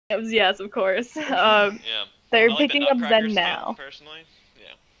It was yes, of course. Yeah. They're I like picking the up Nutcracker Zen skin, now. personally.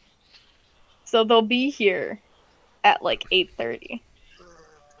 Yeah. So they'll be here at like 8:30.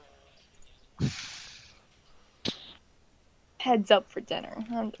 Heads up for dinner.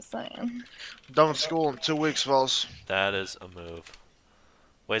 I'm just saying. Done with school in 2 weeks, fellas. That is a move.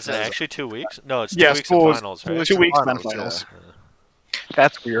 Wait, is it That is actually 2 weeks? No, it's 2 Yeah, weeks of school is finals, 2 right? weeks 2 of weeks, then finals, finals. Yeah.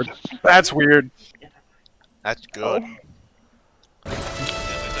 That's weird. That's weird. That's good. Yeah,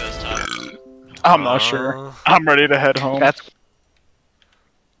 that was tough. I'm not sure. I'm ready to head home. That's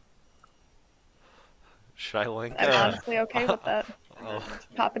Should I link I'm that? honestly okay with that. Oh,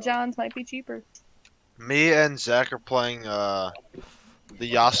 Papa John's might be cheaper. Me and Zach are playing the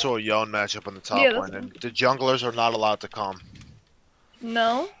Yasuo Yon matchup on the top Yeah, lane, and the junglers are not allowed to come.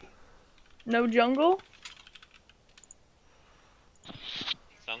 No? No jungle?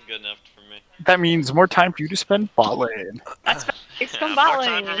 Sounds good enough for me. that means more time for you to spend bot lane. That's fine. It's come More bot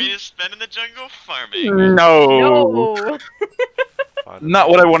time for me lane. to spend in the jungle farming. No. No. fine. Not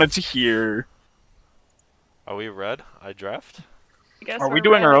what I wanted to hear. Are we red? I draft? I guess Are we we're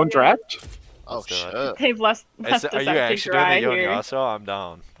doing our own ready. draft? Oh Let's do it. shit. They've left Is us it, are you out to actually doing dry a Yon here. Yasuo? I'm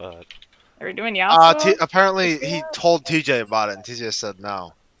down, but Are we doing Yasuo? Apparently he told TJ about it, and TJ said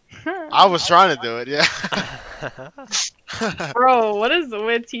no. I was trying to do it, yeah. Bro, what is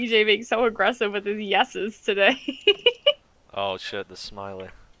with TJ being so aggressive with his yeses today? oh shit, the smiley.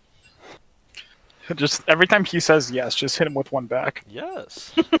 Just every time he says yes, just hit him with one back.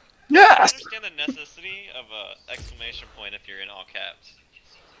 Yes. I Yes. understand the necessity of a exclamation point if you're in all caps.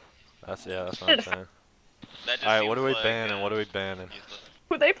 That's what I'm saying. That just Alright, what are seems we like, banning? What are we banning? useless.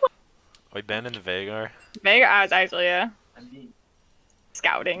 Who they play? Are we banning Veigar? Vega, I was actually,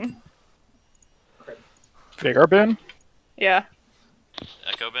 scouting. Veigar bin? Yeah.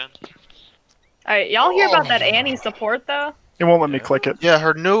 Echo ban? Alright, y'all hear about that Annie support though? It won't let me click it. Yeah,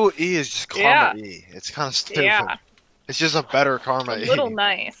 her new E is just Karma Yeah. E. It's kind of stupid. Yeah. It's just a better Karma A E. little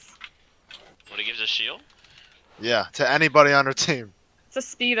nice. What, it gives a shield? Yeah, to anybody on her team. It's a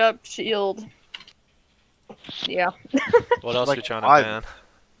speed up shield. Yeah. What else Like, we trying to why? ban?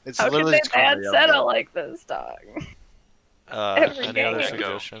 It's How could literally they just Karma ban E. Senna like this, dog? Every Any game. other Echo.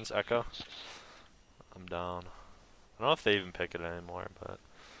 suggestions? Echo? I'm down. I don't know if they even pick it anymore, but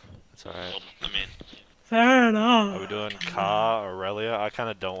it's alright. Well, I mean, Fair Are enough. we doing Ka or Aurelia? I kind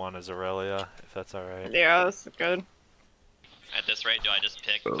of don't want as Aurelia, if that's alright. Yeah, that's good. at this rate, do I just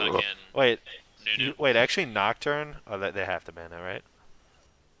pick fucking Wait, Nunu? wait, actually Nocturne? Oh, they have to ban it, right?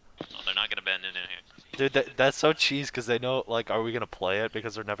 No, they're not gonna ban Nunu here. Dude, that's so cheese because they know, like, are we gonna play it?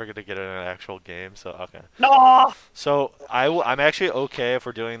 Because they're never gonna get it in an actual game, so okay. No. So, I'm actually okay if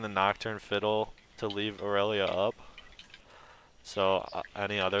we're doing the Nocturne Fiddle to leave Aurelia up. So,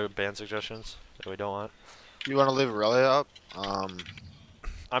 any other ban suggestions that we don't want? You want to leave Aurelia up?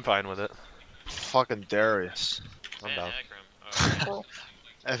 I'm fine with it. Fucking Darius. I'm Ban down. Hecarim. Oh,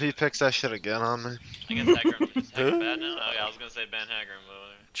 If he picks that shit again on me. I guess Hecarim is Hecarim bad now? Oh, yeah, I was gonna say ban Hecarim, but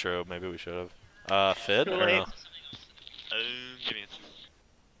whatever. True, maybe we should have. Fid Too or late. no? Give me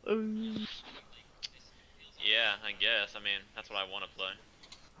a... Yeah, I guess. I mean, that's what I want to play.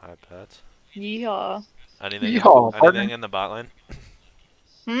 I bet. Yeehaw. Anything? Yeehaw, partner. Anything in the bot lane?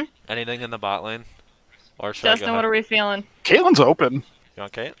 Hmm? Anything in the bot lane? Or should I Justin, go what ahead? are we feeling? Caitlyn's open. You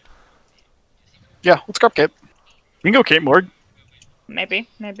want Kate? Yeah, let's grab Kate. We can go Kate Morg. Maybe.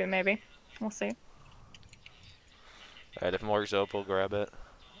 We'll see. Alright, if Morg's up, we'll grab it.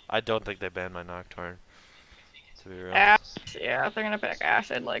 I don't think they banned my Nocturne. To be real. Ash. Yeah, if they're gonna pick Ash,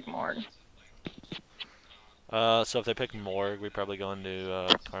 I'd like Morg. So if they pick Morg, we probably go into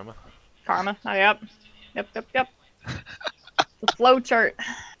Karma. Karma. Oh, yep. Yep. The flow chart.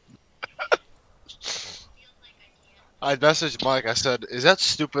 I messaged Mike. I said, "Is that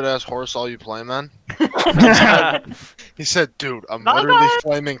stupid ass horse all you play, man?" He said, "Dude, I'm Valkos? literally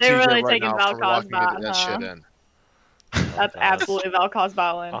flaming They're TJ really right taking now for Valkos locking bot, that huh? shit in." That's absolutely Valkos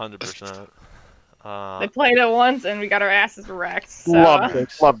Ballin. 100%. They played it once and we got our asses wrecked. So.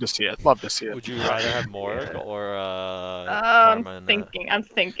 Love to see it. Love to see it. Would you rather have Morg or I'm Karma in that?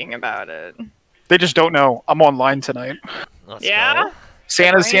 thinking about it. They just don't know. I'm online tonight. Let's Yeah? go.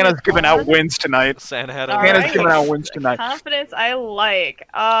 Santa's giving out wins tonight. Santa had All a Santa's right. giving out wins tonight. Confidence I like.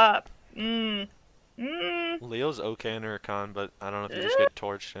 Leo's okay in her con, but I don't know if you just get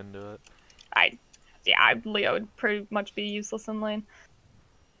torched into it. Leo would pretty much be useless in lane.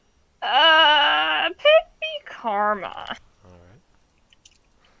 Pick me Karma.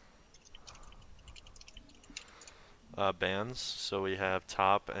 Alright. Bans. So we have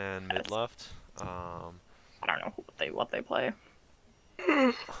top and mid left. I don't know what they play.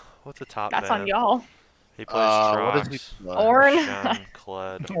 What's the top That's ban? on y'all. He plays what does he Trox, play? Orn. Shen,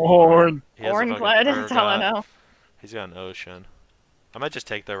 Kled. Orn. He has a Orn fucking Kled, that's all I Urgot. know. He's got an Ocean. I might just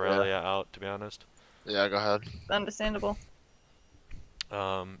take the Aurelia out, to be honest. Yeah, go ahead. Understandable.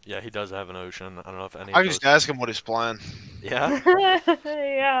 Yeah, he does have an Ocean. I don't know if any I of can those... just ask him what he's playing. Yeah?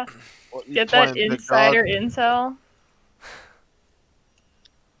 Yeah. What, you Get that playing Big insider Dog? intel.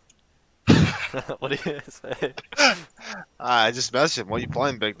 What do you say? I just messaged him. What you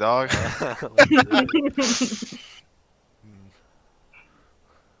playing, Big Dog?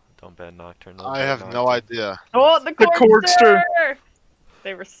 Don't ban Nocturne. I have no idea. Oh, the The Corkster! Corkster!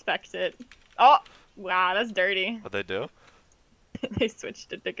 They respect it. Oh, wow, that's dirty. What they do? They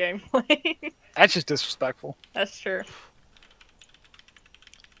switched it to gameplay. That's just disrespectful. That's true.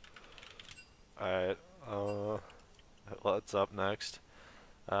 Alright, what's up next?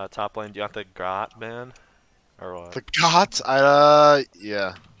 Top lane, do you want the Grot ban? Or what? The Gots?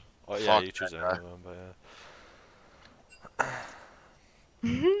 Yeah. Oh yeah, fuck you choose that any guy. of them, but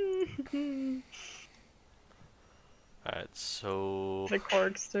yeah. Alright, so... The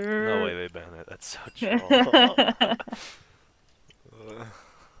Corkster. No way they ban it, that's so troll.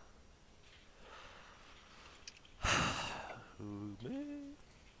 Who me?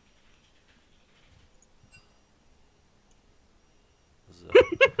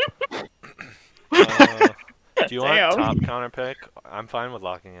 Do you want Damn. top counter pick? I'm fine with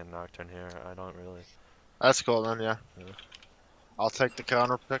locking in Nocturne here. I don't really. That's cool then, yeah. Yeah. I'll take the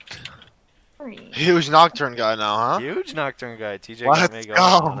counter pick. For me. Huge Nocturne guy now, huh? Huge Nocturne guy. TJ Let's got me going go.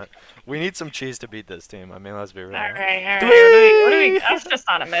 on it. We need some cheese to beat this team. I mean, let's be real. Alright. What do we? That's just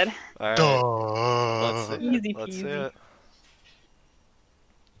on a mid. Alright. Let's see. Easy Let's see peasy. it.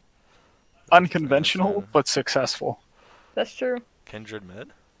 Unconventional, but successful. That's true. Kindred mid?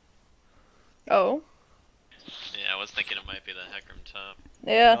 Oh. Yeah, I was thinking it might be the Hecarim top.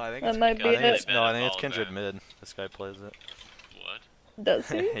 Yeah, No, I think that it's- might be I think it. it's, no, I think it's All Kindred that. mid. This guy plays it. What? Does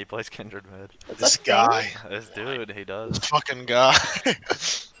he? He plays Kindred mid. This a thing? guy. This dude, he does. This fucking guy.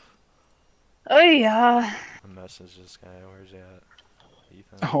 Oh yeah. I message this guy. Where's he at?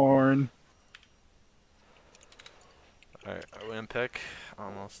 Ethan. Horn. Alright, are we in pick?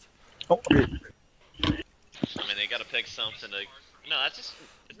 Almost. Oh, I mean, they gotta pick something to. No, that's just.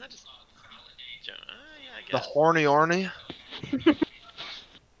 Isn't that just. Yeah, I The guess. horny Orny. Shen,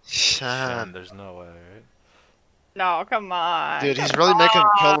 Shen. there's no way, right? No, come on. Dude, he's come really making them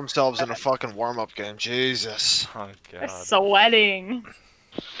kill on. themselves in a fucking warm-up game. Jesus. Oh They're god. sweating.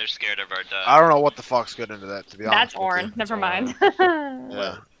 They're scared of our dog. I don't know what the fuck's good into that, to be That's honest. with Orn. you. Never Orn. mind.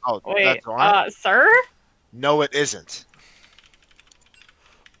 Yeah. Oh, Wait, that's Orn? sir? No, it isn't.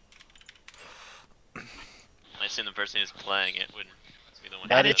 I assume the person who's playing it would be the one.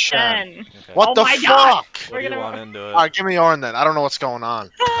 That who is does it. Shen. Okay. What Oh the my God. fuck? What do you We're want gonna into it? Alright, give me Orn then. I don't know what's going on.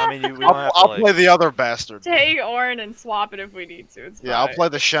 I mean, we don't have to I'll like. play the other bastard. take Orn and swap it if we need to. It's Yeah, I'll fine. play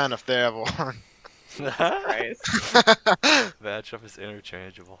the Shen if they have Orn. Christ. Matchup is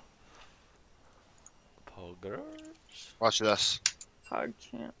interchangeable. Poggers. Watch this. Hog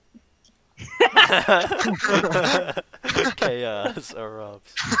champ. Chaos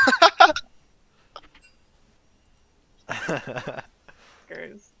erupts.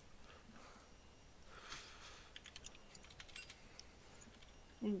 Guys.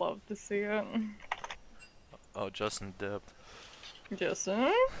 Love to see it. Oh, Justin dipped.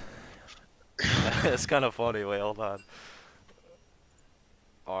 Justin? It's kind of funny. Wait, hold on.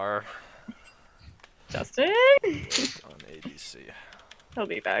 R Justin? on ADC. He'll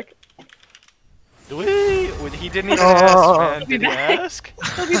be back. Do we? He didn't even ask, man. He'll be Did he back. ask?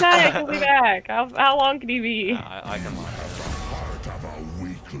 He'll be back. He'll be back. How long can he be? I can lock up.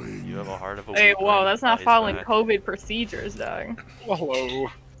 You have a heart of a Hey, weakling. whoa, that's not He's following back. COVID procedures, dog. well, hello. Your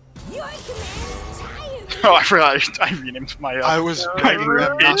command's tired. Oh, I forgot. I renamed my. I was I begging them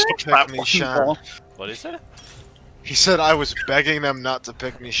not page to to pick me platform Shen. call. What did he say? He said I was begging them not to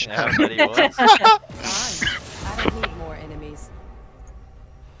pick me Shen. Yeah, I bet he was. Fine. I don't need more enemies.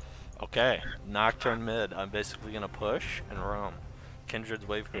 Okay, Nocturne mid. I'm basically gonna push and roam. Kindred's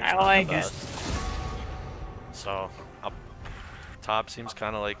wave group's I not like the it. best. So, top seems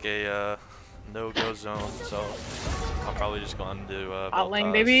kind of like a no-go zone. So, I'll probably just go on to Hot lane,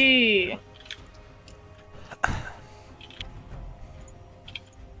 Vel'Koz. baby.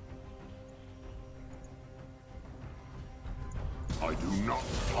 I do not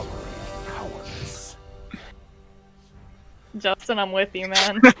tolerate cowardice. Justin, I'm with you,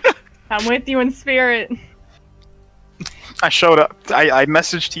 man. I'm with you in spirit. I showed up. I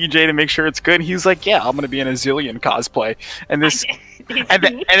messaged TJ to make sure it's good. He's like, "Yeah, I'm gonna be in a Zillion cosplay," and this,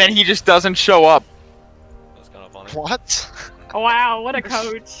 and then he just doesn't show up. That's kind of funny. What? Wow, what a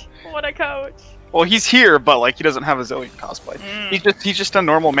coach. What a coach. Well, he's here, but like he doesn't have a Zillion cosplay. He's just a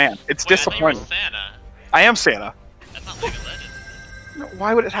normal man. It's Wait, I thought you were disappointing. Santa. I am Santa. That's not League of Legends.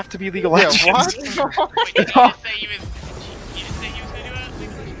 Why would it have to be League of Yeah, Legends? what? Wait, you didn't say he was. You didn't say he was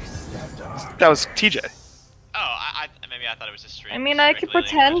gonna do it? That was TJ. Oh, I maybe I thought it was just straight. I mean, I could strictly League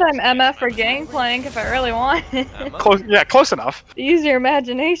of pretend I'm Legends. MF for Gangplank if I really want. Emma? Close enough. Use your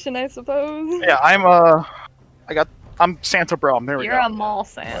imagination, I suppose. Yeah, I'm Santa Brom. There we You're go. a mall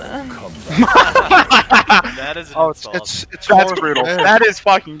Santa. That is an Oh, insult. it's That's horrible. brutal. Yeah. That is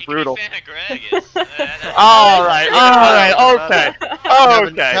fucking You could be brutal. Santa Greg. Is, All right, okay. Kevin,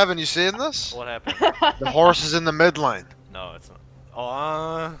 Okay. Kevin, you seeing this? What happened? The horse is in the mid lane. No, it's not.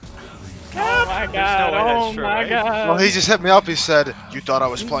 Oh, Oh my There's god, no way that's oh true, my right? god. Well, he just hit me up. He said, "You thought I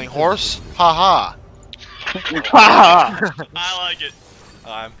was playing horse? Ha Haha. I like it.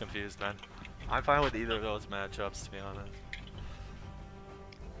 oh, I'm confused, man. I'm fine with either of those matchups, to be honest.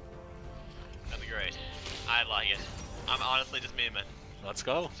 That'd be great. I like it. I'm honestly just memeing. Let's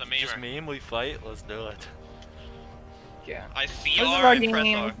go. It's a Just memer. meme, we fight. Let's do it. Yeah. I see This is R our and press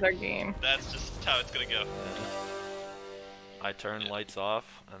game, R. this is our game. That's just how it's gonna go. I turn lights off,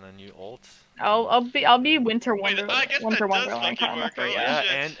 and then you ult. I'll be Winter Wait, I guess that Winter does Wonderland fucking karma work, for holy you.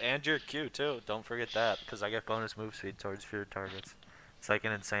 shit. Yeah, and your Q too. Don't forget that, because I get bonus move speed towards feared targets. It's like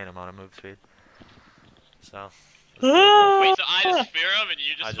an insane amount of move speed. So. let's do it. Wait, so I just spear him and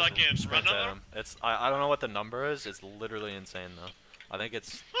you I just fucking run sprint over at him? him. It's I don't know what the number is. It's literally insane though. I think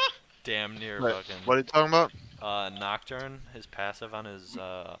it's damn near ha. Wait, fucking. what are you talking about? Nocturne, his passive on his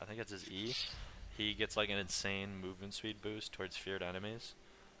I think it's his E. He gets like an insane movement speed boost towards feared enemies.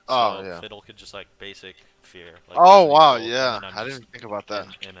 So Oh, yeah. Fiddle could just like basic fear. Like, Oh just wow, ult, yeah. and then I'm I just didn't think about that.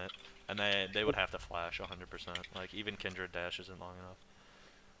 in it, and they would have to flash 100%. Like even Kindred dash isn't long enough.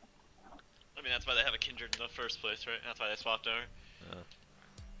 I mean, that's why they have a Kindred in the first place, right? That's why they swapped over. And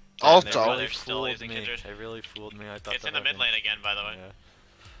Also- they Why really they're still fooled using me. Kindred. They really fooled me. I thought It's that in the happened. mid lane again, by the way. Yeah.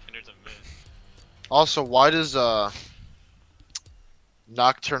 Kindred's a mid. Also, why does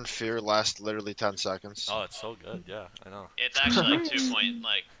Nocturne Fear last literally 10 seconds? Oh, it's so good. Yeah, I know. It's actually like 2 point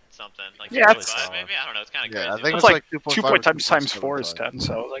like something, like Yeah, 2.5 it's- maybe. I don't know. It's kind of Yeah, I crazy. think It's it's like 2.5 2 or point times 2.7, 4 is but- 10,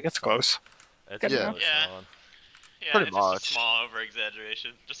 so like it's close. It's Good Yeah. really Yeah. solid. Yeah, pretty it's just much. a small over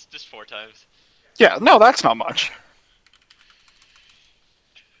exaggeration. Just 4 times. Yeah, no, that's not much.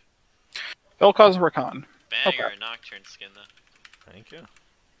 Vel'Koz Rakan. Banger Okay. Nocturne skin though. Thank you.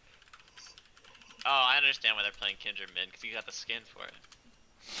 Oh, I understand why they're playing Kindred mid because you got the skin for it.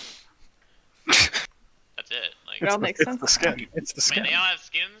 That's it. Like, It all makes It's sense. the skin. It's the I mean, skin. they all have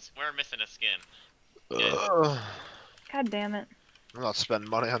skins. We're missing a skin. Ugh. God damn it. I'm not spending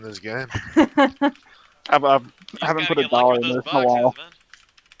money on this game. I You haven't gotta put a get lucky dollar with in those this in a while. boxes, man.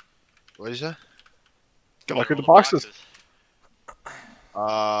 What is it? Good luck with the Roll boxes.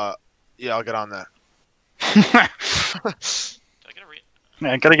 Yeah, I'll get on that. Do I get a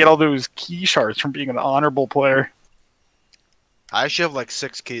Man, gotta get all those key shards from being an honorable player. I actually have like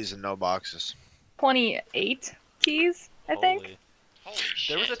 6 keys and no boxes. 28 keys, I think. Holy. Holy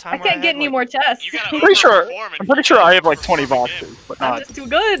There was shit. a time I where can't get had, any like, more chests. You gotta I'm pretty sure. overperform and I'm pretty sure I have like 20 perform the boxes, game. but I'm not. just too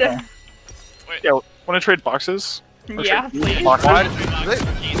good. Yeah. Wait, Yeah, want to trade boxes? Yeah, please. Boxes? Why three did boxes they,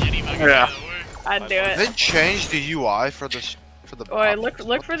 for keys, any fucking Yeah. way that works. I'd do they it. changed the UI for this for the Boy, boxes?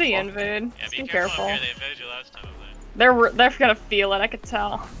 look for the What invade. Yeah, Just be be careful. careful. Up here. They invaded you last time over there. They're gonna feel it. I could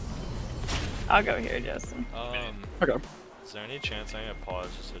tell. I'll go here, Justin. Okay. Is there any chance I can pause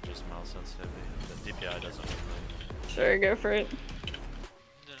just to just mouse sensitivity? The DPI doesn't look right. Sure, go for it.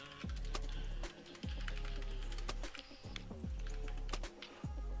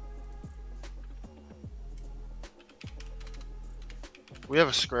 We have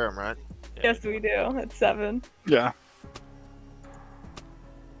a scram, right? Yeah, Yes, we do. It's 7. Yeah.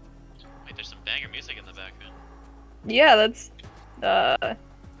 Wait, there's some banger music in the background. Yeah, that's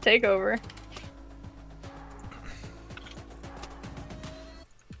takeover.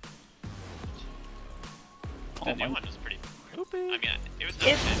 The new one was pretty. I mean, it was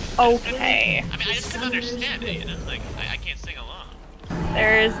It's okay. okay. I mean, I just didn't understand it, you know? Like, I can't sing along.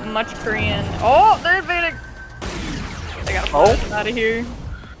 There is much Korean. Oh, they're invading. I gotta pull them out of here.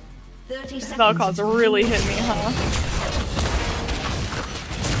 30 seconds. Vel'Koz really hit me, huh?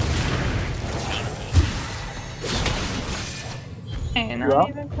 Hey, not Yeah.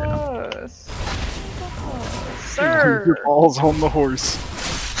 even close. Oh, Keep sir. your balls on the horse.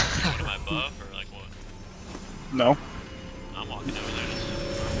 Am I buff or like what? No. I'm walking over there.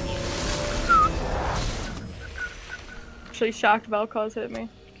 Actually shocked Vel'Koz hit me.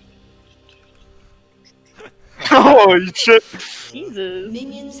 Holy shit. Jesus.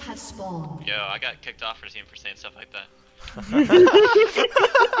 Minions have spawned. Yo, I got kicked off for the team for saying stuff like that. I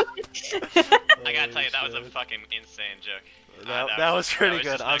gotta tell you, that was a fucking insane joke. That was pretty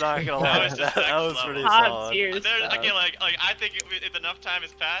good. I'm not gonna lie. That was pretty Hot solid. tears. Okay, like I think if enough time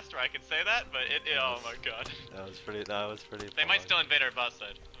has passed where I can say that, but oh my god. That was pretty. They They might still invade our bot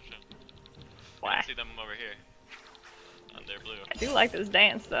side. Oh, shit. I Why? can see them over here. On their blue. I do like this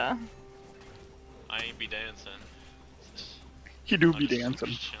dance though. I ain't be dancing. He do I'm be just dancing.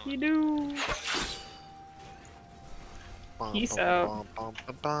 You chilling. do. Peace out.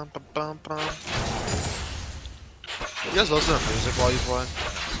 You guys listen to music while you play?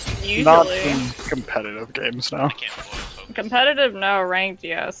 Not Usually. in competitive games now. I can't focus. Competitive, no. Ranked,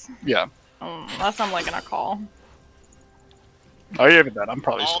 yes. Yeah. Unless I'm like in a call. Oh, yeah, even that. I'm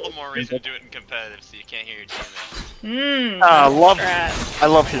probably. All the more reason to do it in competitive so you can't hear your teammates. I love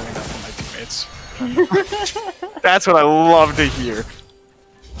hearing that from my teammates. That's what I love to hear.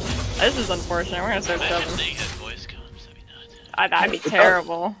 This is unfortunate. We're gonna start Imagine shoving. seeing his voice comes, that'd be nuts. That'd be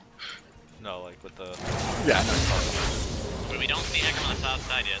terrible. No, like with the. Yeah. But we don't see Heckram on the south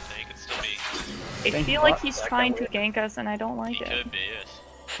side yet, so he could still be. I Thank feel God like he's that trying guy to gank us, and I don't like He it. could be, yes.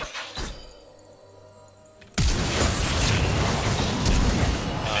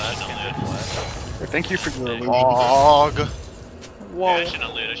 Thank you for your illusion. Hog. Whoa. Yeah, I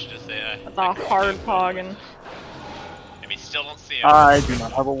shouldn't loot, I should just say That's a hard poggin. Maybe still don't see him. I do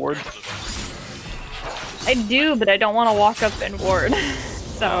not have a ward. I do, but I don't want to walk up and ward.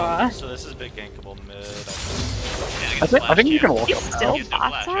 So, So this is big gankable mid. I think you can walk he's up now. still He has no bot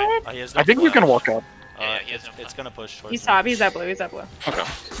flash, side? right? He has no I think you can flash. walk up. Yeah, he has no It's flash. gonna push towards. He's me. top, he's that blue, he's that blue. Okay.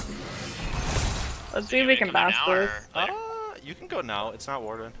 Let's see if we can bounce Now or this. later? You can go now. It's not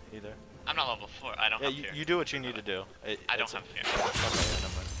warden either. I'm not level 4, I don't Yeah, have fear. you do what you need to do. I don't have fear. Okay, yeah,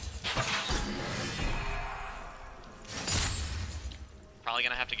 never mind. Probably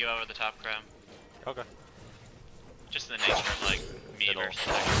gonna have to give over the top crab. Okay. Just in the nature of like me Fiddle. versus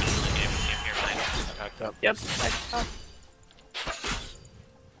Heckram in the game here behind me. I packed up. Yep.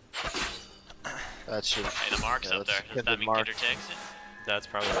 That should Hey, the mark's Yeah, up there. let's Does get that the mean mark. Kinder takes it? That's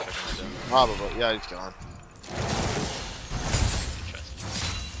probably what I'm gonna do. probably. Yeah, he's gone. Interesting.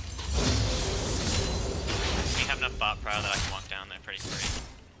 We have enough bot power that I can walk down there pretty free.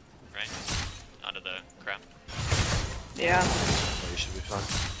 Right? Onto the crab. Yeah. Oh, you should be fine.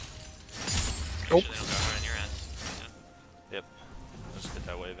 Make sure they don't go hard on your ass. Yep. Let's get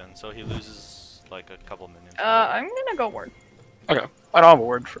that wave in. So he loses like a couple minions. I'm gonna go ward. Okay. I don't have a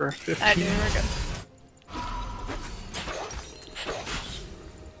ward for 50. I do, we're good.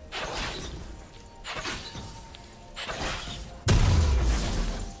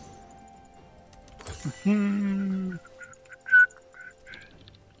 Hmm.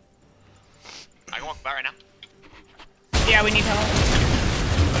 I can walk back right now. Yeah, we need help.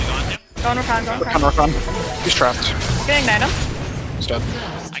 What are you going to? Going recon, going recon. Run. He's trapped. Can ignite him. He's dead.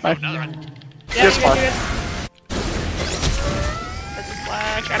 I can go another one. Yeah, Yes, you're good, fine. you're good. That's a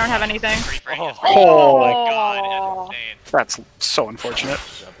flash. I don't have anything. Free free. Oh. Yes, free. Oh my my god, God. that's insane. That's so unfortunate.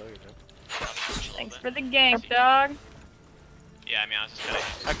 Thanks for the gank, dog. Yeah, I mean, I was just gonna.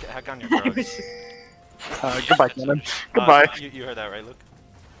 Hack on your I drugs. was just- Goodbye, Cannon. Goodbye. You heard that right, Luke?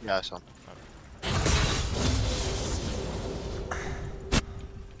 Yeah, I saw him.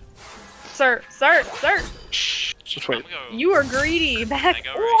 Sir, sir, sir! Just wait. I'm gonna go. You are greedy. Back. I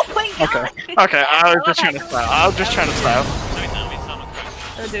go Oh my god. Okay, I was just trying to style. I was just trying to style. No, he's not. We saw him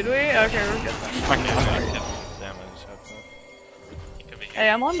across. Oh, did we? Okay, we're good then. Okay. Damn, I just have to. He could be here. Hey,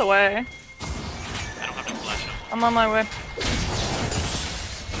 I'm on the way. I don't have no flash. No. I'm on my way.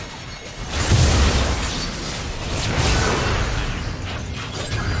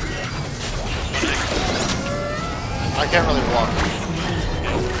 I can't really walk.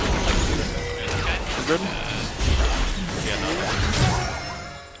 Good.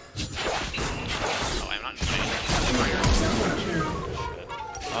 Oh, I'm not.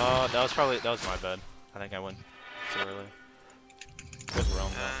 That was my bad. I think I went too early. Good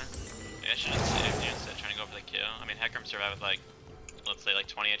roam though. Yeah, I should have saved you instead of trying to go for the kill. I mean, Heckram survived with like, let's say like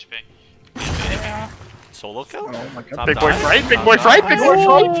 20 HP. Yeah. Solo kill? Oh my god. Top Big boy nine? fright, big Top boy nine? fright, big boy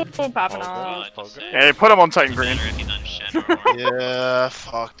fright! Oh, popping Oh, off. God. Poker. Hey, put him on Titan Green. Better if he's on Shen or Aurora. Yeah,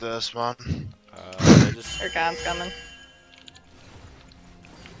 fuck this, man. They just, Your gun's coming.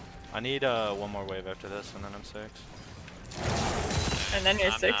 I need one more wave after this, and then I'm 6. And then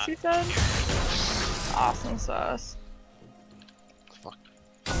you're I'm 6, not you said? here. Awesome sauce. Fuck.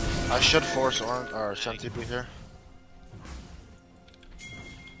 I should force or Shen TP here.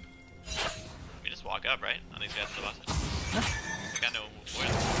 We just walk up, right? On these guys at the boss. I got no where.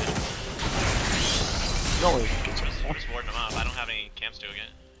 No way. Just warding them off. I don't have any camps to again.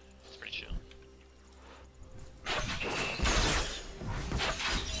 It's pretty chill.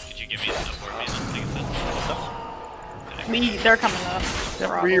 give me a support me and then take this. They're coming up. We're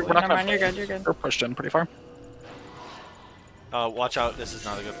not Never gonna- mind, you're good, you're good. We're pushed in pretty far. Watch out, this is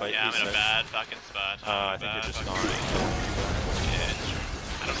not a good fight. Yeah, I'm He's in a sick. bad fucking spot. I think you're just gone.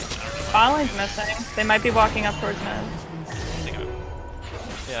 Bot lane's missing. They might be walking up towards mid.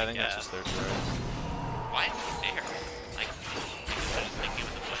 Yeah, I think that's just their turret. Why is he there? Like, I'm just thinking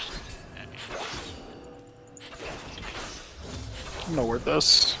with the bush. I'm gonna word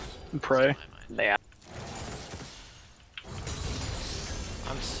this and pray. They are.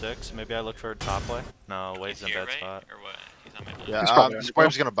 I'm 6, maybe I look for a top play. No, Wade's in a Here, bad right? spot. Or what? He's on my blue. Yeah, He's probably this on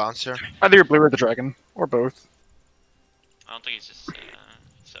wave's gonna bounce here. Either you're blue or the dragon, or both. I don't think he's just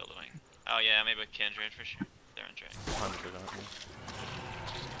soloing. Oh yeah, maybe with Kindred for sure. They're on track. 100%.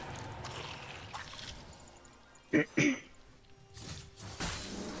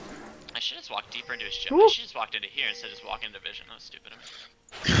 I should just walk deeper into his jump. I should just walked into here instead of just walking into vision. That was stupid of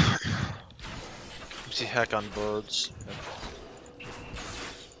me. See heck on birds.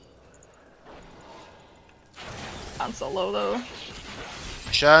 On solo though.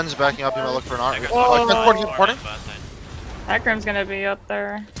 Shen's backing up. You might look for an arm. Oh. Importing. Hecarim's gonna be up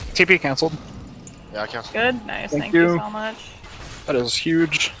there. TP cancelled. Yeah, I can't. Good, nice, Thank thank you you. so much. That is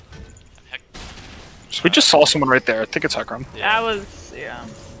huge. Heck, So we just saw someone right there. I think it's Hecarim. That was, yeah.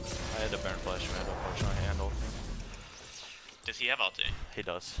 I had to burn flash red, unfortunately, handle. does he have ulti? He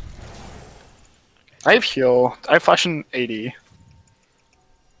does. I have heal. I have flash in 80.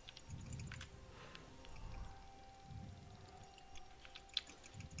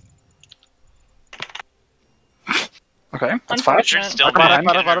 Okay, that's flash. Kindred's still Hecarim, back.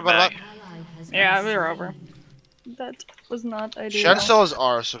 Hecarim, Kindred Hecarim, back. Yeah, we're over. That was not ideal. Shen still has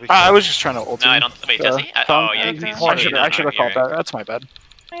R, so we I can. was just trying to ult No, I him. don't. Wait, does he? Tom- Oh yeah, Okay. he's Oh, I should have you're called right. that. That's my bad.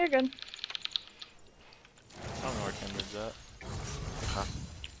 Oh, you're good. I don't know where Kindred's at.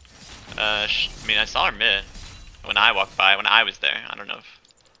 I mean, I saw her mid when I walked by. When I was there, I don't know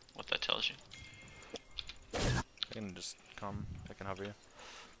what that tells you. I can just come, I can hover you.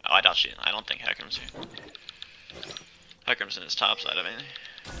 Oh, I doubt she. I don't think Hecarim's here. Hecarim's in his top side, I mean.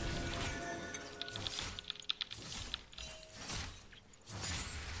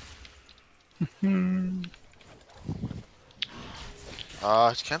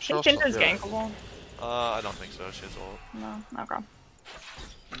 His camp's I still think Kinder's good. gankable. I don't think so, she has ult. No, okay.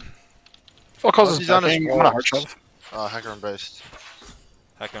 Full causes He's on his backing. I'm gonna hard walls. shove. Hecarim based.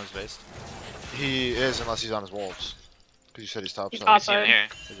 Hecarim's based. He is, unless he's on his wolves. Because you said he's top He's side. top Is he in side. here?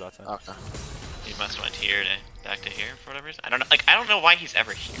 He's about to. Okay. He must have went here to back to here for whatever reason. I don't know. Like, I don't know why he's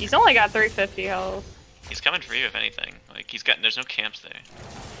ever here. He's only got 350 health. He's coming for you, if anything. Like, he's got. There's no camps there.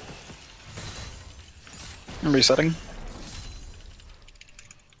 I'm resetting.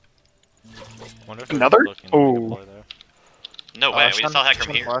 Wonder if Another? they're looking to Oh. deploy there. No way. We just saw Hecarim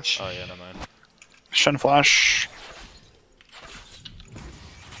Shen here. flash. Oh yeah, never mind. Shen flash.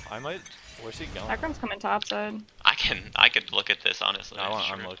 I might. Where's he going? Hecarim's coming top side. I could look at this honestly. No,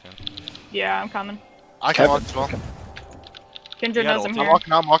 I'm sure. looking. Yeah, I'm coming. I can Kevin. walk as well. Kindred You got knows I'm ult. I'm here. walking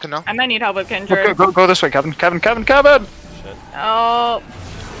now. I'm walking now. I might need help with Go, Kindred. go this way, Kevin. Kevin. Shit. Oh.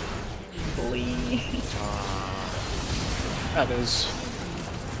 Please. That is.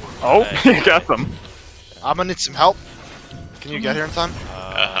 Oh, Hey. you got them. I'm gonna need some help. Can you get here in time?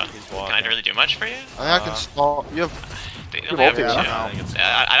 He's walking. Can I really do much for you? I think I can stall. You have. They only have ulti, two. yeah. I think it's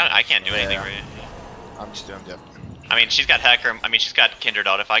I can't do anything Yeah. for you. I'm just doing it. I mean, she's got Hecarim. I mean, she's got Kindred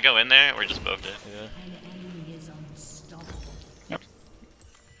out. If I go in there, we're just both dead. Yeah.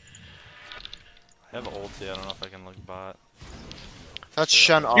 I have ulti, I don't know if I can look bot. That's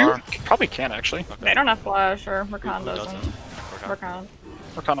Yeah. Shen You R. probably can actually. Okay. They don't have flash, or Who Rakan doesn't. Okay. Rakan.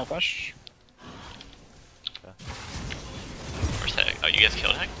 Arcana flash. Where's Heck? Oh, you guys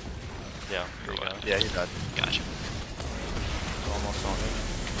killed Heck? Yeah, there you go. Yeah, you died. Gotcha. Almost on it.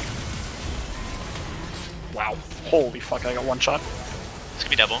 Wow. Holy fuck! I got one shot. It's gonna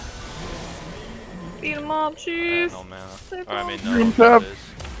be double. Beat him up, I chief. have no mana. Sick Or I mean, Green no, tab. it is.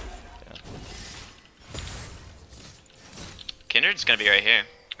 Kindred's gonna be right here.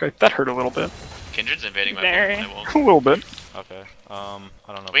 Okay, that hurt a little bit. Kindred's invading my Very. wolf. A little bit. Okay. I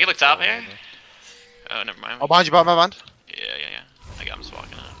don't know. We if can look it's top still here. available. Oh, never mind. Oh, behind you, behind my band. Yeah. I got him just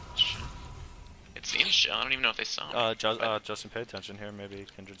walking out. Shit. It seems chill. I don't even know if they saw me. Justin, pay attention here. Maybe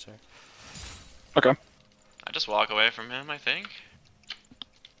Kindred's here. Okay. I just walk away from him, I think.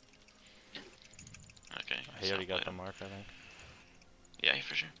 Okay. He already got so- the mark, I think. Yeah,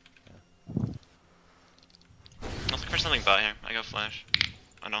 for sure. Let's look for something by here. I go flash.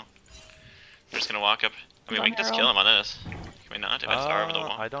 I know. I'm just gonna walk up. I mean, we can just kill him on this. Can we not? If I star over the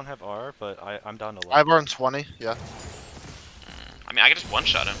wall. I don't have R, but I'm down to I have left. R in 20. Yeah. I mean, I can just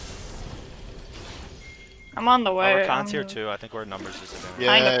one-shot him. I'm on the way. Rakan's here too. I think we're numbers disadvantage.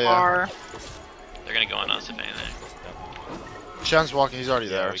 Yeah. Kinda far. They're gonna go on us if anything. Shen's walking. He's already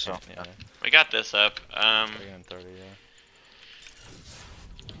there. we So. can, yeah. We got this up. 30 and 30, yeah.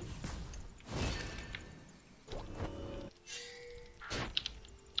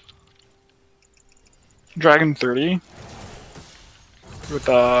 Dragon 30. With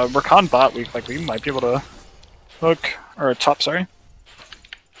Rakan bot, we might be able to hook or top. Sorry.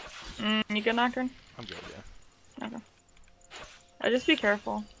 You good, Nocturne? I'm good, yeah. Okay. Just be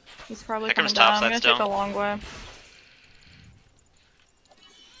careful. He's probably Here coming comes down. topside I'm gonna still. take a long way.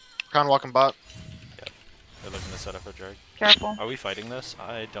 Khan walking bot. They're looking to set up a drag. Careful. Are we fighting this?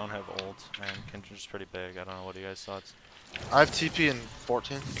 I don't have ult, and Kindred's pretty big. I don't know what are you guys' thoughts. I have TP in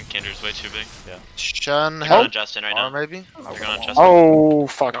 14. And Kindred's way too big. Shen They're going has on Justin right R now. maybe. They're going on Justin. Oh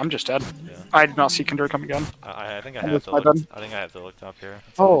fuck! I'm just dead. Yeah. I did not see Kindred come again. I think I Oh, have that's to my look. bad. I think I have to look top here.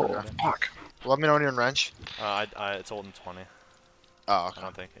 Oh fuck! Let me know when you're in range. It's ult in 20. Oh, I okay.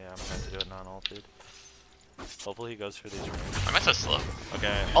 don't think. Yeah, I'm gonna have to do it non-ult, dude. Hopefully he goes through these rooms. Why am I so slow?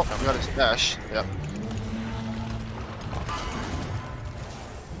 Okay. Oh, you got his dash. Yep.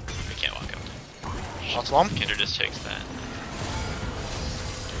 We can't walk up. That's one. Kindred just takes that.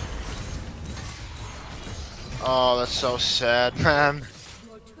 Oh, that's so sad, man.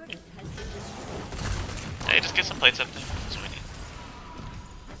 Hey, just get some plates up there. That's what we need.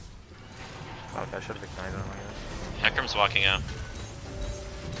 Fuck, I should have ignited him, I guess. Hecarim's walking out.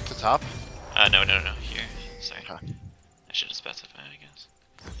 To top. No. Here. Sorry. Okay. I should have specified, I guess.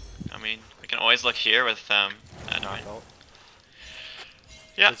 I mean, we can always look here with, never mind. Knockout.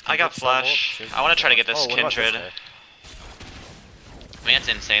 Yeah, Does I got Kindred still ult? flash. Cheers, I want to try to get this oh, what about Kindred. guy? I mean, it's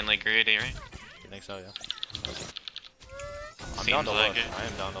insanely greedy, right? You think so, yeah? I'm Seems down to like look. it. I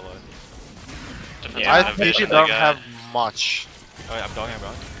am down to look. Depends Yeah, on I how think vision you they don't got. have much. Oh, yeah, I'm dogging, I'm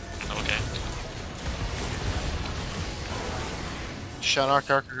wrong. Okay. Shen our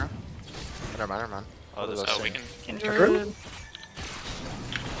character. Never mind. Oh, this Oh, we can. Kindred.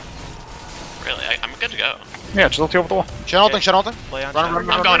 Really? I'm good to go. Yeah, just ulti over the wall. Shen ulting, Shen ulting. Play on Run, Shen. run,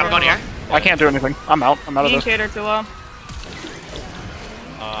 run, I'm going here. I can't do anything. I'm out. I'm out of this. Indicator too low.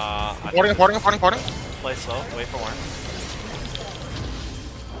 I Porting. play slow, wait for Warren.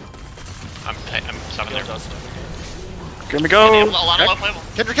 I'm stopping Kill there. Justin. Here we A go. lot of low playable.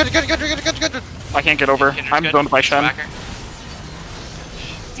 Kindred. I can't get over. Kindred's I'm good. zoned by Shen. Whacker.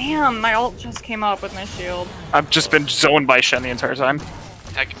 Damn, my ult just came up with my shield. I've just been zoned by Shen the entire time.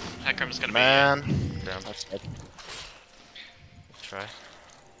 Hecarim's gonna Man. Damn. That's it. Try. be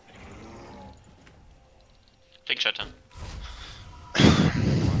big shutdown.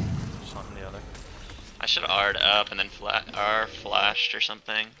 Something the other. I should have R'd up and then flashed or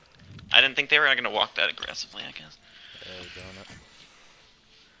something. I didn't think they were gonna walk that aggressively, I guess. Yeah, we're doing it.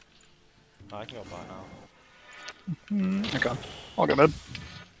 Oh, I can go bot now. Okay. I'll go mid.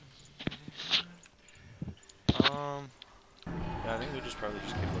 Yeah, I think we just probably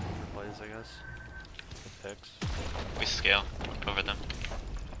just keep looking for plays, I guess. With picks. We scale over them.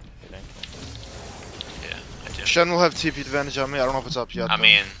 You think? Yeah, I do. Shen will have TP advantage on me. I don't know if it's up yet. I though.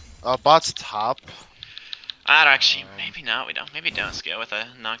 mean, Bot's top. I'd actually, maybe not, we don't. Maybe don't scale with a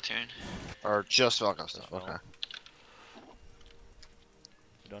Nocturne. Or just Velka stuff. Just Okay.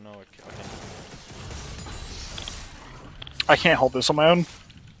 You don't know what. Okay. I can't hold this on my own.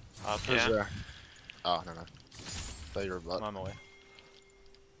 Who's Yeah. there? Oh, no. Thought you were bot. I'm on my way.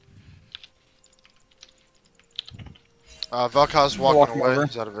 Velka's walking Walking away. over.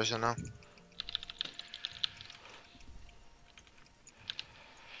 He's out of vision now.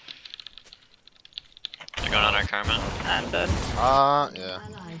 They're going on our Karma. I'm dead. Yeah.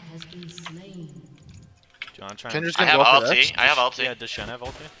 Ally has been slain. Do you wanna try? Kindred's I gonna have go for ulti. I have ulti. Yeah, does Shen have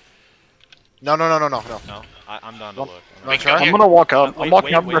ulti? No. No? I'm down to Don't- look. don't try. I'm gonna walk up. Wait, I'm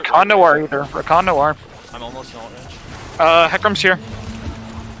walking up. wait, Rakan no R either. Rakan no R. I'm almost in ult range. Hecarim's here.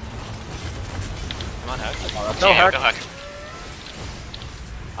 I'm on Hex. No Yeah, hack. go hack.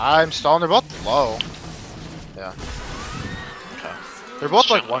 I'm stalling. They're both low. Yeah. Okay. They're both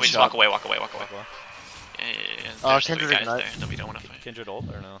like Shit, one we just shot. walk away. Well, Yeah. Kindred There's three guys ignite. there that we don't want to fight. Kindred ult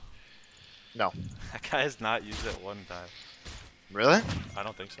or no? No. That guy has not used it one time. Really? I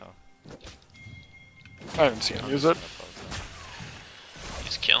don't think so. I haven't seen him use it.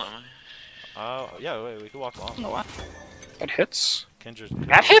 Just kill him. Yeah, wait, we can walk along. No way. That hits. Kindred's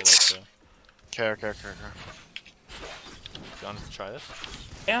That hits? Do Care. you want us to try this?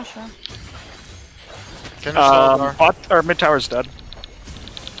 Yeah, sure. Kindred's still Bot or mid tower's dead.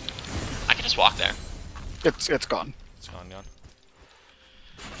 I can just walk there. It's gone. It's gone.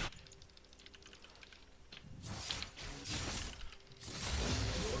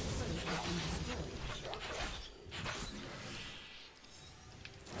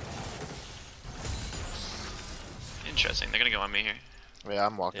 Interesting. They're gonna go on me here. Yeah,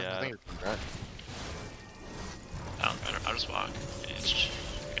 I'm walking. Yeah. I think you're right. I'll just walk.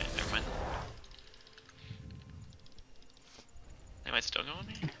 Okay, never mind. They might still go on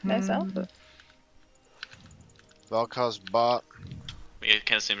me. Nice outfit. Vel'Koz bot. We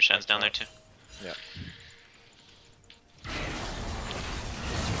can assume Shen's down there too. Yeah.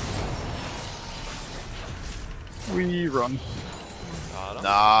 We run. Got him.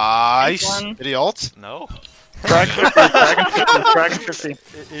 Nice. one. Did he ult? No. Dragon 50, Dragon 50, Dragon 50.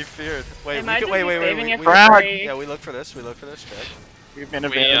 He feared. They Wait, might just wait, be wait, saving wait. it We, for Frag. free. yeah, we look for this. We look for this. Check. We've been We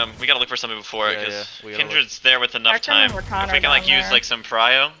advanced. we gotta look for something before it Yeah, because yeah, we gotta Kindred's there with enough Spectrum and time. Rakan If we are can like down use there. like some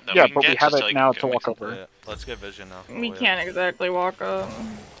prio, that Yeah, we can but we get have just it to, like, now go to make walk some- over. Yeah, let's get vision now. We Oh, yeah. can't exactly walk up.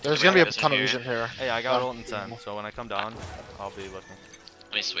 There's We gonna be a have ton of vision vision here. Hey, I got ult in 10, so when I come down, I'll be looking.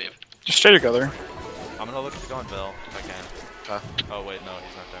 Let me sweep. Just stay together. I'm gonna look to go on Bill if I can. Okay. Oh wait, no,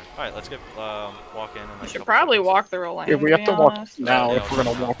 he's not there. All right, let's get walk in. And We then should couple probably seconds. walk through a lane. Yeah, we to have be to walk honest. now Yeah, if we're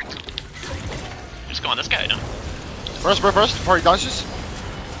gonna yeah. walk. Just go on this guy, no? First, before he dodges.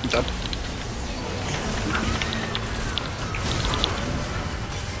 I'm dead.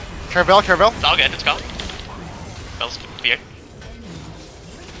 Caravel. It's all good, it's gone. Bell's feared.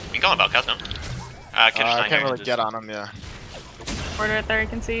 We can go on Vel'Koz, no? Kindred's I not can't here. really get on him, yeah. Word right there, you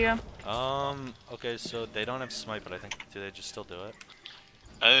can see you. Okay, so they don't have smite, but I think do they just still do it?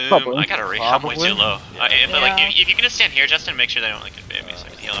 Probably. I gotta I'm way Probably. too low. Yeah. But like, Yeah. if you can just stand here, Justin, make sure they don't like invade me so I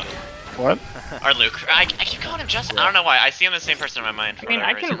can heal up. What? Or Luke. I keep calling him Justin. I don't know why. I see him the same person in my mind. I mean,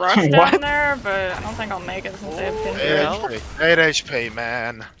 I can rush. rush What? down there, but I don't think I'll make it since they have 8 Kindred. HP. 8 HP,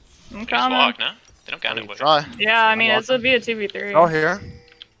 man. I'm Just coming. walk, no? They don't got We nobody. try. Yeah, I mean, I'm this would be a 2v3. Oh, here.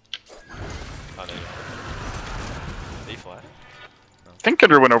 Oh, there you go. B flat. I think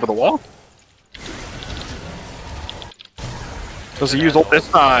Kindred went over the wall. Does he use ult this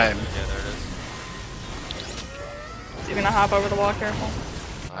time? Yeah, there it is. Is he gonna hop over the wall? Careful.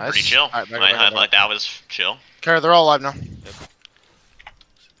 Nice. Pretty chill. Alright, back up, My back up, HUD back like up. that was chill. Kara, they're all alive now.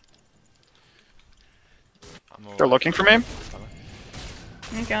 I'm over. They're looking for me?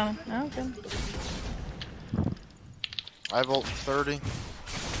 I'm coming. Oh, okay. I have ult 30.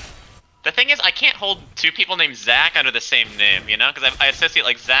 The thing is, I can't hold two people named Zach under the same name, you know? Because I associate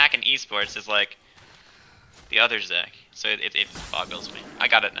like Zach and esports as like the other Zach. So it boggles me. I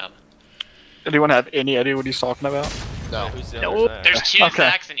got it now. Anyone have any idea what he's talking about? No. Who's the Nope. other Zach? There's two Okay.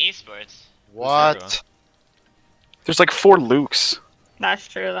 Zachs in esports. What? There's like 4 Lukes. That's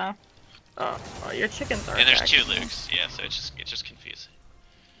true, though. Oh, well, your chickens are And there's attacking. 2 Lukes. Yeah, so it's just confusing.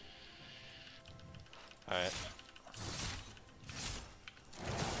 Alright.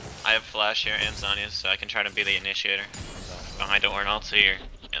 I have Flash here and Zanya, so I can try to be the initiator. Behind Orn also here.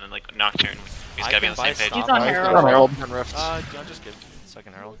 And then like Nocturne. He's I gotta be on can the same buy page. stop. He's on Nice. Herald. I'm Herald. And Rift. I'll just give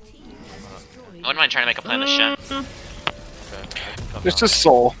second Herald. I wouldn't mind trying to make a plan with Shen. Okay. I can come There's down. just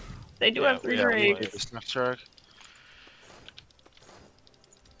Soul. They do Yeah, have 3 Yeah, we drakes. need this next track.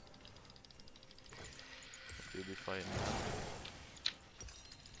 You'll be fighting.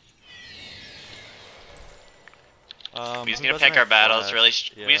 We just who need to doesn't pick our have battles, flash? really.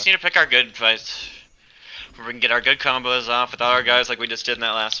 Yeah. We just need to pick our good fights. Where we can get our good combos off with all our guys like we just did in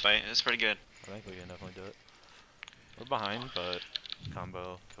that last fight. It was pretty good. I think we can definitely do it. We're behind, but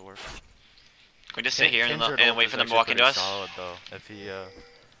combo could work. Can we just sit here and, Kindred and ult wait is for them to actually walk into pretty us? Solid though, if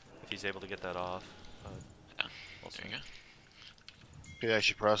he's able to get that off. Yeah. We'll see. There you go. Yeah,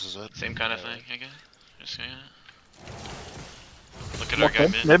 she presses it. Same kind of Yeah. thing, I guess. Just look at our Look, guy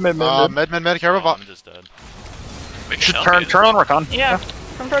mid, mid. Mid, Kara Oh, bot. I'm just dead. We can Should help turn, you. turn on Rakan. Yeah,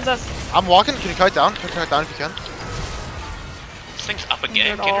 come towards us. I'm walking. Can you kite down? Can you kite down if you can? This thing's up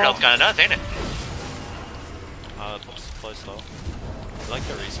again. Kindred Kindred's all. got enough, ain't it? Play slow. I'd like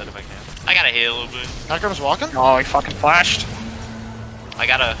to reset if I can. I gotta heal a little bit. Hecarim's walking? Oh, he fucking flashed. I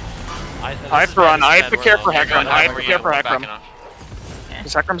gotta. I have to run. I have to care for You're going Hecarim. I down have where to care you for are, backing Hecarim. off.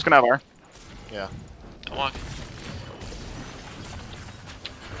 Because Hecarim's gonna have R. Don't walk.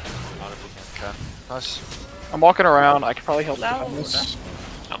 Not if we can. Nice. I'm walking around. I could probably help No. defend this.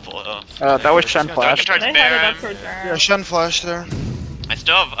 I'm full of. That was Shen Don't flash. Charge They had it Baron. up towards Yeah, Baron. Shen flash there. I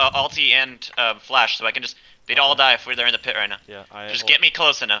still have ulti and flash, so I can just. They'd all die if they're in the pit right now. Yeah, I Just get me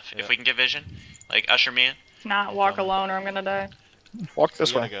close enough. Yeah. If we can get vision, like usher me in Not walk alone or I'm gonna die. Walk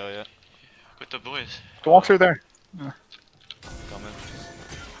this we gotta way. go, yeah. with the boys. Go walk through there. Coming.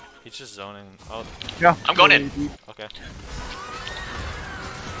 He's just zoning. Oh, Yeah. I'm going in. okay.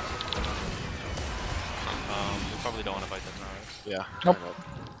 We probably don't want to fight this now, right? Yeah. Nope.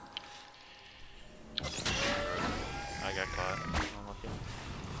 I got caught. Unlucky.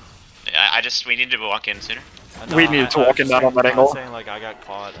 Yeah, I just we need to walk in sooner. We needed to walk in that on that I'm angle. saying like I got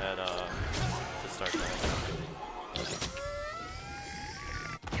caught at to start that.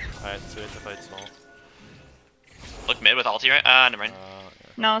 Alright, so we have to fight Soul. Look mid with ulti, right? Never mind. Yeah,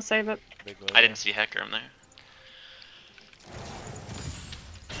 No, save it. big wave. I didn't see Hecarim there.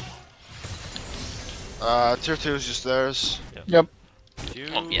 Tier 2 is just theirs. Yep. You...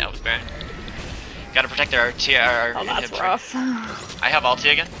 Oh, yeah, it was Baron. Gotta protect our TR. Oh, that's rough. I have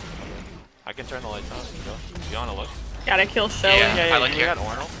ulti again. I can turn the lights on. Go. You wanna look? Gotta kill Shelly. Yeah. I look you here. got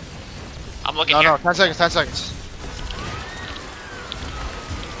Ornal. I'm looking No, here. no, 10 seconds, 10 seconds.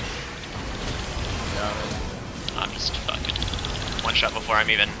 I'm just fucking one shot before I'm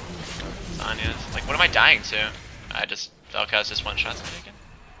even on you. Like, what am I dying to? I just Vel'Koz just one shots me again.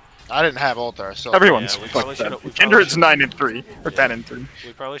 I didn't have ult there, so. Everyone's we like probably that. should've- we Kindred's probably 9 and 3 or 10 and 3.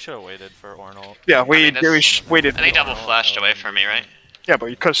 We probably should have waited for Ornal. Yeah, we mean, that's- waited. And they double flashed away from me, right? Yeah, but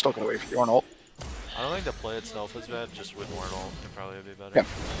you could still get away from your own ult. I don't think the play itself is bad, just with Ornal it probably would be better. Yep.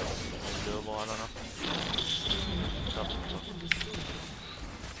 Doable, I don't know.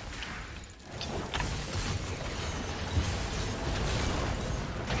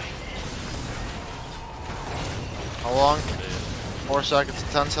 How long? 4 seconds,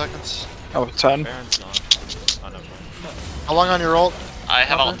 10 seconds. Oh, 10. Baron's gone. Oh, no. How long on your ult? I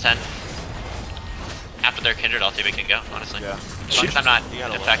have Okay. ult 10. After their Kindred ulti, we can go, honestly. Yeah. As long as I'm not You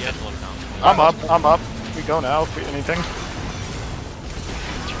gotta look, you infected. have to look down. I'm up. We go now if we anything.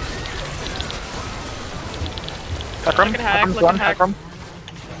 Hecarim, Look at hack, Hecarim's look done, at hack. Hecarim.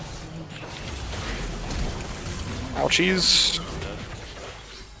 Ouchies.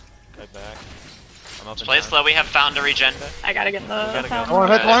 Right back. I'm up in Play time. slow, we have found a regen. I gotta get in the gotta go. fountain. One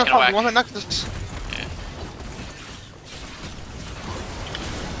hit, It's one gonna whack. hit, one hit Nexus.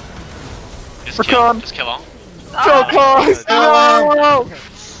 Just Recon. just kill all. Vel'Koz! No!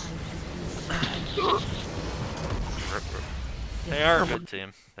 They are a good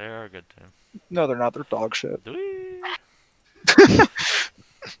team. They are a good team. No, they're not. They're dog shit. Do we?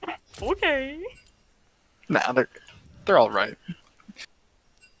 Okay. Nah, they're all right.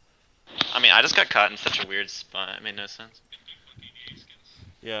 I mean, I just got caught in such a weird spot. It made no sense.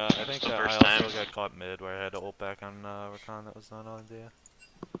 Yeah, I think The that I first also time. got caught mid where I had to ult back on Recon. That was not an idea.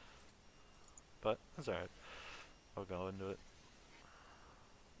 But that's alright. I'll go into it.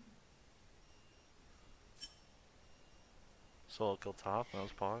 Solo kill top. That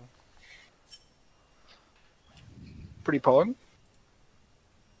was Pog. Pretty pog.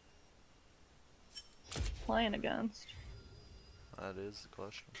 Playing against. That is the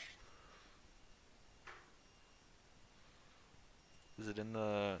question. Is it in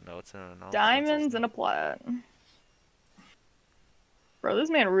the? No, it's in an announcement. Diamonds and a plat. Bro,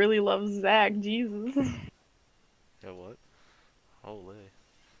 this man really loves Zach. Jesus. Yeah, what? Holy.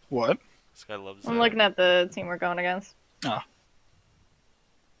 What? This guy loves. I'm looking at the team we're going against. Oh.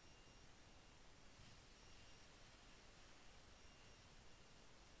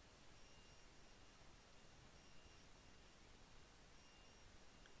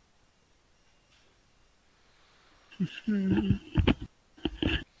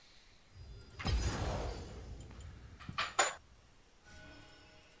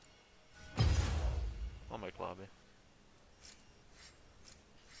 Oh my lobby.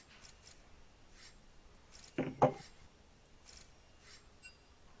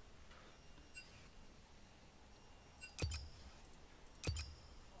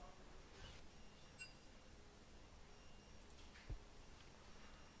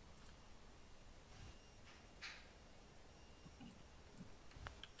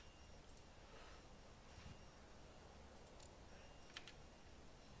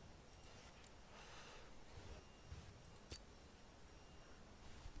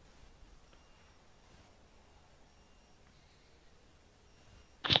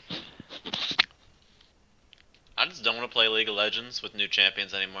 I just don't want to play League of Legends with new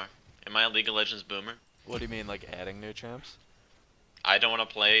champions anymore. Am I a League of Legends boomer? What do you mean, like adding new champs? I don't want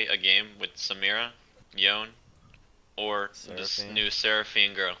to play a game with Samira, Yone, or this Seraphine? new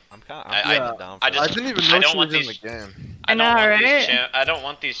Seraphine girl. I'm kind. I- I'm down for I that. I just- didn't even I know don't she want was in the these- game. I know, right? I don't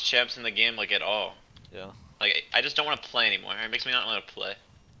want these champs in the game like at all. Yeah. Like I just don't want to play anymore. It makes me not want to play.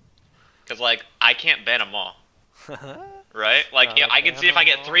 Cause like I can't ban them all, right? Like Not yeah, a I can ban see if I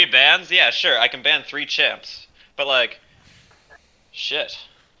them get 3 all. bans. Yeah, sure, I can ban 3 champs. But like, shit.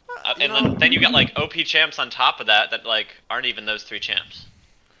 And then you got like OP champs on top of that that like aren't even those 3 champs.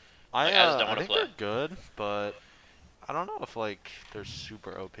 I Like, I just don't I wanna think play. they're good, but I don't know if like they're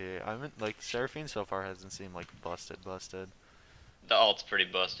super OP. I mean, like Seraphine so far hasn't seemed like busted. The ult's pretty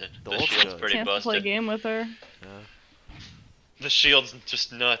busted. The The ult's shield's good. pretty Chance to play a busted. game with her. Yeah. The shield's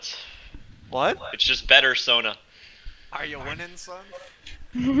just nuts. What? It's just better Sona. Are you winning, son?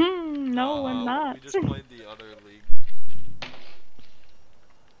 No, I'm not. We just played the other league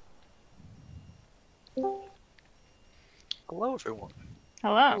Hello, everyone.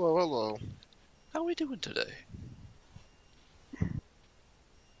 Hello. Hello, hello. How are we doing today?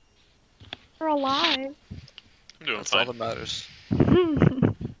 We're alive. I'm doing That's fine. all that matters.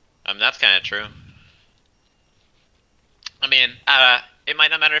 That's kind of true. I mean, it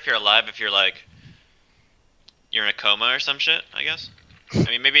might not matter if you're alive if you're like, you're in a coma or some shit, I guess. I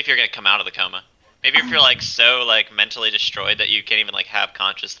mean, maybe if you're gonna come out of the coma. Maybe if you're like so like mentally destroyed that you can't even like have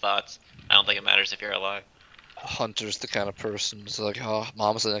conscious thoughts. I don't think it matters if you're alive. Hunter's the kind of person who's like, oh,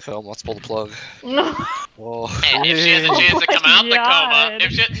 mom's in a coma, let's pull the plug. No. Oh. Hey, if she has a chance to come out the coma, God.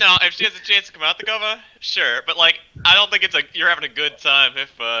 if she has a chance to come out the coma, sure. But like, I don't think it's like you're having a good time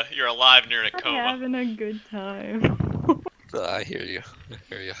if you're alive and you're in a I'm coma. having a good time. I hear you. I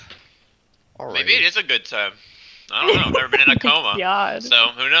hear you. Alright. Maybe it is a good time. I don't know. I've never been in a coma, God. so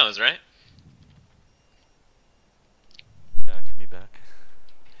who knows, right? Back, me back.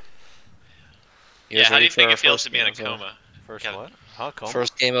 You Yeah. guys How do ready you for think our it feels first to be in a game of, coma? First Kevin. what? Huh? Coma?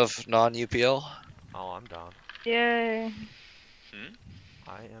 First game of non-UPL? Oh, I'm down. Yay.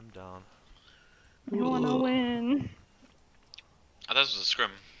 I am down. I wanna win. I thought this was a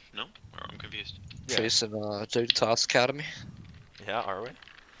scrim. No? Or I'm confused. Yeah. Facing Dignitas Academy. Yeah, are we?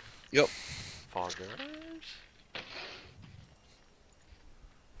 Yep. Foggers.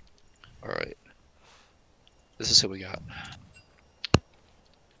 Alright. This is who we got.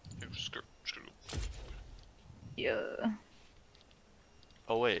 Yeah.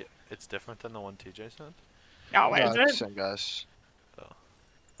 Oh wait, it's different than the one TJ sent? Oh, wait, No, is it's it? same guys.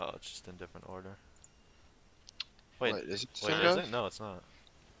 Oh, it's just in different order. Wait, Wait, is it the wait, same is guys? it? No, it's not.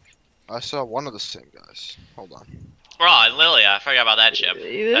 I saw one of the same guys. Hold on. Bro, Lily, I forgot about that chip. It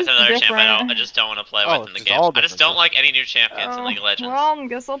is That's another champ different. I just don't want to play Oh, with in the it's game. all I just different don't chips. like any new champions in League of Legends. Well,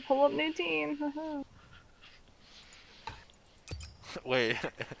 guess I'll pull up new team. Wait,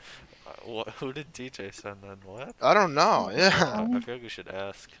 who did TJ send then? What? I don't know. Yeah. I feel like we should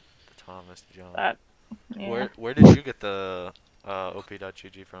ask Thomas John. That, yeah. Where did you get the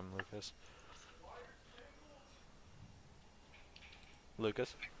op.gg from, Lucas?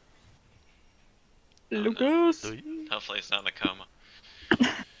 Lucas? Lucas. Do you? Hopefully it's not in a coma.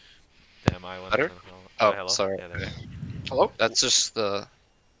 Damn, I went. Better? to the coma. Oh, hello? sorry. Yeah, there you go. Hello? That's just the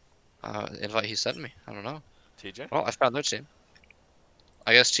invite he sent me. I don't know. TJ? Well, I found their team.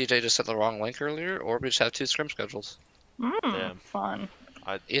 I guess TJ just sent the wrong link earlier, or we just have two scrim schedules. Damn. Fun.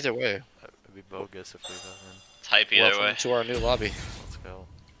 Either way, It'd be bogus if we haven't. Type either welcome way. to our new lobby. Let's go.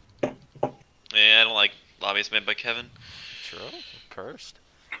 Yeah, I don't like lobbies made by Kevin. True? Cursed?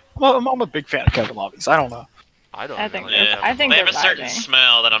 Well, I'm a big fan of Kevin lobbies. I don't know. I don't I even think like they're- Kevin I think They Love. have a certain vibing.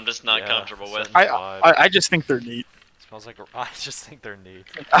 smell that I'm just not Yeah, comfortable with. certain vibe. I just think they're neat. Smells like I just think they're neat.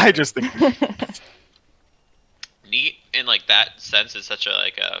 I just think Neat in like that sense is such a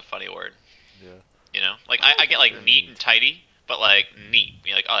like a funny word. Yeah. You know, like I get like neat and tidy, but like neat,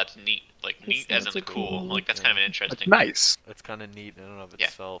 you're like, oh, that's neat. Like neat as in sounds cool. cool. Like that's kind of an it's interesting. nice. It's kind of neat in and of Yeah.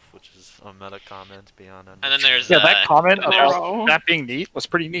 itself, which is a meta comment beyond. And then there's Yeah, that comment and there's- about that being neat was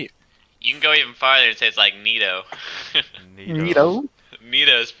pretty neat. You can go even farther and say it's like neato. Neato.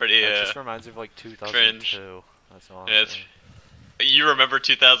 Neato's pretty. It just reminds me of like 2002. That's all. I'm Yeah, it's- saying. You remember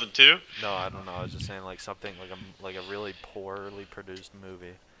 2002? No, I don't know. I was just saying like something like a really poorly produced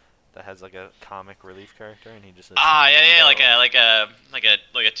movie that has like a comic relief character, and he just says, Ah, yeah, "Neato." like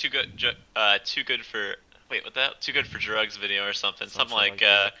a too good for wait, what that? Too good for drugs video or something. Something like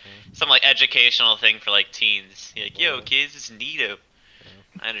that, some like educational thing for like teens. You're like, yo, Yeah. kids, it's neato.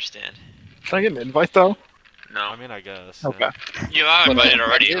 I understand. Can I get an invite though? No, I mean, I guess. Okay. you are But invited I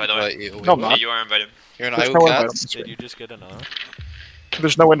already, did by the way. invite you. No, I'm Yeah, not. you are invited. You're an There's IO no invite on cat? the Did screen. you just get enough?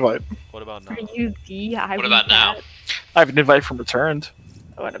 There's no invite. What about now? Are you the What about now? I have an invite from returned.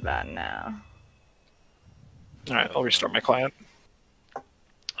 What about now? Alright, I'll restart my client. I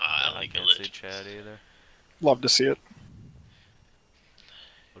I like can't it. see chat either. Love to see it.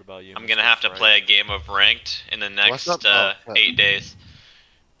 What about you? I'm Mr. gonna have to Fright? play a game of ranked in the next up? Oh, okay. 8 days.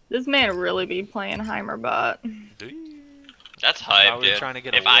 This man really be playing Heimerbot. Do you? That's Now hype, we're dude. trying to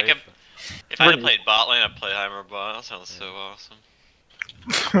get If away I could, from- if I had Really? played bot lane, I'd play Heimerbot. That sounds so awesome.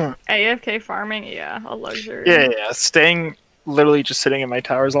 AFK farming, yeah, a luxury. Yeah. Staying literally just sitting in my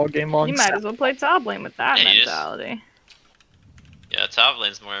towers all game long. You might as well play top lane with that Yeah, you just- mentality. Yeah, top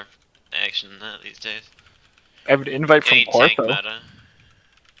lane's more action than that these days. I have an invite from Any tank Portho. meta.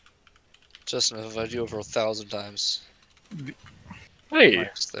 Justin, I've invited you over 1,000 times. Hey,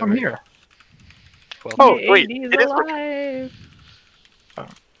 Nice, there I'm we here. go. Oh, The wait, AD is it is- alive.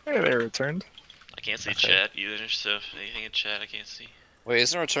 Hey, they returned. I can't see Okay. chat either, so if anything in chat I can't see. Wait,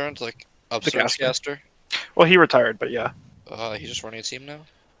 isn't returned like upstairs caster. caster? Well, he retired, but yeah. He's just running a team now?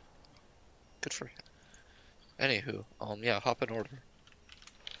 Good for him. Anywho, yeah, hop in order.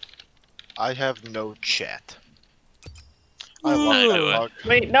 I have no chat. I love that Ooh. bug.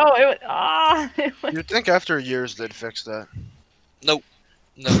 Wait, no, it was. Ah! You'd think after years they'd fix that. Nope.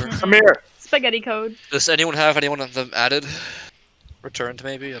 Never. Amir. Spaghetti code. Does anyone have anyone of them added? Returned,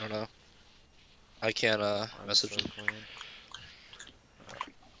 maybe? I don't know. I can't, message them.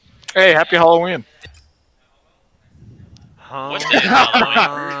 Hey, happy Halloween. Huh? What day is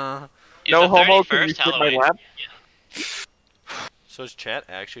Halloween? Is No the homo, can you 31st take my Halloween? lap? So is chat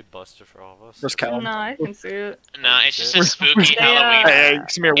actually busted for all of us? Where's Callum? No, I can see it. No, it's just a Where's- spooky where's- Halloween. Hey,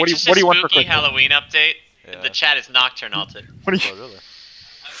 Samir, what do It's you just want a for spooky Christmas? Halloween update. Yeah. The chat is Nocturne altered. What do Oh, you? really?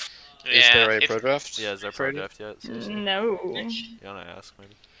 Is there a it's- pro draft? Yeah, is there pro Friday? draft yet? Seriously? No. You wanna ask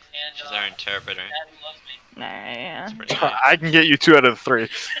maybe? She's our interpreter. Nah, yeah. It's pretty good. I can get you 2 out of 3.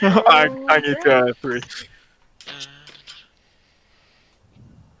 I can get 2 out of 3.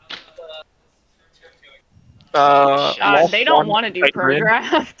 They don't want to do pro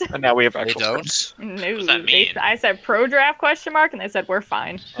draft. And now we have They actual don't? scrims. No. does that mean? I said pro draft question mark, and they said we're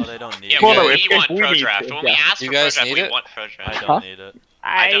fine. Oh, they don't need Yeah, it. Well, no, we if want we pro need draft. to, When we yeah. ask You for pro guys draft, need we it? want pro I draft. don't Huh? need it.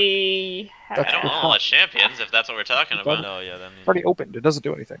 I I have. don't want all the champions if that's what we're talking about. No, yeah, Already opened. It doesn't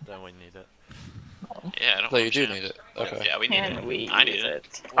do anything. then we need it. Yeah, I don't No, want you do champs. need it. Okay. Yeah, we need Can it. we I need use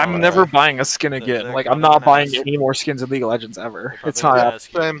it. it? I'm Well, never buying a skin they're again. Like, gonna I'm not buying ask- any more skins in League of Legends ever. They're It's probably gonna not.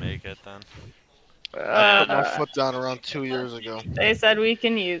 ask you to Same. make it then. I put my Uh, foot down around 2 years ago. they said we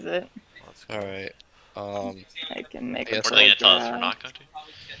can use it. Let's go. Alright. I can make Yes, a What are they gonna tell us draft. we're not going to?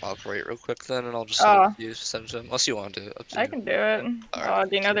 I'll operate real quick then, and I'll just send Oh. it to you. Send it to them. Unless you want to do it. Up to I you. can do it. Alright.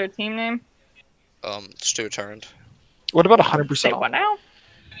 Do you know their team name? Just do returned. What about Say 100% what now?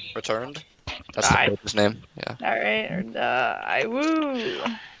 Returned? That's the Alright. coach's name. Yeah. Alright, I woo.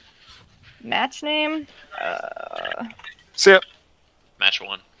 Match name? See ya. Match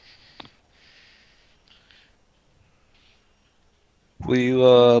 1. Will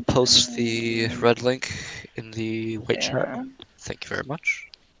you post the red link in the white chat? Yeah. Thank you very much.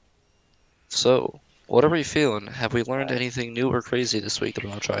 So, what are we feeling? Have we learned anything new or crazy this week that we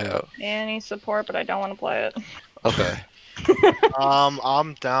want to try out? Any support, but I don't want to play it. Okay.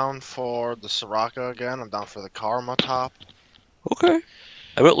 I'm down for the Soraka again. I'm down for the Karma top. Okay.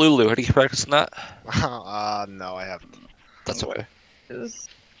 I went Lulu. How do you practice that? No, I haven't. That's okay. 'Cause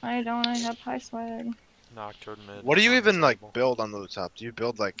I have high swag. Nocturne mid. What do you even like unstable. build on the top? Do you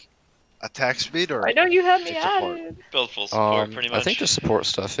build like attack speed or? I know you had me Just support. added. Build full support, pretty much. I think just support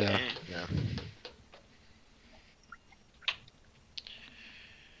stuff, yeah. Yeah.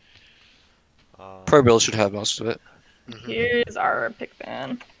 Pro build should have most of it. Mhm. Here's our pick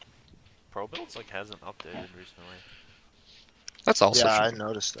ban. Pro builds like hasn't updated recently. That's also Yeah, I true.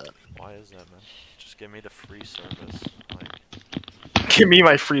 noticed that. Why is that, man? Just give me the free service. Like, Give me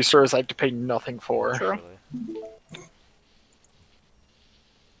my free service I have to pay nothing for. True. really.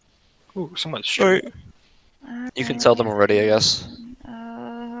 Ooh, someone's streaming. You can tell them already, I guess.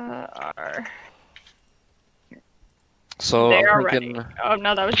 R. So They are I'm ready. thinking Oh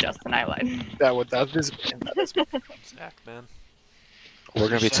no, that was Justin. I lied. That is. Zach, man. we're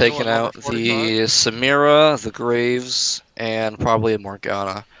gonna be Is anyone taking out over the Samira, the Graves, and probably a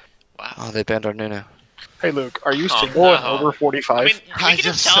Morgana. Wow. Oh, they banned our Nunu. Hey Luke, are you Oh, single and no. over 45? I mean, we I can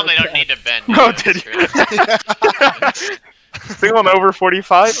just just tell them they said don't need to bend. Oh, That's did true. Single and over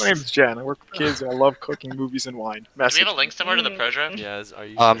 45? My name's Jen. I work with kids and I love cooking, movies, and wine. Do we Message. have a link somewhere to the pro draft? Yeah, are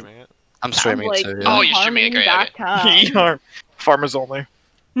you Um, streaming it? I'm streaming it too. Oh, Yeah. you're streaming it, great, okay. Farmers.com. Farmers only. Are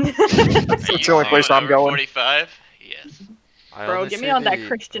It's you the only place going I'm over going. 45? Yes. I Bro, only get me see on that the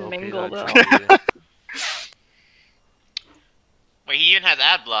Christian mingle, though. OP.GG. Wait, he even has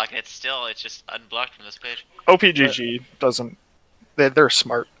ad block, and it's just unblocked from this page. OPGG doesn't. They're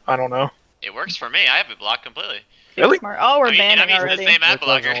smart. I don't know. It works for me. I have it blocked completely. Really? Smart. Oh, we're I mean, banning I'm using already. the same ad It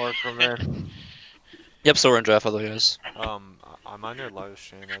doesn't blocker. work for me. Yep, so we're in draft otherwise. I'm on your live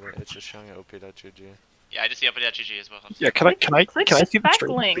stream. It's just showing at OP.GG. Yeah, I just see up.GG as well. Yeah, can I Click see the back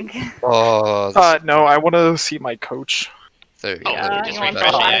stream? link. Oh, No, I want to see my coach. there you Oh, go. Yeah, There just we you go. want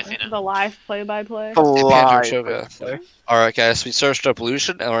refresh the it, I live, see now. the live play-by-play. The live. Choga. Alright guys, we searched up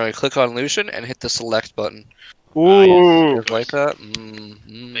Lucian, and we're gonna click on Lucian and hit the select button. Ooh, Just like that.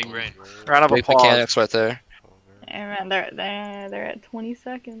 Mm-hmm. Big brain. round of Great applause. mechanics right there. And they're at 20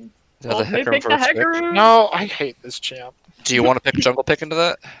 seconds. Yeah, Oh, the they Hecarim picked the first pick. Hecarim. No, I hate this champ. Do you want to pick jungle pick into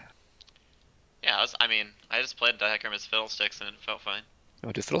that? Yeah, I just played Hecarim as Fiddlesticks, and it felt fine. You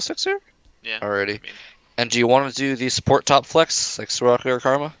want to do Fiddlesticks here? Yeah. Alrighty. I mean, And do you want to do the support top flex, like Soraka or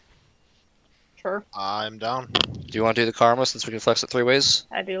Karma? Sure, I'm down. Do you want to do the Karma since we can flex it 3 ways?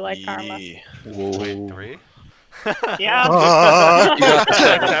 I do like karma. Wait, 3? Yeah. Ah. You got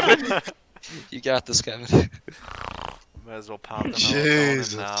this, Devin. You got this, Kevin. Might as well pop the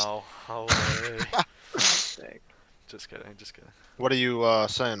Jesus. melatonin now. Holy. Sick. Just kidding, just kidding. What are you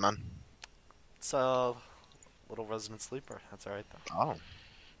saying, man? It's a little resident sleeper. That's alright though. Oh.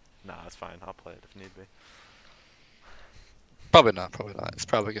 Nah, it's fine. I'll play it if need be. Probably not. Probably not. It's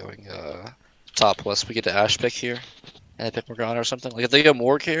probably going top plus. We get to Ash pick here, and they pick Morgana or something. Like if they go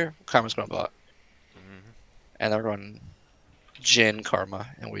Morg here, Karma's going bot, and they're going Jhin Karma,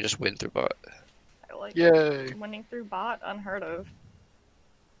 and we just win through bot. I like Yay. winning through bot, unheard of.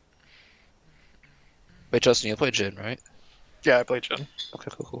 Wait, Justin, you play Jhin, right? Yeah, I played Jhin. Okay,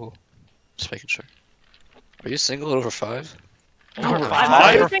 cool. Just making sure. Are you single at over 5? Over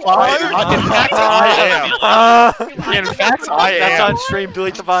five? In fact, I am. In fact, I That's am. on stream.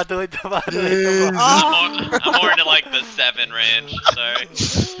 Delete the bot. Delete the bot. Delete the bot. I'm more into like the 7 range. Sorry.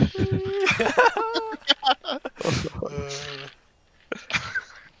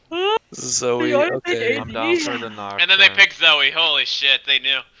 Zoe, always okay. think I'm down for the knock. And then they picked Zoe. Holy shit, they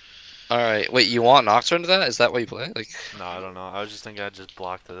knew. Alright, wait, you want Nocturne to that? Is that what you play? Like, No, I don't know. I was just thinking I'd just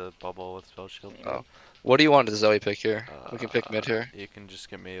block the bubble with spell shield. Oh. what do you want to Zoe pick here? We can pick mid here. You can just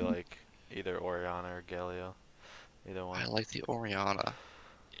get me like either Oriana or Galio. Either one. I like the Oriana.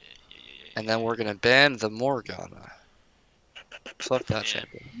 And then we're gonna ban the Morgana. Fuck that Yeah.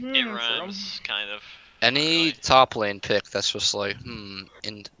 champion. It rhymes, kind of. Any Right. top lane pick that's just like,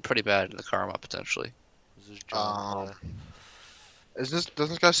 in pretty bad in the Karma potentially. This is John play. Doesn't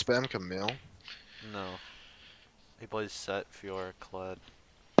this guy spam Camille? No. He plays Set, Fiora, Kled.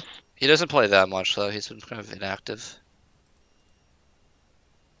 He doesn't play that much though. He's been kind of inactive.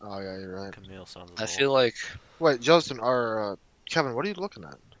 Oh yeah, you're right. Camille sounds. I feel like Wait, Justin or Kevin, what are you looking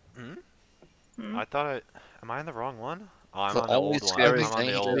at? I thought I. Am I in the wrong one? Oh, I'm the on the only old one. scary I'm on thing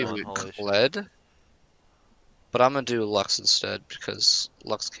the to old do one. with Holy shit. Kled. But I'm gonna do Lux instead because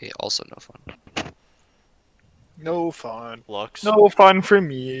Lux K also no fun. No fun. Lux. No fun for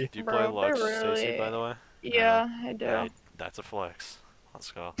me. Do you play Bro, Lux, they're Stacy, really- by the way? Yeah, I do. Hey, that's a flex.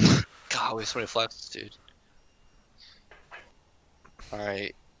 Let's go. God, we have so many flexes, dude.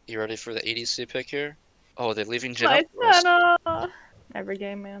 Alright, you ready for the ADC pick here? Oh, they're leaving Jhin Nice up first. meta. Every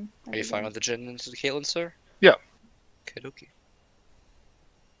game, man. Are you fine with the Jhin into the Caitlyn, sir? Yeah. Okay, dokie.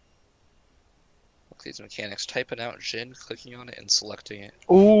 Look, these mechanics. Typing out Jhin, clicking on it, and selecting it.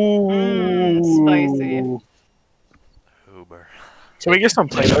 Ooh. Spicy. Uber. Can we get some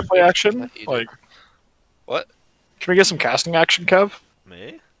play-by-play action? Let you do. Like, What? can we get some casting action, Kev?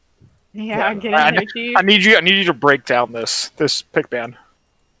 Me? Yeah, get I- in there, Chief. I need you to break down this pick ban.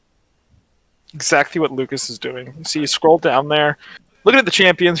 Exactly what Lucas is doing. You see, scroll down there, looking at the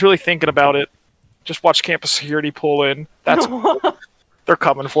champions, really thinking about it. Just watch campus security pull in. That's they're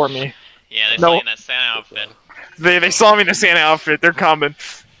coming for me. Yeah, they No. saw you in that Santa outfit. They saw me in a Santa outfit. They're coming.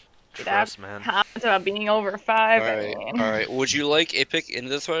 Trust, man. Comments about being over 5. I Alright, mean. alright. Would you like a pick into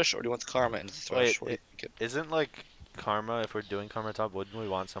the Thresh, or do you want the Karma into the Thresh? Wait, What do you think? Isn't like Karma, if we're doing Karma top, wouldn't we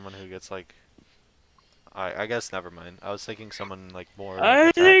want someone who gets like... I guess never mind. I was thinking someone like more like, I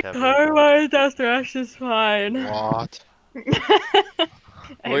attack think heavy. Karma Death Rush is fine. What?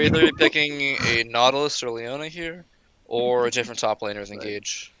 We're either picking a Nautilus or Leona here, or a different top laner than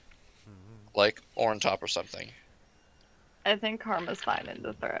Gage. Like Ornn top or something. I think Karma's fine in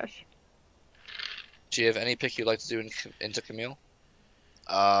the Thresh. Do you have any pick you'd like to do into Camille?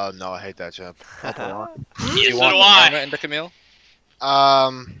 No, I hate that champ. I'll play on. Do Yeah, you so want do I. Karma into Camille?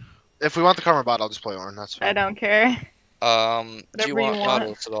 If we want the Karma bot, I'll just play Ornn. That's fine. I don't care. Do you Whatever you want want.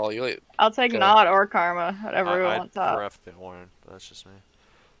 Nautilus at all? You I'll take Okay. Not or Karma, whatever we I'd want top. ref the Ornn, but that's just me.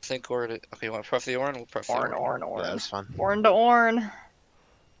 think Ornn? Okay, you want to pref the Ornn? We'll pref the Ornn. Ornn. Yeah, that's fine. Ornn to Ornn.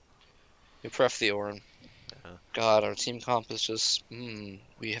 You pref the Ornn. Yeah. God, our team comp is just. We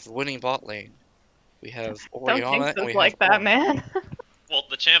have a winning bot lane. We have Don't Oriana think and we so like have that, Ornn. man. Well,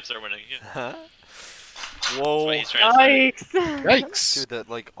 the champs are winning. Yeah. That's Whoa. what he's trying to say. Yikes. Yikes. Dude, that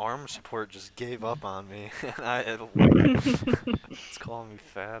like arm support just gave up on me. And it's calling me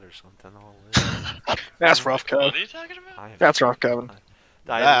fat or something. Holy. That's rough, What Kev. are you talking about? I am- That's rough, Kevin.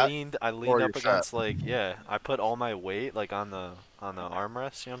 I That, leaned or up you're against like I put all my weight like on the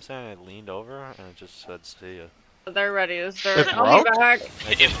armrest, you know what I'm saying? I leaned over and it just said see ya. They're ready to start. It I'll be broke? back.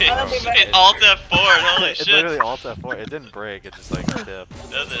 It Alt F4, holy It shit. literally alt F4. It didn't break, it just like tipped.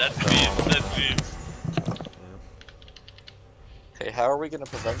 That's me. That's me. Okay, how are we gonna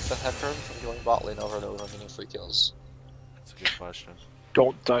prevent the Hecarim from going bot lane over and over and getting free kills? That's a good question.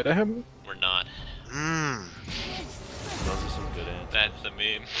 Don't die to him. We're not. Those are some good answers. That's the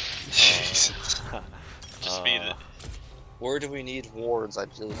meme. Jesus. Just speed it. Where do we need wards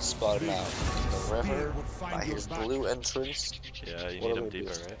ideally to spot him out? The river, by his blue entrance. Yeah, you What need do them we do?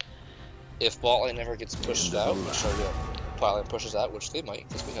 deeper, right? if bot lane never gets pushed out, which bot lane pushes out, which they might,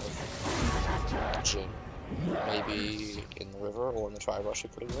 because we have Jhin. Maybe in the river or in the tri-rush,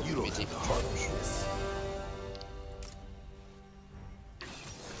 pretty well. Maybe deep in the tri-rush.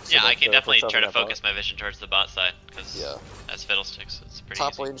 Yeah, I can definitely try to that focus my vision towards the bot side, because Yeah. as Fiddlesticks, it's pretty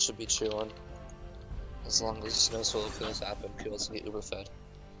Top easy. lane should be chilling. As long as no solo kills happen, people can get uber fed.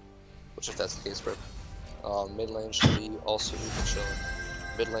 Which if that's the case, Brick. Mid lane should be also uber chilling.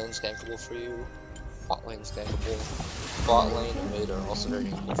 Mid lane's gankable for you. Bot lane's gankable. Bot lane and mid are also very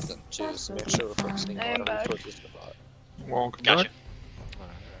gankable for them too, so make sure we're focusing a lot of back. resources to the bot. Welcome Gotcha. back.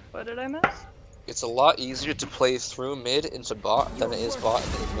 What did I miss? It's a lot easier to play through mid into bot than it is bot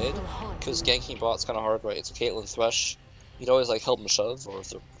into mid, because ganking bot's kind of hard, right? It's a Caitlyn Thresh. You'd always like help them shove, or if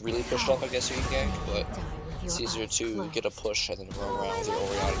they're really pushed up, I guess you can gank, but it's easier to get a push and then run around with your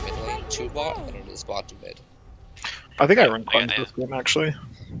Orianna mid lane to bot than it is bot to mid. I think I run I got cleanse it. this game actually.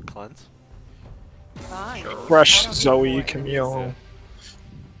 Cleanse. Fine. Fresh, Zoe, Camille.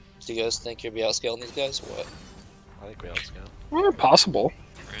 Do you guys think you'll be outscaling these guys, or what? I think we outscale. Possible.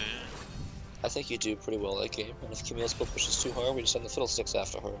 I think you do pretty well that game, and if Camille still pushes too hard, we just send the Fiddlesticks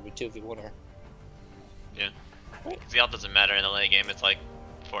after her, and we 2v1 her. The ult doesn't matter in the late game, it's like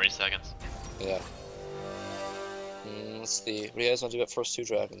 40 seconds. Yeah. Let's see. What do you guys want to do about first two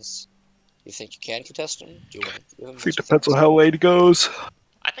dragons? You think you can contest them? Do you want to do them? I think depends on how late it goes.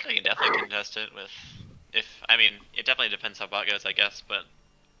 I think we can definitely contest it with, I mean, it definitely depends how bot goes, I guess, but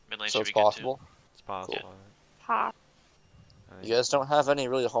mid lane So should it's be good possible. It's possible. Pop. I You think- guys don't have any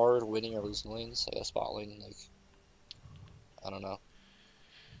really hard winning or losing lanes. I guess bot lane, like, I don't know.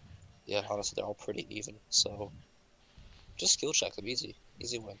 Yeah, honestly, they're all pretty even. So just skill check them, easy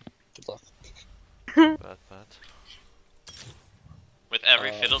win. Good luck. Bet. With every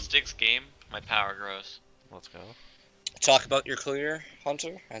Um, Fiddlesticks game, my power grows. Let's go. Talk about your clear,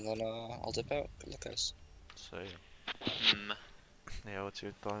 Hunter, and then I'll dip out. Good luck, guys. See. Hmm. Yeah, what's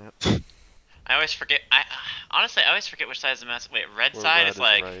your thought? I always forget. Honestly, I always forget which side is the map. Wait, red Where side red is is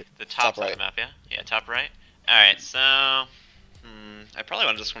like right. the top Top side of right. the map, yeah? Yeah, top right. Alright, so I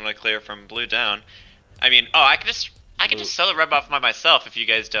probably just want to clear from blue down. I mean, I could just sell the red buff by myself if you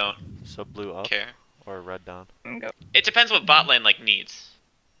guys don't So blue up care. or red down? Go. It depends what bot lane like needs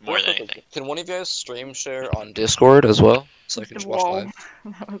more than anything. Can one of you guys stream share on Discord as well, so I can just watch Whoa. live?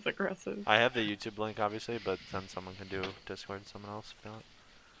 That was aggressive. I have the YouTube link, obviously, but then someone can do Discord and someone else if they want.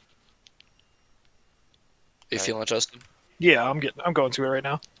 Are you feeling it, Justin? Yeah, I'm going to it right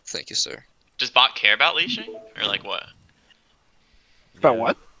now. Thank you, sir. Does bot care about leashing or like what? About Yeah.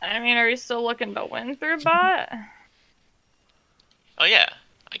 what? I mean, are you still looking to win through bot? Oh yeah,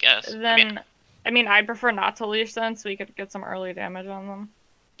 I guess. Then, I prefer not to leash then, so we could get some early damage on them.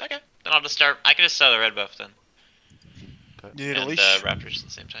 Okay, then I'll just start. I can just sell the red buff then, You need a and leash. Raptors at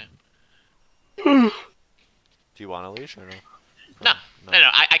the same time. Do you want a leash or no? No, no,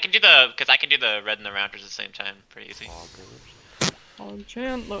 I can do because I can do the red and the Raptors at the same time, pretty easy. All good. Oh,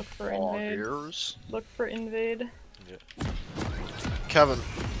 Chant, look for Aw, invade. ears. Look for invade. Kevin,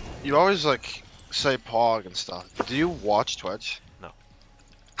 you always like say Pog and stuff. Do you watch Twitch? No.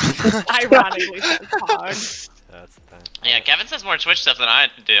 Ironically, said Pog. That's the thing. Yeah, Kevin says more Twitch stuff than I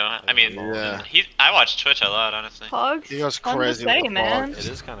do. I mean, Yeah. I watch Twitch a lot, honestly. Pog's He goes fun crazy to say, with the man. It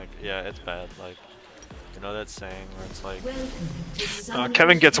is kind of, yeah, it's bad. Like, you know that saying where it's like,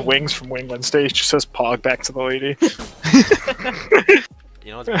 Kevin gets wings from Wing Wednesday. He just says "Pog" back to the lady.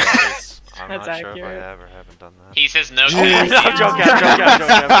 you know what's bad is, I'm That's not sure if I accurate. have or haven't done that. He says no. Yeah. Cap.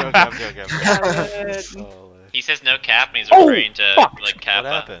 I'm joking. I'm Good. Holy. He says no cap, and he's Oh, referring to fuck. like What Kappa.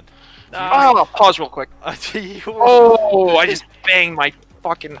 happened? Oh, pause real quick. You were- Oh, I just banged my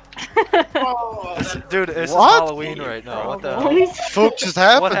fucking. Dude, it's What? Halloween right now. What the hell? Fuck just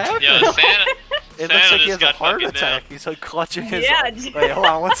happened. What happened? Yo, Santa. It Santa looks like he just has a got heart fucking attack. He's like clutching his. Yeah, Wait, hold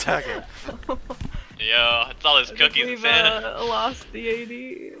on 1 second. Yo, it's all his I think cookies, we've Santa. lost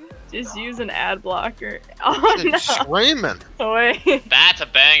the AD. Just use an ad blocker. Oh Fucking screaming. no! Wait. That's a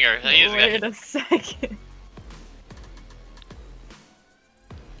banger. He is Wait a second.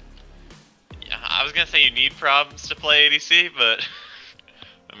 Yeah, I was gonna say you need problems to play ADC, but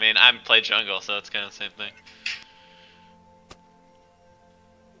I mean, I play jungle, so it's kind of the same thing.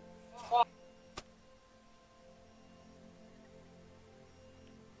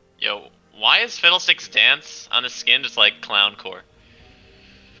 Yo, why is Fiddlesticks dance on his skin just like clown core?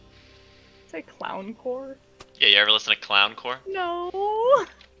 Say clown core? Yeah, you ever listen to clown core? No.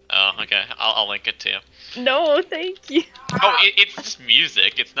 Oh, okay. I'll link it to you. No, thank you. Oh, it's just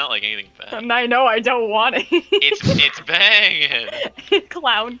music. It's not like anything bad. And I know I don't want it. It's banging.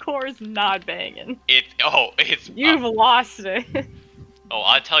 Clown core is not banging. It's You've lost it. Oh,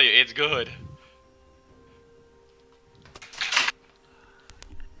 I tell you, it's good.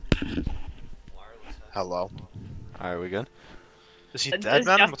 Hello. Alright, we good? Is he Is dead,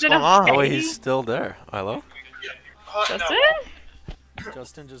 man? What's Justin going on? okay? Oh, wait, he's still there. Hello? Justin?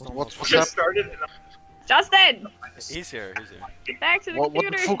 Justin just What's almost... happening? Justin! He's here, he's here. Get back to the What the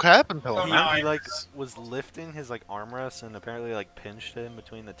computer. fuck happened to him, man? He like was lifting his like armrest and apparently like pinched him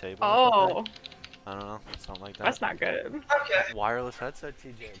between the table. or Oh, something. I don't know, something like that. that's not good. Wireless headset,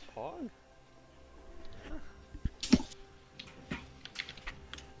 TJ. Pog.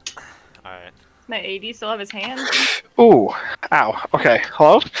 Alright. My AD still have his hand. Ooh. Ow. Okay.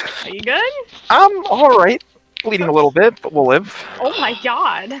 Hello? Are you good? I'm alright. Bleeding a little bit, but we'll live. Oh my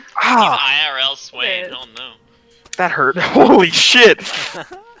god. Ah, IRL Swain. Wait. Oh no. that hurt. Holy shit.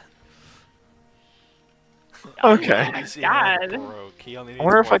 Okay. Oh my PC hand god. broke. He only I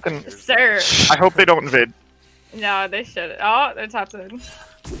wonder needs if I four can- fingers. Sir. I hope they don't invade. No, they should. Oh, they're top side.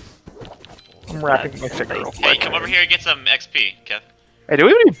 I'm wrapping my That's finger real spicy. Hey, quick. come over here and get some XP, Kev. Hey, do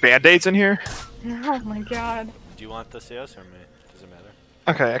we have any band-aids in here? Oh my god. Do you want the CS or me? Does it matter?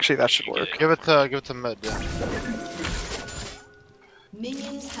 Okay, actually that should work. Give it to mid, yeah.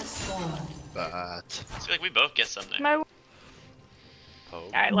 Minions have spawned. But I feel like we both get some there. My...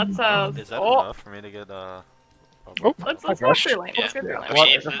 Pogue. Alright, let's Is that oh, enough for me to get Oh, let's my go gosh. through lane. Let's go through I lane.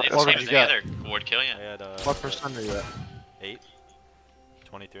 mean, it's the what same did as you any get? other ward kill, I yeah. had what percent are you at? 8.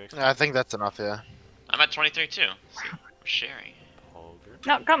 23 XP. Yeah, I think that's enough, yeah. I'm at 23 too. See, we're sharing. Poger.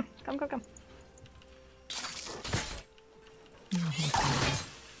 No, come. Come.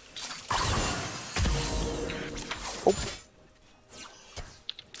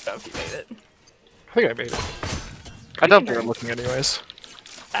 Oh, if you made it. I think I made it. I doubt they were looking anyways.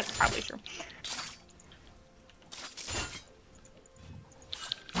 That's probably true.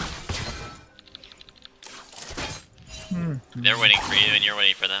 They're waiting for you and you're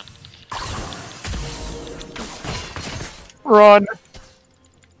waiting for them. Run!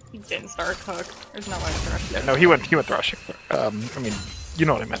 He didn't start cook. There's no way to rush Yeah, it. no, he went thrashing. I mean, you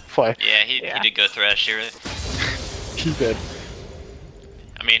know what I meant. Fly. Yeah, he Yeah. did go thrash here. He did.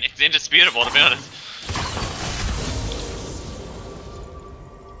 I mean, it's indisputable to be honest.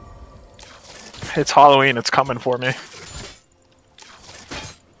 It's Halloween, it's coming for me.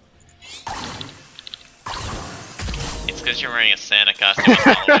 It's because you're wearing a Santa costume on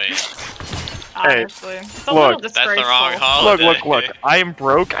Halloween. Honestly. It's a look, little That's disgraceful. the wrong holiday. Look. I am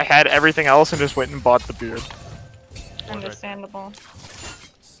broke, I had everything else and just went and bought the beard. Understandable.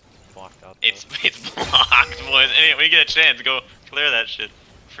 It's blocked out. It's blocked, boys. Anyway, when you get a chance, go clear that shit.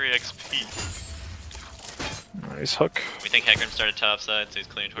 Free XP. Nice hook. We think Hecarim started top side, so he's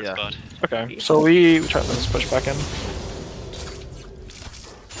clearing towards Yeah. bot. Okay, so we try to push back in.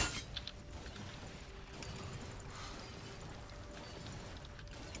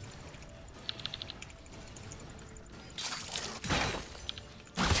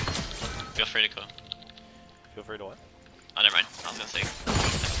 Feel free to go. Feel free to what? Oh, never mind. I was gonna say.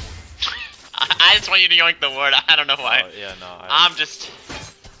 I just want you to yoink the word. I don't know why. Oh, yeah, no. I'm just.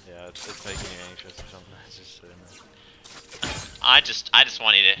 Yeah, it's making you anxious or something. It's just sitting there. I just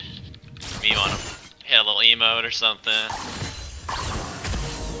want you to meme on him. Hit a little emote or something.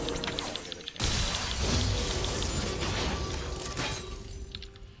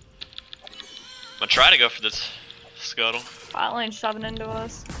 I'm gonna try to go for this scuttle. Bot lane shoving into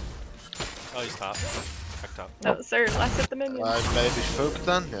us. Oh, he's top. Back top. No, sir. Let's hit the minion. Maybe Fook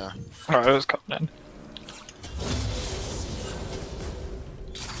then? Yeah. Alright, it was coming in.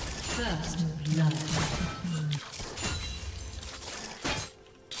 First blood.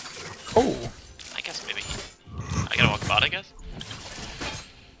 Oh, I guess maybe. I gotta walk bot, I guess.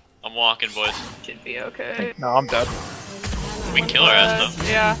 I'm walking, boys. Should be okay. no, I'm dead. We can kill her ass though.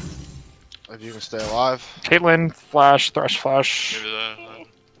 Yeah. If you can stay alive. Caitlyn, flash, thrush flash. Maybe that.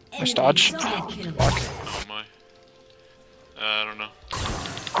 Nice dodge. Double kill. Block. Oh my. I don't know.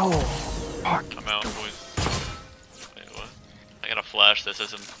 Oh, fuck. I'm out, boys. Wait, what? I gotta flash this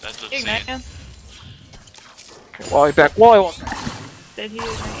as a Ignite scene. you. Okay, wall back. Wall I walk. Did he ignite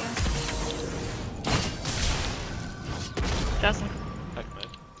you? Justin. Heck, mid.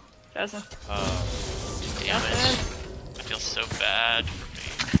 Justin. Damn it. Justin. I feel so bad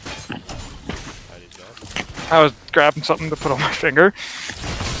for me. Heidi's back. I was grabbing something to put on my finger.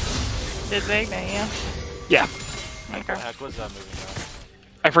 Did they ignite you? Yeah. Okay. What the heck was that moving now?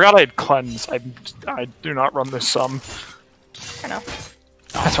 I forgot I had cleanse. I do not run this sum. I know.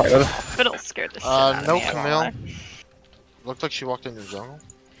 That's right. Fiddle scared the shit out No of me. I won't Camille. lie. Looked like she walked into the jungle.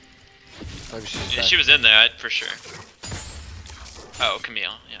 Maybe she's Yeah, back. she was in there, for sure. Oh,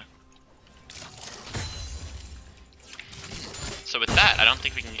 Camille, yeah. So with that, I don't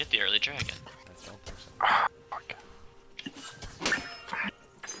think we can get the early dragon. I don't think so. Fuck.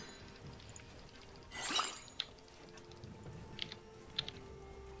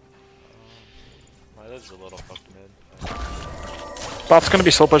 My lid's a little fucked mid. Bot's gonna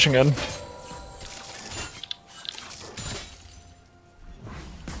be slow pushing in.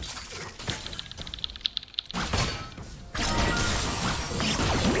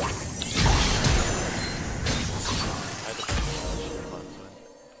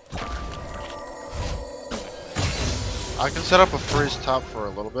 I can set up a freeze top for a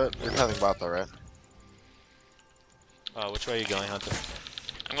little bit. You're nothing about that, right? Which way are you going, Hunter?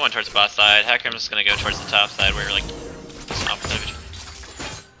 I'm going towards the bot side. Hacker, I'm just gonna go towards the top side where you're like opposite of each other.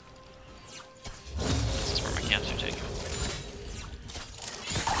 This is where my camps are taking.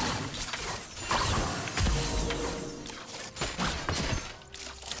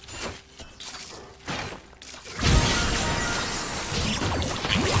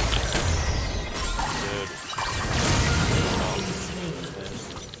 Dude.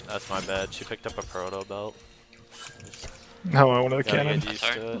 That's my bad. She picked up a proto belt. No, I wanted the Gotta cannon. get used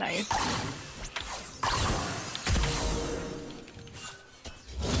to it. Nice.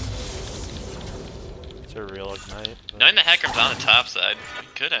 It's a real ignite. Knowing the Hacker's on the top side, we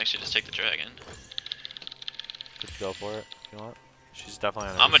could actually just take the dragon. Could go for it if you want. She's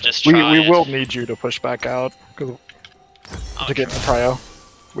definitely on. I'ma just We try it. will need you to push back out 'cause I'll to get in try. the prio.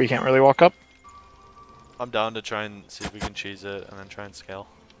 We can't really walk up. I'm down to try and see if we can cheese it and then try and scale.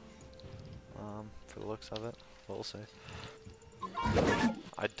 For the looks of it, but we'll see.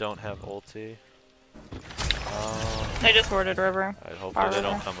 I don't have ulti. They just warded river. Hopefully they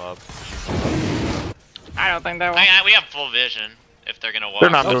don't river. come up. I don't think they will. We have full vision if they're gonna walk. They're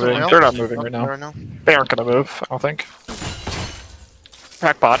not Oh, moving. somebody They're else? not moving right There now. now? They aren't gonna move, I don't think.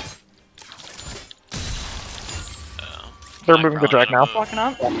 Pack bot. Oh, They're like, moving the probably drag gonna now. move. Walking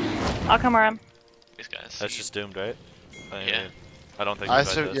up. I'll come around. These guys. That's just doomed, right? Yeah. I don't think I we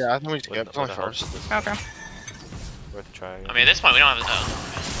fight said, this. yeah, I think we should With- get it's only with the help. first. Okay. Worth a try. I mean, at this point we don't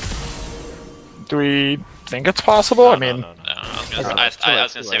have. Do we think it's possible? I mean, No, I was Okay. gonna, It's too late, I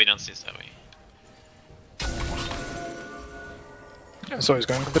was gonna too say we late. don't see Zoe. so he's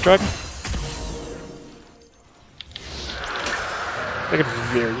going with the dragon. They could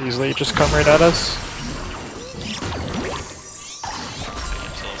very easily just come right at us. I'm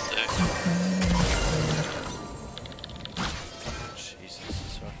still sick. Jesus,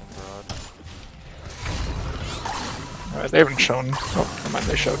 this fucking broad. Alright, they haven't shown. Oh, never mind,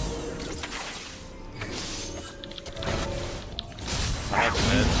 they showed. I have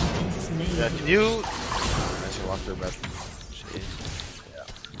mid. Yeah, can you? I should walk through bed. Jeez.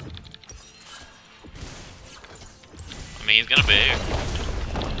 I mean, he's gonna be. I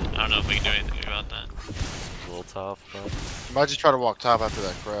don't know if we can do anything about that. It's a little tough, but Might just try to walk top after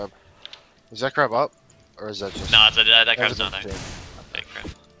that crab. Is that crab up? Or is that just. No, it's that That's crab's a not there. big thing. Big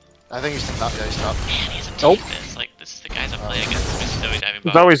crab. I think he's stopped. Yeah, he's stopped. Man, he's a Nope. this. Like, this is the guys I play against. This is Zoe diving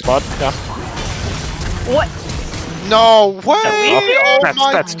bomb. Zoe's bot, yeah. What? No way! Oh That's-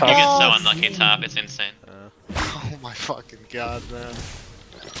 my that's tough. You get so god! unlucky top, it's insane. Oh my fucking god, man.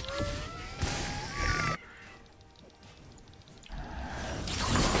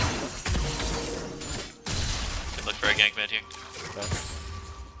 Could look for a gank mid here. Okay.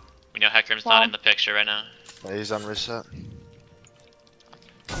 We know Hector's Well- not in the picture right now. Yeah, he's on reset.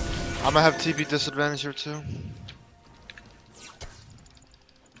 I'm gonna have TP disadvantage here too.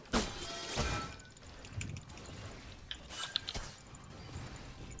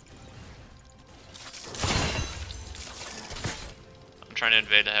 I'm trying to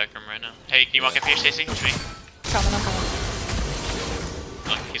invade the Hecarim right now. Hey, can you walk up here, Stacy? To me. Coming up.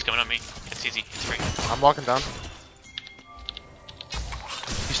 Look, he's coming on me. It's easy. It's free. I'm walking down.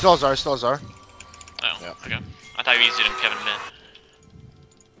 He still has R, still has R. Oh, Yeah. okay. I thought you used it in Kevin mid.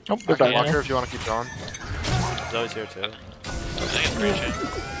 Oh, I they're can dying walk here. here if you want to keep going. Zoe's here too. I think it's pretty shit.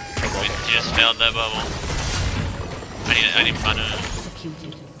 You just failed that bubble. I need fun.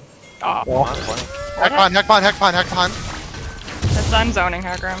 Executed. Oh, Well, Heck behind, heck behind, heck behind, heck behind. it's done zoning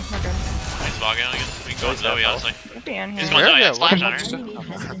Hagram. We're good. He's walking on again. We can go with Zoe, honestly. We'll be in He's here. going Zoe. Yeah, Yeah, slash what? on her. Enemy has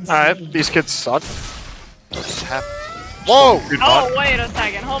been alright, these kids suck. What just happened? Whoa! Good bot. Oh, wait a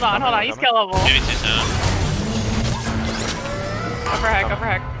second. Hold on, hold on. He's killable. Maybe too soon. Upper heck, upper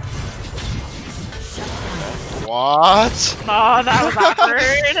heck. What? Oh, that was awkward.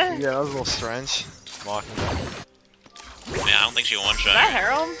 Yeah, that was a little strange. I'm walking down. Yeah, I don't think she can one Is shot that her.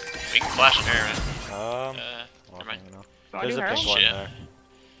 Herald? We can flash on her, right? Never Walking mind. now. You wanna There's do a Herald? pink one Shit. there.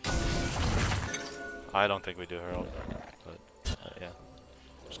 I don't think we do Herald, but yeah,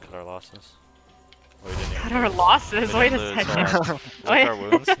 just cut our losses. We didn't even Cut our lose. losses. We Wait didn't a lose, second. Lick our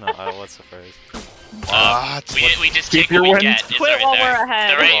wounds? No, what's the phrase? We just Keep take what your we wins. get. Is Quit right while there. we're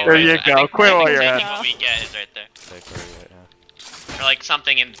ahead. The right, There you I go. think- Quit I while think you're taking ahead. what we get is right there. Take where you get, yeah. Or like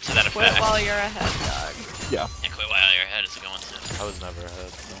something to that Quit effect. while you're ahead, dog. Yeah, quit while you're ahead is a good one too. I was never ahead,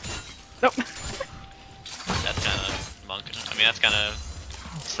 so. Nope. That's kind of monking. I mean, that's kind of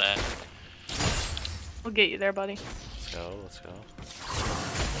sad. We'll get you there, buddy. Let's go, let's go.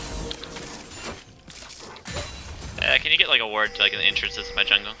 Can you get like a ward to like the entrances of my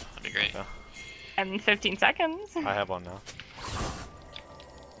jungle? That'd be great. Yeah. And 15 seconds. I have one now.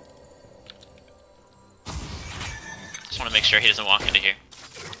 Just want to make sure he doesn't walk into here.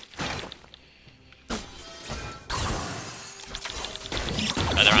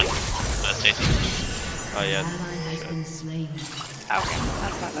 Oh, they're on. Stacy. Oh yeah. Ally has been slain. Okay,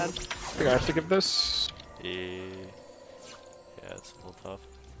 that's not bad. I think I have to give this. Yeah, it's a little tough.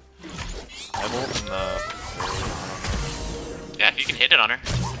 I will in the... Yeah, if you can hit it on her,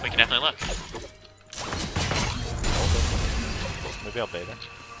 we can definitely look. Maybe I'll bait her.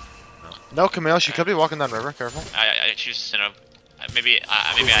 No, Camille, she could be walking down river. Careful. I choose, you know, maybe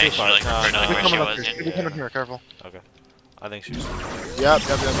I She's should too like far. prefer to No, like She's where she coming up was. here. Yeah. She's coming here. Careful. Okay. I think she's... Yep.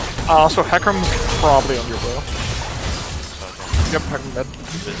 So Hecarim's probably on your bow. Okay. Yep, Hecarim dead.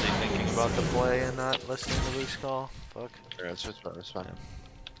 Busy thinking about the play and not listening to Luke's call. Fuck. Yeah, it's fine. It's fine.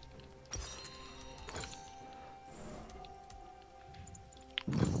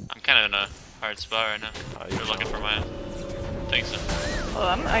 I'm kind of in a hard spot right now. Oh, You're looking for my... Think so.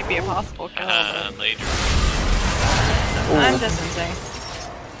 Well, that might be a possible kill. but Later. I'm distancing.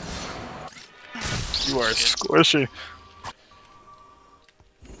 You are squishy.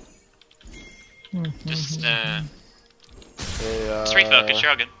 Just, Hey, just refocus,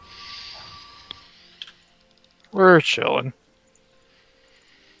 you're all good. We're chilling.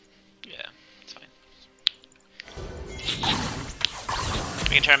 Yeah, it's fine.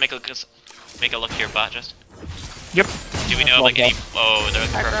 We can try to make a look here, bot, just. Yep. Do we know of like any... Oh, they're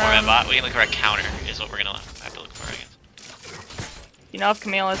looking for a Background. 4-man bot? We can look for a counter, is what we're gonna have to look for, I guess. You know if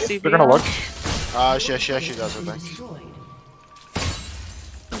Camille is CP? They're gonna look. She actually does, I think. Destroyed.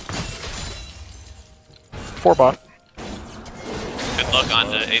 4 bot. Good look on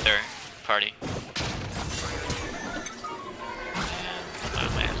the either party.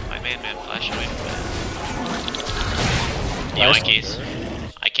 Oh man, my man flash away from that. Yoinkies.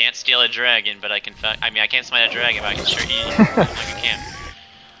 I can't steal a dragon, but I can I mean, I can't smite a dragon, but I can sure eat it. Like I can.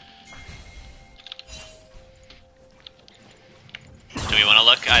 Do we want to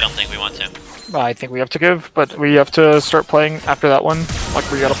look? I don't think we want to. I think we have to give, but we have to start playing after that one. Like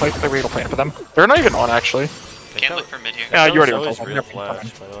we gotta play. We gotta play for them. They're not even on actually. Can't look for mid here. Yeah, you already Zoe's went. real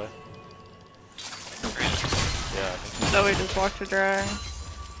flash, by the way. Yeah, I think Zoe just walked the drag.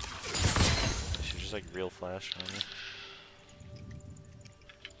 she's just like real flash on me.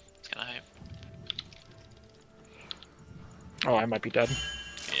 It's kinda hype. Oh, I might be dead.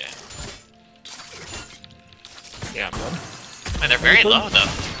 Yeah. Yeah, I'm dead. Man, they're very low though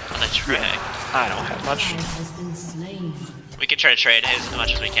on the drag. I don't have much. Ally has been slain. We can try to trade his as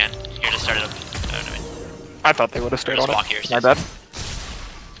much as we can. Here to start it up. I don't know. I thought they would have stayed Just on walk it. here, My sis. bad.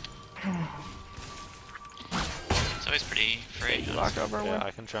 It's always pretty free. Walk over Yeah, with.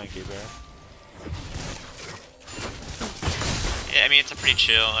 I can try and keep her. Yeah, I mean it's a pretty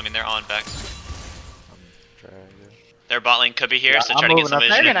chill. I mean they're on backs. Dragon. Their bot lane could be here, Yeah, so I'm try to get moving some up.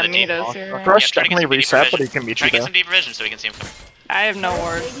 vision. They're into gonna the meet deep. us here. Crush try to get definitely some deep reset, but vision. he can meet Try you to get there. some deep vision so we can see him coming. I have no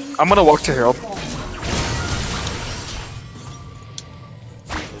wards. I'm gonna walk to Herald.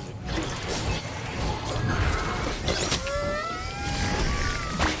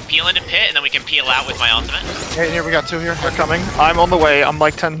 Peel into pit, and then we can peel out with my ultimate. Hey, here we got 2 here. They're coming. I'm on the way. I'm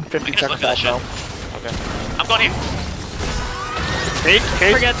like 10, We 50 can just look seconds at out that now. shit. I'm going here.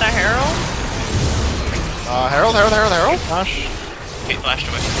 Kate. Forget the Herald. Herald. Gosh. Kate flashed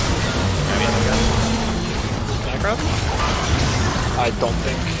away. I don't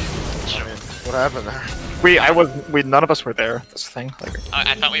think. What happened there? None of us were there. That's the thing. Like,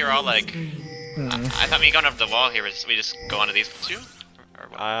 I thought we were all like. hmm. I thought we going over the wall here was we just go onto these two. Or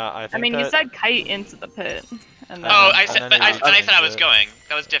what? I think I mean, that, you said kite into the pit. And then Oh, I and said, then but we I, just when I said I changed was it. going.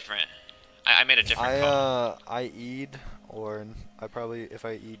 That was different. I made a different call. I E'd, or I probably, if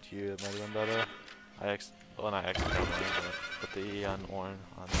I E'd you, it might have been better. Well, not accidentally, but put the E on Ornn,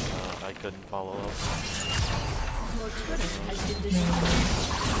 I couldn't follow up.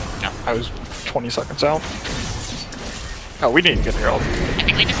 I was 20 seconds out. Oh, we didn't get Herald. I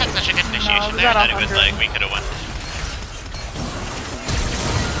think we just had such a good initiation we there got that it off was on like Drew. we could have won.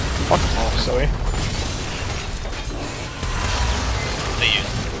 Fuck off, Zoe. They used.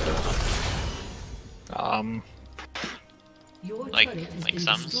 Your Like turret has been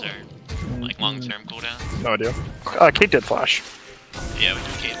sums destroyed. or like long-term cooldown? No idea. Kate did flash. Yeah, we do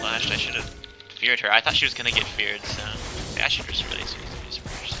Kate flashed. I should have feared her. I thought she was gonna get feared, so I should just release these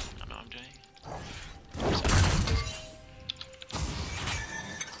first. I don't know what I'm doing.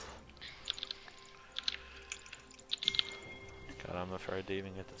 God, I'm afraid to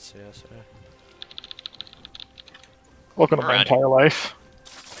even get the CSA. Welcome to my Alrighty. entire life.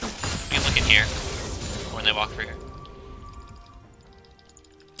 You can look in here when they walk through here.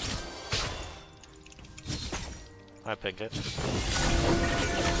 I pick it.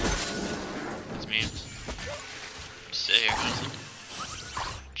 That's me. Just sit here, honestly.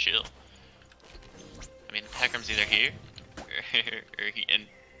 Chill. I mean, Hecarim's either here or he and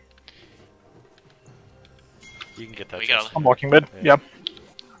You can get that. We got Justin. I'm walking mid. Yeah. Yep.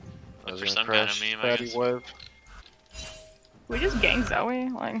 I was for gonna some kind of crash meme, I fatty guess. wave. We just gang Zoe,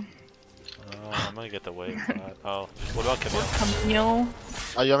 like I'm gonna get the wave for that. Oh, what about Camille? Camille.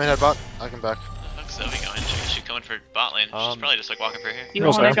 Oh, you want me to head bot? I can back. The fuck's Zoe going? She's going for bot lane. She's probably just like walking for here. You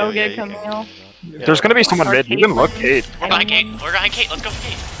Camille's wanna there. go Yeah, get you can Camille? do that. There's gonna be someone Or mid. You can look, Kate. We're behind Kate. We're behind Kate. Let's go for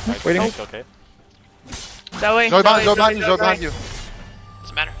Kate. Waiting. Okay. Zoe. Go behind, go Zoe, behind you, Zoe, go behind Zoe. you.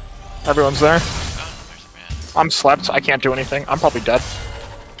 Doesn't matter. Everyone's there. Oh, there's the man. I'm slept. I can't do anything. I'm probably dead.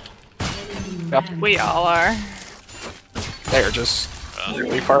 Yep. We all are. They're just Uh,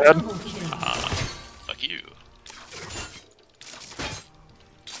 really far ahead. Double kill. Fuck you.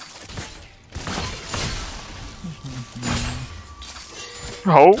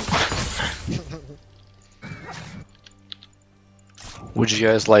 Oh. Would you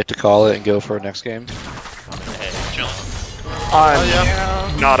guys like to call it and go for our next game? Chilling. I'm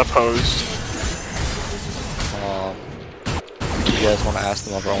Oh, not opposed. Do you guys want to ask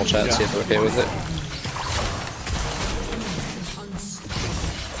them over normal chat and see if they're okay with it?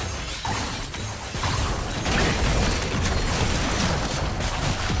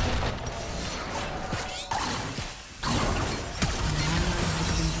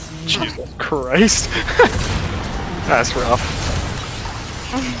 Jesus Christ. That's rough.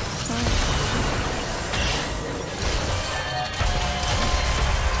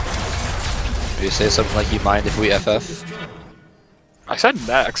 Do you say something like, you mind if we FF? I said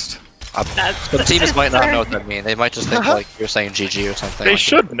next. That's But teams might not know what that means. They might just think like you're saying GG or something. They like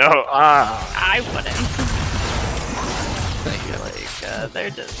should know. I wouldn't. Thank you. Like, they're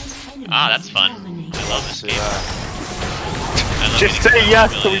just. Ah, that's fun. I love this game. I love Just getting say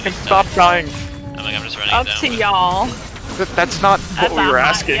yes so responsibility we can this stop time. dying. I'm like, I'm just running Up down. to with- y'all. That's not what That's we were a hot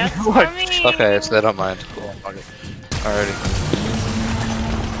asking. yes for Like, me. Okay, so they don't mind. Cool. Okay. Alrighty.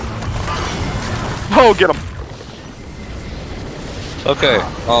 oh, get him. Okay.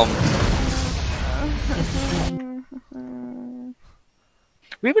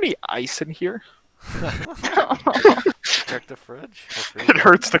 We have any ice in here? Check the fridge. It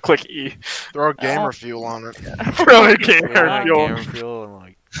hurts to click E. Throw gamer fuel on it. Really can't Yeah, fuel. gamer fuel in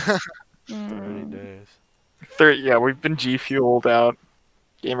like 30 days. Yeah, we've been G fueled out.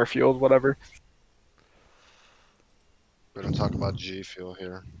 Gamer fueled, whatever. We don't talk about G fuel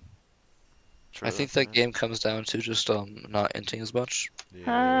here. I think that game comes down to just not inting as much.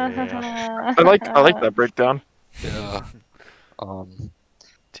 Yeah. I like that breakdown. Yeah.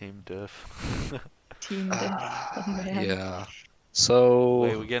 Team diff. Team diff. Oh, man. Yeah. So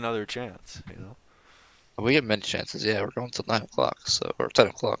Wait, we get another chance, you know? we get many chances. Yeah, we're going till 9 o'clock, so or 10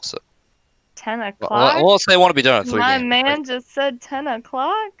 o'clock. So 10 well, o'clock? well, let's say I want to be done at 3 My games, man right? just said 10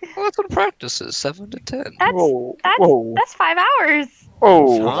 o'clock? Well, that's what practice is. 7 to 10. That's, Whoa, that's, whoa, that's 5 hours.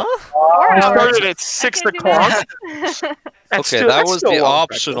 whoa. Huh? 4 I hours. started at I 6 can't do o'clock. that. Okay, that was the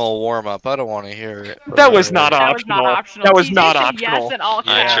optional warm up. I don't want to hear it. That was not That was optional. not optional. That was TJ not said optional. Yes, in all I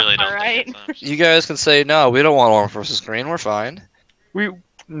caps, truly don't alright? think it's You guys can say no. We don't want orange versus green. We're fine.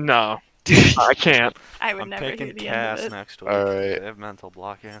 No, I can't. I would I'm never picking hear the end of Cass it. next week. Alright. They have mental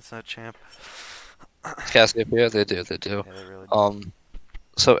block against that champ. Cascade, yeah, they do. They do. Yeah, they really do.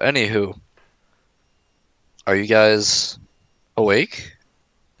 So anywho, are you guys awake?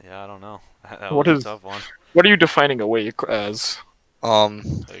 Yeah, I don't know. That What was is- a tough one. What are you defining awake as?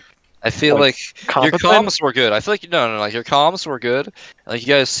 Like, I feel Like, like your competent? comms were good. I feel like no, like your comms were good. Like you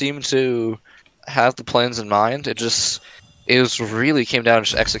guys seem to have the plans in mind. It was really came down to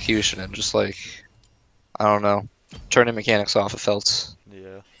just execution and just like I don't know, turning mechanics off. It felt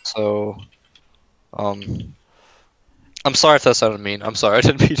yeah. so. I'm sorry if that sounded mean. I'm sorry. I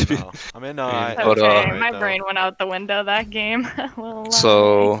didn't mean to be. No. I mean, no, I, But, Okay, right, my though. brain went out the window that game. Well,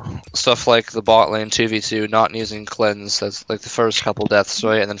 So stuff like the bot lane 2v2, not using cleanse. That's like the first couple deaths,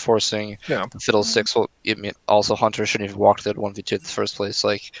 right? And then forcing Yeah. the Fiddlesticks. Well, I mean, also Hunter shouldn't have walked that 1v2 in the first place.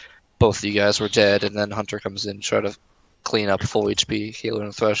 Like both of you guys were dead, and then Hunter comes in, try to clean up full HP healer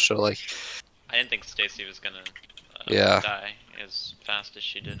and Thresh. So like, I didn't think Stacy was gonna die as fast as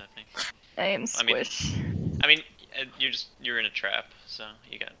she did. I think. I am squish. I mean, you're in a trap, so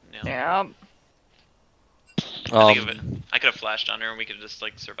you got nailed. Yeah. I could have flashed on her, and we could have just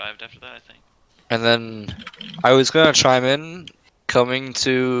like survived after that. I think. And then I was gonna chime in, coming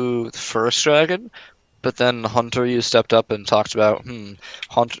to the first dragon, but then Hunter, you stepped up and talked about,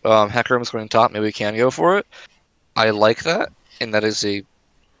 Hecarim's going top, maybe we can go for it. I like that, and that is a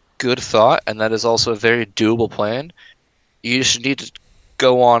good thought, and that is also a very doable plan. You just need to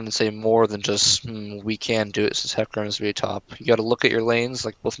go on and say more than just, we can do it since Hecarim's very top. You gotta look at your lanes,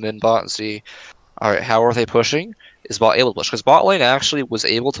 like both mid and bot, and see, alright, how are they pushing? Is bot able to push? Because bot lane actually was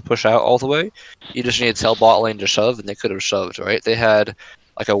able to push out all the way. You just need to tell bot lane to shove, and they could have shoved, right? They had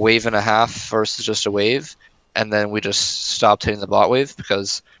like a wave and a half versus just a wave, and then we just stopped hitting the bot wave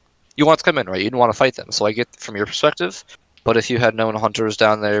because you want to come in, right? You didn't want to fight them. So I get from your perspective, but if you had known hunters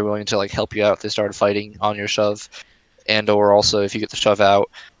down there willing to like help you out if they started fighting on your shove, and or also if you get the shove out,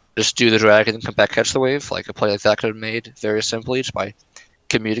 just do the dragon and come back catch the wave. Like a play like that could have been made very simply just by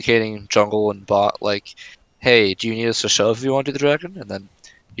communicating jungle and bot like, hey, do you need us to shove if you want to do the dragon? And then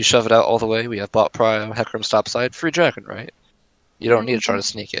you shove it out all the way. We have bot prio, Hecarim top side, free dragon, right? You don't need to try to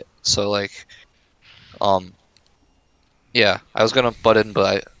sneak it. So like, yeah, I was gonna butt in,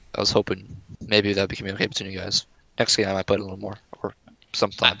 but I was hoping maybe that'd be communicated between you guys. Next game I might butt in a little more, or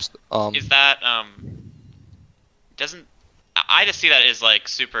sometimes. Is that doesn't I just see that as like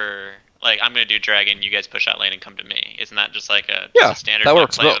super like I'm gonna do dragon, you guys push out lane and come to me. Isn't that just like a standard that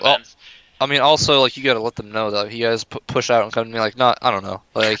works. play of events? I mean, also like you gotta let them know that if you guys push out and come to me, like not, I don't know,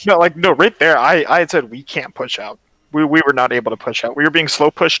 like No, right there. I had said we can't push out. We were not able to push out. We were being slow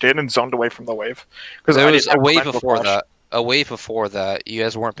pushed in and zoned away from the wave. Because there was a wave before that. A wave before that, you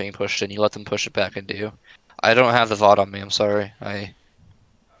guys weren't being pushed in. You let them push it back into you. I don't have the VOD on me. I'm sorry.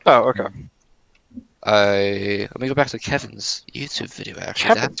 Oh, okay. Let me go back to Kevin's YouTube video.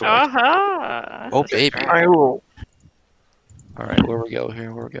 Actually, that's Uh-huh. Oh baby. I will. All right, where we go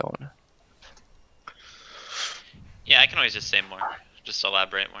here? Where we going? Yeah, I can always just say more. Just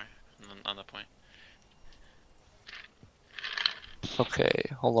elaborate more on the point. Okay,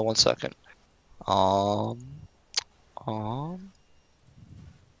 hold on one second.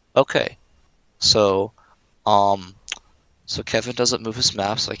 Okay. So Kevin doesn't move his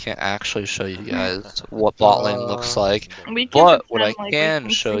map, so I can't actually show you guys what bot lane looks like. But what I can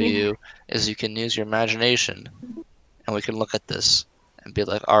show you is you can use your imagination, and we can look at this and be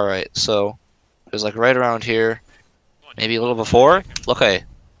like, all right, so there's like right around here, maybe a little before. Okay,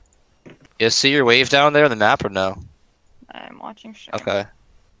 you see your wave down there on the map or no? I'm watching stream. Okay.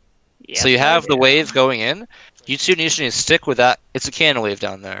 Yes, So you I have the do. wave going in. You two need to stick with that. It's a cannon wave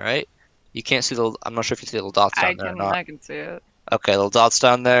down there, right? You can't see the. I'm not sure if you see the little dots down there or not. I can see it. Okay, little dots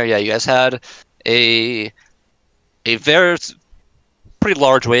down there. Yeah, you guys had a very pretty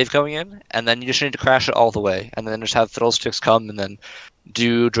large wave going in, and then you just need to crash it all the way, and then just have fiddlesticks come and then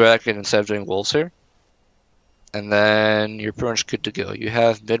do dragon instead of doing wolves here. And then you're pretty much good to go. You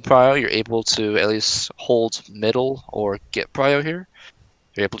have mid prio. You're able to at least hold middle or get prio here.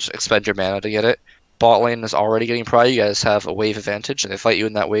 You're able to expend your mana to get it. Bot lane is already getting prio. You guys have a wave advantage, and they fight you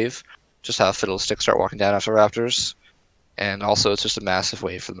in that wave. Just have fiddlesticks start walking down after raptors. And also, it's just a massive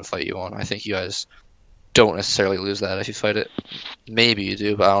wave for them to fight you on. I think you guys don't necessarily lose that if you fight it. Maybe you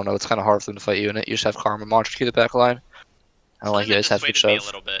do, but I don't know. It's kind of hard for them to fight you in it. You just have Karma Monster keep the back line. I don't like you guys have good me a shove.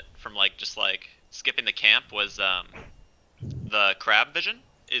 little bit from like just like skipping the camp was the crab vision.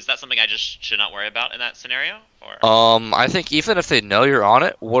 Is that something I just should not worry about in that scenario? Or I think even if they know you're on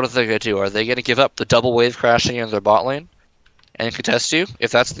it, what are they gonna do? Are they gonna give up the double wave crashing in their bot lane and contest you?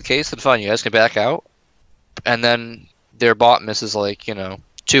 If that's the case, then fine, you guys can back out. And then their bot misses like,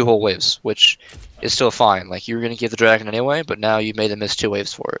 2 whole waves, which is still fine. Like you were gonna give the dragon anyway, but now you made them miss 2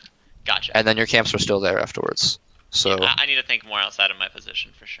 waves for it. Gotcha. And then your camps are still there afterwards. So yeah, I need to think more outside of my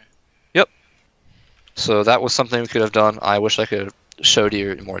position for sure. Yep. So that was something we could have done. I wish I could have showed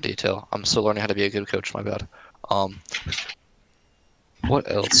you in more detail. I'm still learning how to be a good coach, my bad.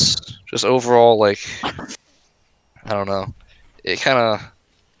 What else? Just overall, like, I don't know. It kind of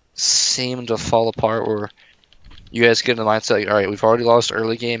seemed to fall apart where you guys get in the mindset, like, all right, we've already lost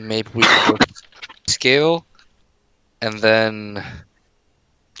early game, maybe we can go scale, and then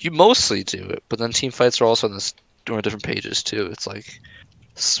you mostly do it, but then team fights are also on different pages too. It's like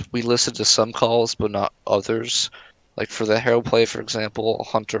we listened to some calls, but not others. Like for the Herald play, for example,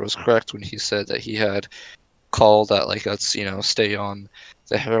 Hunter was correct when he said that he had call that like let's stay on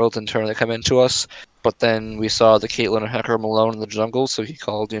the Herald and turn they come into us. But then we saw the Caitlyn and Hecarim alone in the jungle, so he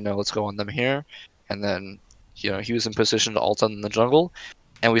called let's go on them here, and then he was in position to ult on the jungle,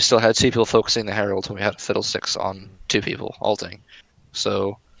 and we still had 2 people focusing the Herald, and we had Fiddlesticks on 2 people ulting.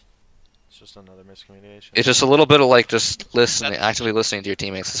 So It's just another miscommunication. it's just a little bit of like just listening, That's- actively listening to your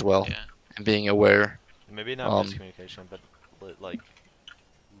teammates as well, Yeah. and being aware. Maybe not miscommunication, but like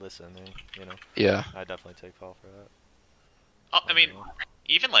listening. Yeah. I definitely take fall for that. Oh, I mean,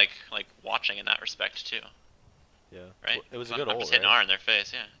 even like watching in that respect too, Yeah. right? It was a I'm good ult, just hitting right? R in their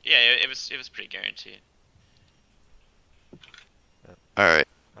face. Yeah. Yeah. It was pretty guaranteed. All right.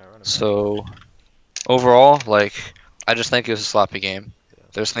 I run it back. So overall, like I just think it was a sloppy game. Yeah.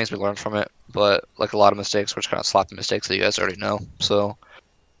 There's things we learned from it, but like a lot of mistakes were just kind of sloppy mistakes that you guys already know. So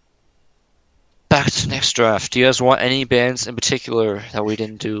back to next draft. Do you guys want any bans in particular that we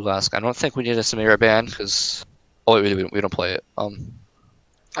didn't do last? I don't think we need a Samira ban because we don't play it.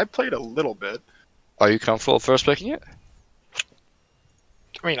 I played a little bit. Are you comfortable first picking it?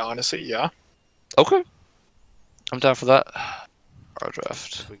 I mean, honestly, yeah. Okay. I'm down for that. Our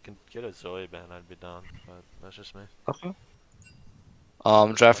draft. If we can get a Zoe ban, I'd be down, but that's just me. Okay.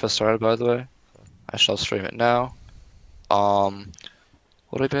 Draft has started, by the way. I shall stream it now. What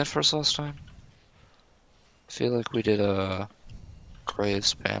did I ban first last time? I feel like we did a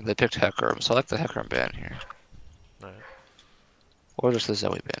Graves ban. They picked Hecarim, so I like the Hecarim ban here. Alright. Or just the Zoe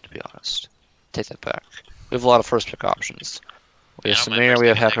ban, to be honest. Take that back. We have a lot of first pick options. We have Yeah, I don't mind Samir, first we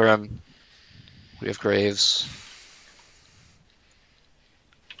have picking Hecarim, we have Graves.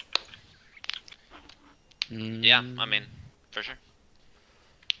 Yeah. I mean, for sure.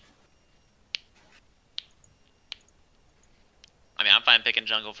 I mean, I'm fine picking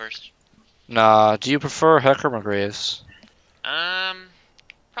jungle first. Nah, do you prefer Hecarim or Graves?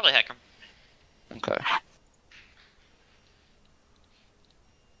 Probably Hecarim. Okay.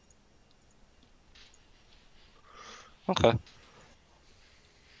 Okay.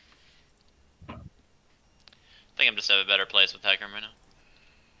 I think I'm just at a better place with Hecarim right now.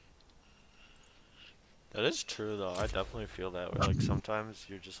 That is true though. I definitely feel that way. Like sometimes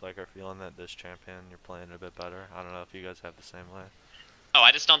you just like are feeling that this champion you're playing a bit better. I don't know if you guys have the same way. Oh,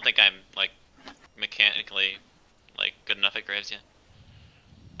 I just don't think I'm like mechanically like good enough at Graves yet.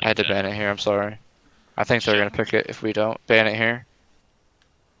 I had to ban it here, I'm sorry. I think they're Sure. gonna pick it if we don't ban it here.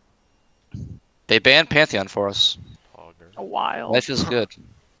 They banned Pantheon for us. Auger. A while. Life is good.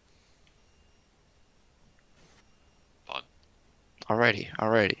 Fog.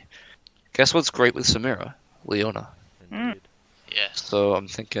 Alrighty. Guess what's great with Samira? Leona. Indeed. Yeah. So I'm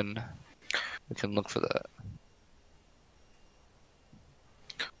thinking we can look for that.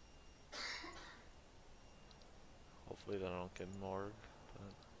 Hopefully they don't get Morg.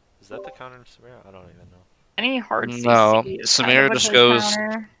 But is that the counter to Samira? I don't even know. Any hard CC No, is Samira kind of a just good goes-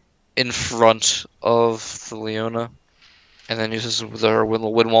 counter. In front of the Leona. And then uses their win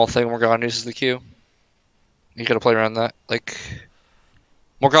wall thing. Morgana uses the Q. You gotta play around that. Like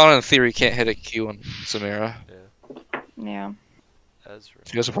Morgana in theory can't hit a Q on Samira. Yeah. Ezreal.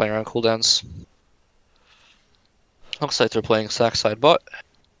 You guys are playing around cooldowns. Looks like they're playing Sackside bot.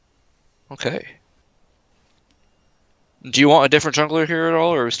 Okay. Do you want a different jungler here at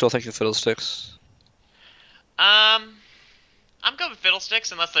all, or are we still thinking Fiddlesticks? I'm good with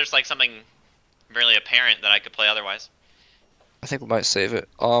Fiddlesticks unless there's like something really apparent that I could play otherwise. I think we might save it.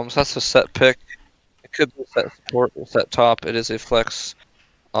 So that's a set pick. It could be set support or set top. It is a flex.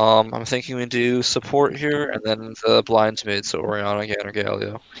 I'm thinking we do support here, and then the blinds mid, so Orianna again or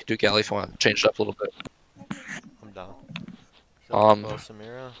Galio. You can do Galio if you want to change it up a little bit. I'm down. Is that Um,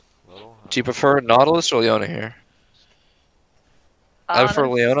 Samira? Little? Do you prefer Nautilus or Leona here? I prefer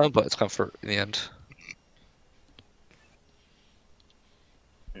that's- Leona, but it's comfort in the end.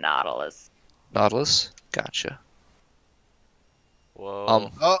 Nautilus. Nautilus? Gotcha.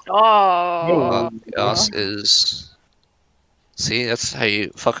 Whoa. Oh. Yas is. See, that's how you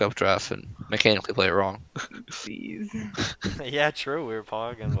fuck up draft and mechanically play it wrong. Jeez. Yeah, true. We were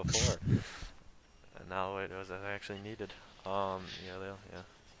pogging before. And now it was actually needed. Yeah.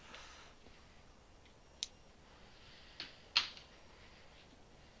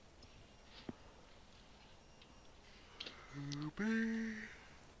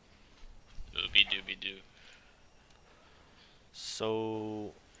 Ooby dooby doo.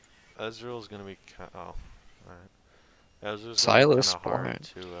 So, Ezreal's gonna be oh, alright. Ezreal's Silas, gonna be kinda hard alright.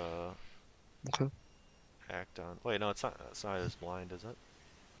 to Okay. act on. Wait, no, it's not as blind, is it?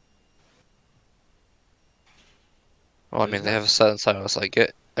 Well, I mean, they have a set in Silas. I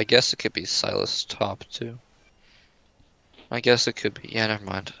guess it could be Silas top too. I guess it could be. Yeah, never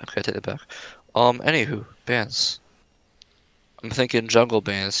mind. Okay, I take it back. Anywho, bans. I'm thinking jungle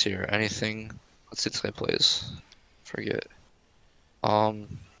bans here. Anything? Let's see if this guy plays. Forget.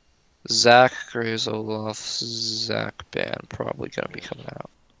 Zach, Graves, Olaf, Zach ban probably gonna be coming out.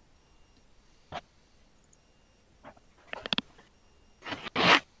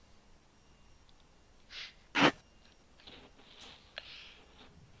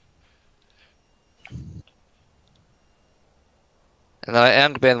 And then I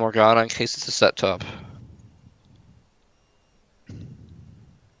am ban Morgana in case it's a set top.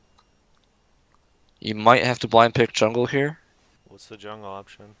 You might have to blind pick jungle here. What's the jungle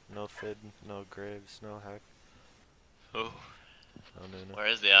option? No Fid, no Graves, no Heck. Oh, No Nunu. where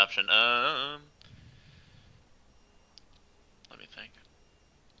is the option? Let me think.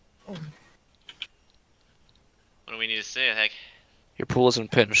 What do we need to say, Heck? Your pool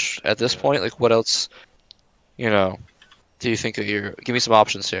isn't pinched. At this point, like, what else, you know, do you think that you're... Give me some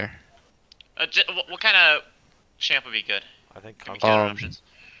options here. What kind of champ would be good? I think Give me Comfort. counter options.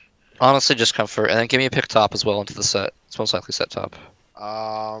 Honestly, just comfort, and then give me a pick top as well into the set. It's most likely set top.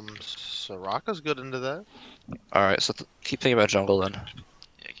 Soraka's good into that. Alright, so keep thinking about jungle then.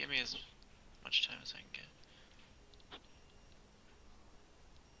 Yeah, give me as much time as I can get.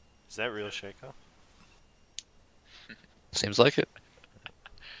 Is that real Shaco? Seems like it.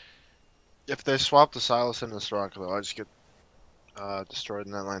 If they swap the Silas into Soraka, though, I just get destroyed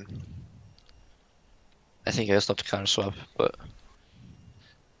in that lane. I think you guys love to counter swap, but...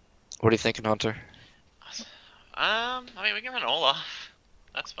 What are you thinking, Hunter? I mean, we can run Olaf.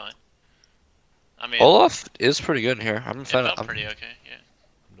 That's fine. I mean, Olaf is pretty good in here. I'm a it fan felt of... pretty okay, yeah.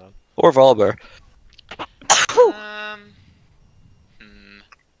 I'm done. Or Volibear. I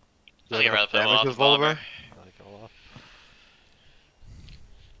think I'd rather play Damage Olaf with than Volibear. Volibear? I like Olaf.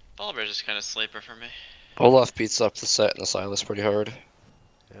 Volibear's just kind of sleeper for me. Olaf beats up the set and the Silas pretty hard.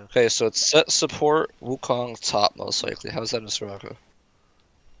 Yeah. Okay, so it's set support, Wukong top most likely. How's that in Soraka?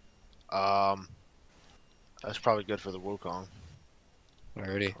 That's probably good for the Wukong.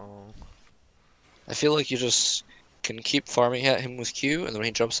 Alrighty. Oh. I feel like you just can keep farming at him with Q, and then when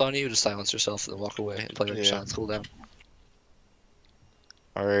he jumps on you, just silence yourself and then walk away and play like your Yeah. silence cooldown.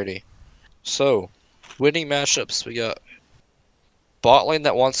 Alrighty. So, winning matchups. We got bot lane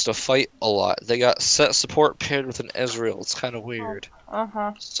that wants to fight a lot. They got set support paired with an Ezreal. It's kind of weird.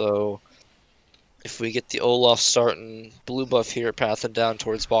 Uh-huh. So, if we get the Olaf starting blue buff here, pathing down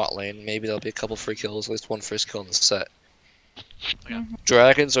towards bot lane, maybe there'll be a couple free kills, at least one first kill in the set. Yeah.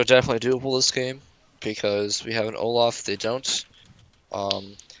 Dragons are definitely doable this game, because we have an Olaf, they don't.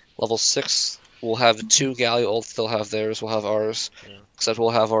 Level 6, we'll have 2 Galio ults, they'll have theirs, we'll have ours. Yeah. Except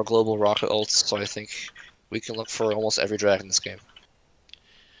we'll have our global rocket ults, so I think we can look for almost every dragon in this game.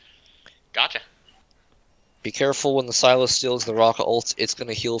 Gotcha. Be careful when the Silas steals the rocket ult, it's going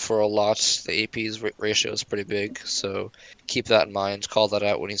to heal for a lot. The AP's ratio is pretty big, so keep that in mind. Call that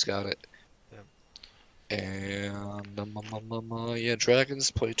out when he's got it. Yep. And yeah,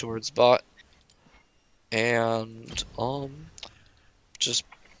 dragons play towards bot. And just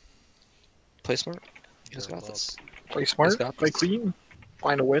play smart. You guys got this. Play smart, got play this. clean,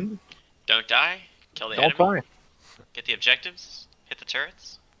 find a win. Don't die. Kill the Don't enemy. die. Get the objectives. Hit the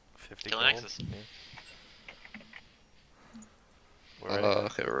turrets. 50 Kill gold. an Nexus. Yeah. We're ready.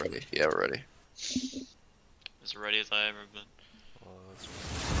 Okay, we're ready. Yeah, we're ready. As ready as I ever been. Let's-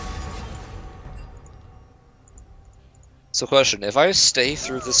 So question, if I stay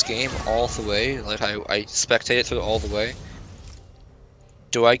through this game all the way, like I spectate it through all the way,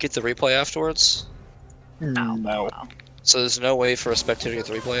 do I get the replay afterwards? No, So there's no way for a spectator to get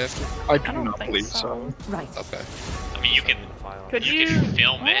the replay after? I I do don't not think believe so. so. Right. Okay. I mean, you can Send me the file. Could you you- can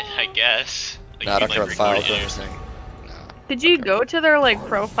film it, I guess. Like, Nah, I you don't can, care like, about the record files or it. anything. Nah. Could you go to their like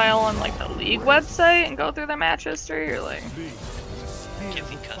profile on like the league website and go through their match history, or like? Can't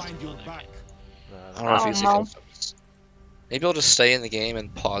see custom Find your on there, back. I don't know if Oh, you see no. customs. Maybe I'll just stay in the game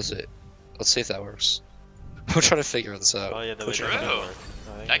and pause it. Let's see if that works. I'm trying to figure this out. Oh yeah, the Push video it. True. could work.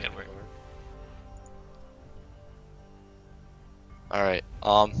 I think That it could work. Alright,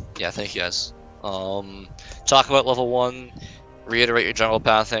 yeah, thank you guys. Talk about level 1, reiterate your jungle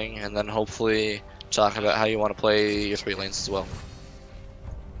pathing, and then hopefully talk about how you want to play your 3 lanes as well.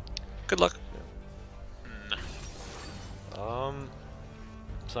 Good luck. Mm.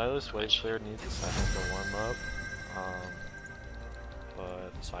 Silas Wave Clear needs a second to warm up.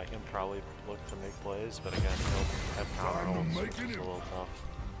 But so I can probably look to make plays, but again, he'll have counter ults, so it's a little tough.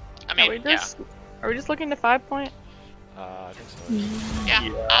 I Are we mean, yeah. just are we just looking to 5 point? I think so. Yeah,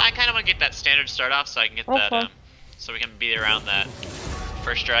 Yeah. I kind of want to get that standard start off so I can get that, Okay. so we can be around that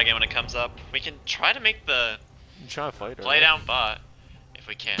first dragon when it comes up. We can try to make the I'm trying to fight her. play down bot if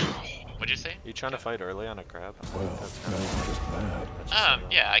we can. What'd you say? You trying to fight early on a crab? Well, That's that kinda- ain't just bad. that's just so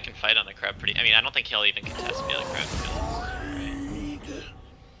bad. Yeah, I can fight on the crab pretty. I mean, I don't think he'll even contest me on a crab. To be honest.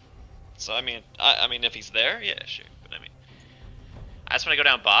 So I mean, if he's there, yeah, sure. But I mean, I just want to go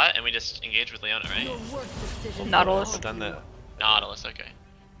down bot and we just engage with Leona, right? Nautilus. But then the Nautilus, okay.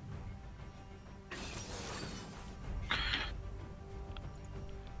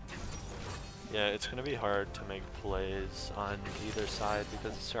 yeah, it's gonna be hard to make plays on either side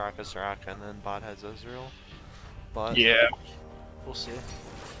because it's Soraka, and then bot has Ezreal. But Yeah. we'll see.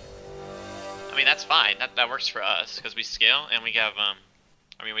 I mean, that's fine. That works for us because we scale and we have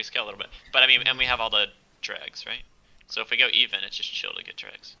I mean, we scale a little bit, but I mean, and we have all the drags, right? So if we go even, it's just chill to get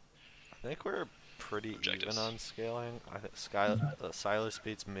drags. I think we're pretty Objectives. even on scaling. I think Silas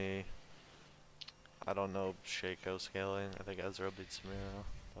beats me. I don't know Shaco scaling. I think Ezreal beats Samira,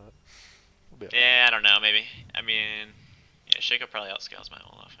 but we'll be okay. Yeah, I don't know, maybe. I mean, yeah, Shaco probably outscales my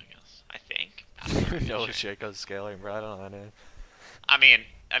Olaf, I guess. I think. I don't know. No, Sure. Shaco's scaling, bro. I don't know any. I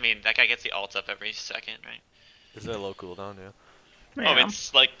mean, that guy gets the ult up every second, right? Is it a low cooldown, yeah? Oh, Yeah.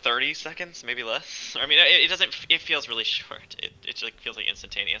 it's like 30 seconds, maybe less. I mean, it doesn't. It feels really short. It like feels like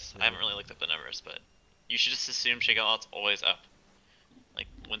instantaneous. I haven't really looked up the numbers, but you should just assume Shaco ult's always up. Like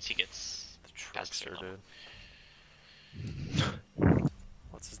once he gets The past a certain trickster, level. dude.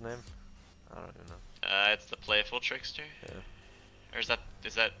 What's his name? I don't even know. It's the playful trickster. Yeah. Or is that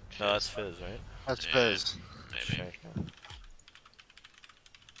No, that's Fizz, right? That's Yeah. Fizz. maybe Shaco.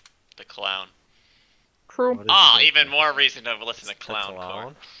 the clown? True. What is Ah, Shaco? even more reason to listen to The clown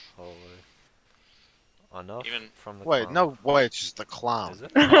core. Holy. Enough Even- from the Wait, clown. no, wait, it's just the clown. Is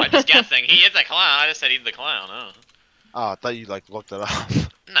it? Oh, I'm just guessing. He is a clown. I just said he's the clown. Oh. Oh, I thought you like looked it up.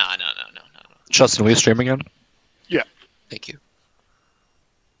 No. Justin, will you stream again? Yeah. Thank you.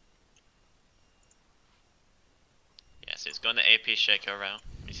 Yeah, so he's going the AP Shaco route.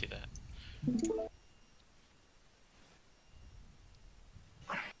 Let me see that.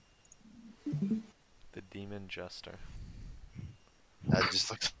 The Demon Jester. I just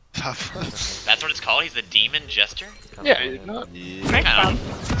looked it up. That's what it's called. He's the demon jester. Kinda Yeah, funny. no, Makes Kinda-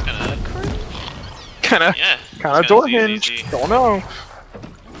 sense. It's kind of kinda, yeah. kinda it's door kinda hinge. easy. Don't know.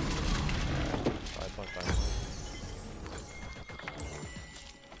 5.5.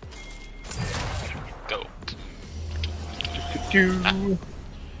 Go. Do.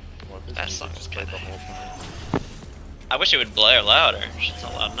 What if his That music song's just played good. the whole time? I wish it would blare louder. It's just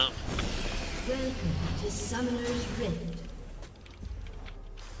not loud enough. Welcome to Summoner's Rift.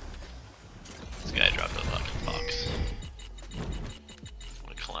 This guy dropped a fucking box.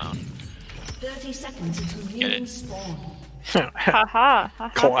 What a clown. 30 seconds until Get it. minions spawn. Ha ha. Ha ha.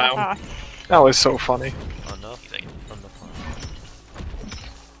 Clown. ha, ha. That was so funny. Enough He's like, from the clown.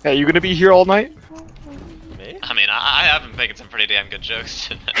 Hey, you gonna be here all night? Me? I mean, I have been making some pretty damn good jokes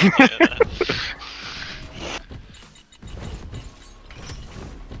tonight.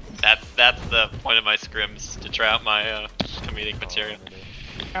 That's the point of my scrims, to try out my comedic material.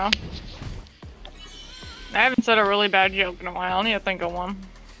 Yeah. I haven't said a really bad joke in a while. I need to think of one.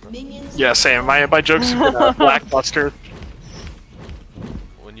 Minions Yeah, same. My jokes have been lackluster.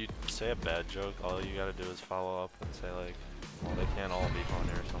 When you say a bad joke, all you gotta do is follow up and say like, well, they can't all be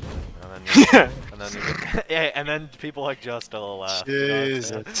funny or something, and then you, and then you get, yeah, and then people like Just will laugh. you know what I'm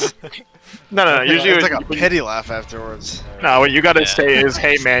saying? Jesus. No. Usually, it's like a pity laugh afterwards. no. What you gotta Yeah. say is,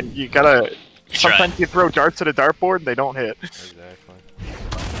 hey man, you gotta. You try. Sometimes you throw darts at a dartboard and they don't hit. Exactly.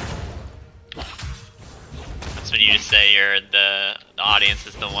 That's when you just say the audience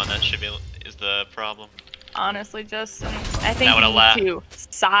is the one that should be is the problem. Honestly, just I think That would've you laughed. need to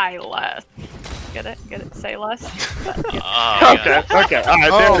sigh less. Get it? Get it? Say less. Oh, Okay. God. Okay. All right.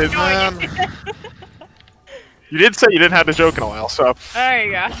 Oh There it is. man, You did say you didn't have a joke in a while, so There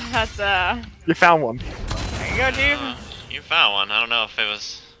you go. That's you found one. There you go, dude. You found one. I don't know if it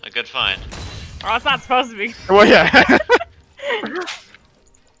was a good find. Well, it's not supposed to be. Well, yeah.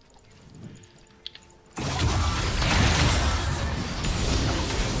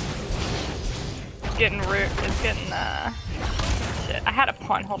 It's getting rude. It's getting Shit. I had a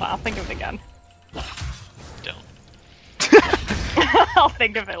pun. Hold on. I'll think of it again. Don't. I'll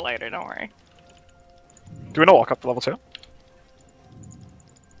think of it later. Don't worry. Do we know walk up to level 2?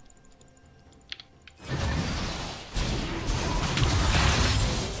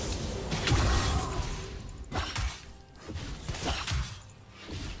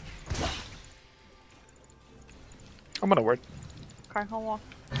 I'm gonna word. Okay, I'll walk.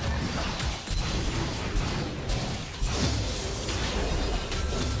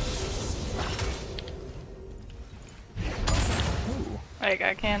 I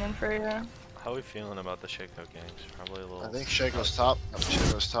got a cannon for you. How are we feeling about the Shaco games? Probably a little. I think Shaco's top.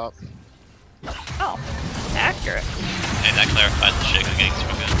 Shaco's top. Oh, accurate. Hey, that clarifies the Shaco getting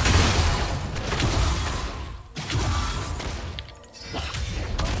super good.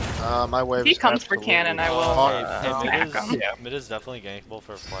 My wave. If he is comes for absolutely cannon, I will Hey, smack mid him. is, mid is definitely gankable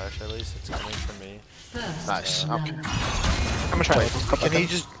for flash at least. It's coming from me. First Nice. love. Okay. I'm gonna try Wait, to can he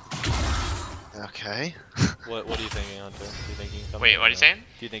just? Okay. What are you thinking, Hunter? Do you think you can come Wait, mid what are or you no? saying?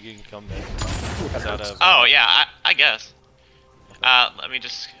 Do you think you can come mid? Is that a... Oh yeah, I guess. Let me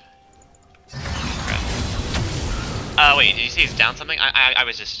just. Wait, did you say he's down something? I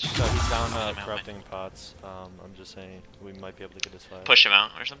was just So he's down Out, corrupting pots. I'm just saying we might be able to get his flash. push him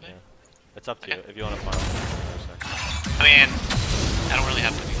out or something. Yeah. It's up to Okay. you if you want to farm. I mean, I don't really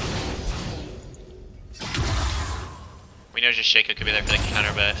have to. We know just Shaco could be there for the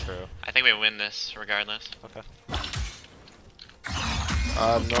counter, but True. I think we win this regardless. Okay.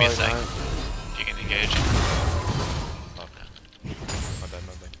 No, Give me a I sec. don't. If you can engage. Okay. My bad,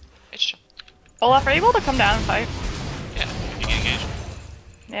 my bad. It's chill. Olaf, are you able to come down and fight? Yeah, if you can engage.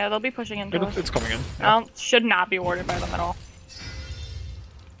 Yeah, they'll be pushing into us. It's coming in. Should not be warded by them at all.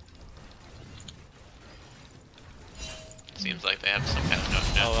 Seems like they have some kind of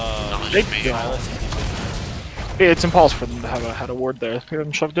knowledge they of me. don't. It's impulse for them to have a ward there. Get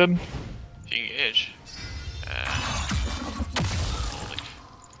them shoved in. If you engage.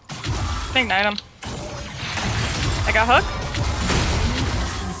 Ignite him. I got hook.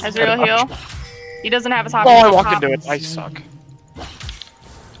 Ezreal heal. He doesn't have his hop. Oh, I he's walked hop. into it. I suck.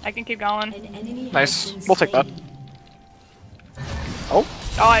 I can keep going. An enemy has Nice. been We'll take that. slain. Oh,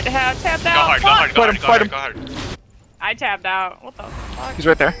 I tapped Go out. hard, go Fuck. hard, go hard, go Fight him, hard, go hard. I tapped out. What the fuck? He's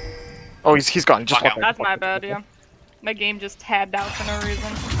right there. Oh, he's gone. Just Walk walk out. That's my bad, yeah. My game just tabbed out for no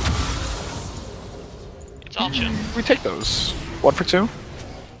reason. It's all chill. We take those. 1 for 2.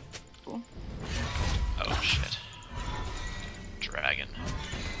 Oh shit. Dragon.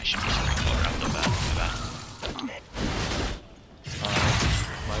 I should just recolor out the bat.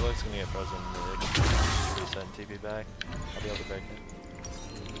 My leg's gonna get frozen mid. Reset TP back. I'll be able to break it.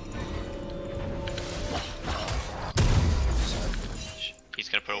 He's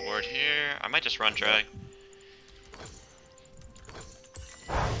gonna put a ward here. I might just run drag.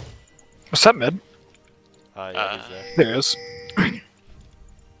 What's that mid? Yeah, he's there. There he is. Can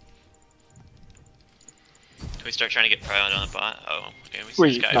we start trying to get Pride on the bot? Oh, okay, we see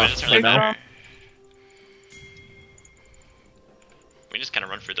Wait, this guy, no, but it doesn't really no. matter. We just kind of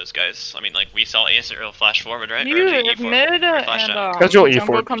run through those guys. I mean, like, we saw Ezreal flash forward, right? Or You, did he if E4? mid Or flash and out? Ezreal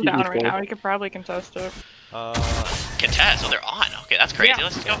jungle E4, come down right E4. now, you could probably contest it. Contest, so they're on. Okay, that's crazy. Yeah.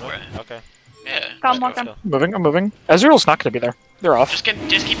 Let's just go for it. Okay. Yeah. Come, Let's on, go. I'm moving. Ezreal's not gonna be there. They're off. Just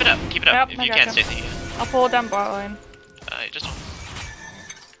keep it up. Keep it up. Yep, If I you can't gotcha. stay the I'll pull it down bot lane. just don't.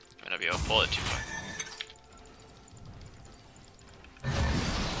 I'm gonna be able to pull it too far.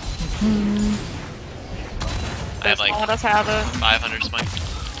 I have like Let us have it. 500 smite.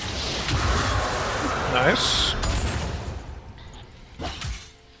 Nice.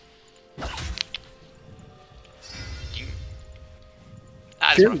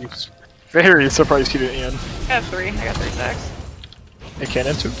 That is wrong. Very surprised he didn't end. I have 3. I got 3 stacks. A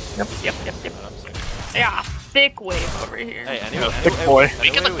cannon too? Yep. Yep. Yeah, thick wave over here. Hey, anyway, Thick boy. We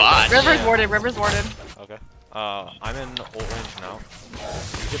can look bot. River's warded. River's warded. Okay. I'm in ult range now.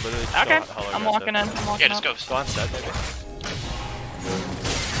 You could literally just Okay, go hella I'm walking in. aggressive. I'm walking Yeah, just up. go. Go on set, maybe.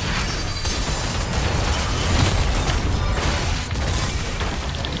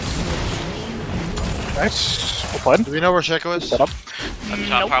 Nice. Well played. Do we know where Shaco is? Set up. Up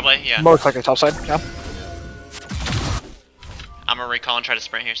top, probably. Yeah. Most likely top side. Yeah. I'm gonna recall and try to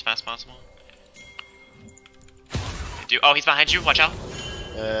sprint here as fast as possible. Oh, he's behind you. Watch out.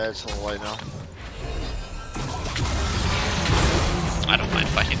 Yeah, it's a little late now. I don't mind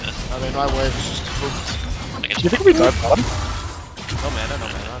fighting this. I mean, my wave is just pooped. I, can Do you just, think we dive bottom? No mana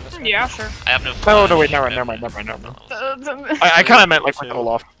on this guy. Yeah, sure. I have no. Oh flash. no, wait, never mind. Oh, I kind of meant like with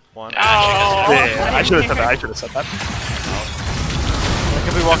Olaf. One. Yeah, I should have said that. I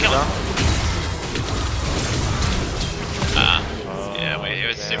could be walking down. Yeah, wait, it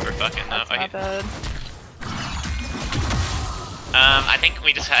was damn. super fucking. No, That's not bad. I think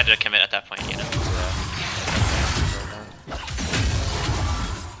we just had to commit at that point, you know.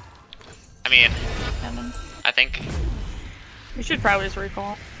 I mean, I think. We should probably just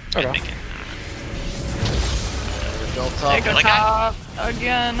recall. I'm Okay. thinking. Built Take up. a Like top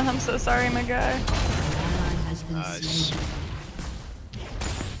again. I'm so sorry, my guy. An ally has been Nice. slain.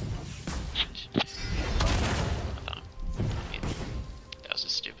 That was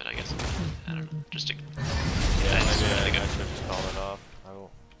just stupid, I guess. I don't know. Just to. Yeah, I just maybe wanted to I go. should just call it off. I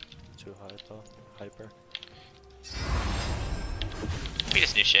will. Too high though. Hyper. We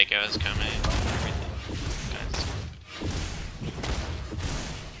just knew Shaco was coming.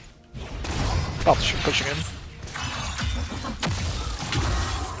 Oh, pushing in.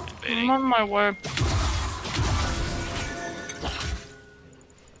 Invading. I'm on my way.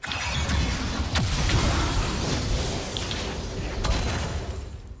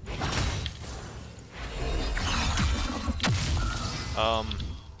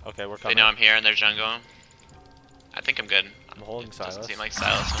 Okay, we're They coming. know I'm here and they're jungle. I think I'm good. I'm holding It doesn't Silas. seem like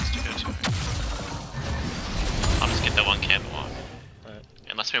Silas wants to go too hard. I'll just get the one camp and walk. Alright.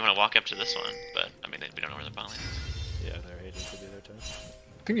 Unless we want to walk up to this one, but I mean, we don't know where the bot lane is. Yeah, their agent could be there too.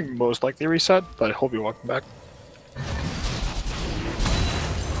 I think you most likely reset, but I hope you're walking back.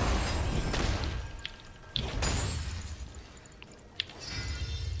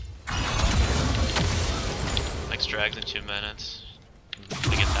 Next drag's in 2 minutes.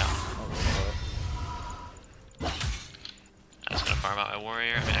 I get that one. I'm just gonna farm out my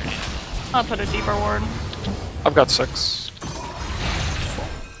warrior. I mean, I already have I'll put a deeper ward. I've got 6.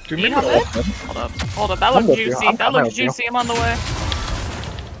 Do You maybe have I'll it? ult mid. Hold up. That I'm looks with you. juicy. I'm That looks with you. juicy. I'm on the way.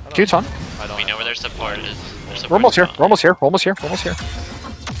 Q-ton. I don't We know have where their one. support is. Their support We're almost is here. gone. We're almost here. We're almost here. We're almost here. Okay,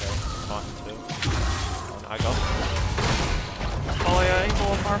 I'm on two. I go. Oh yeah, he's a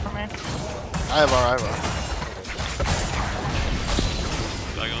little far from me. I have our.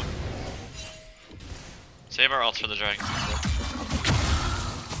 Go, go. Save our ults for the dragon.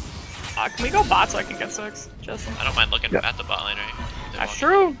 Can we go bot so I can get 6? Justin. I don't mind looking Yeah. at the bot lane, right? They're That's walking.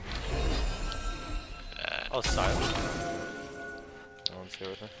 true. Oh, Silas. No one's here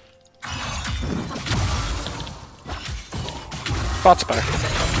with me. Bot's back.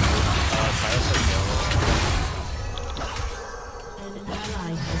 Silas has yellow. An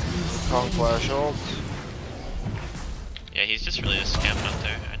ally has been Kong slain. flash ult. Yeah, he's just really just camping up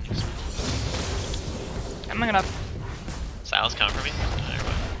there. I need some- I'm gonna. Silas coming for me? No, never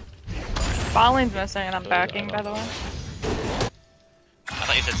mind. Bot lane's missing and I'm Dude, backing, I by the way. I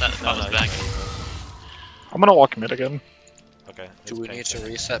thought you said that No, was no, back. I'm gonna walk mid again. Okay. Do we need to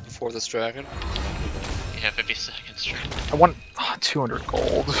reset before this dragon? You have 50 seconds straight. I want 200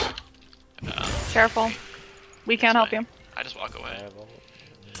 gold. Careful. We can't help you. I just walk away.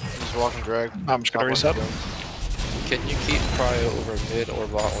 He's walking drag. I'm just gonna reset. Can you keep Cryo over mid or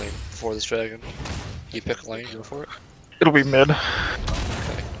bot lane before this dragon? You pick a lane, go for it. It'll be mid. Okay.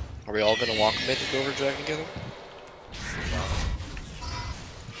 Are we all gonna walk mid and go over dragon together?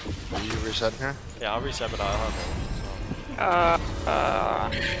 Are you resetting here? Yeah, I'll reset, but I'll have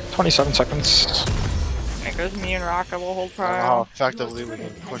it. 27 seconds. I think there's me and Rocket will hold I don't know how Cryo. effectively we can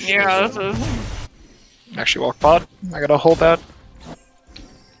push Yeah, this. this is. Actually walk bot. I gotta hold that.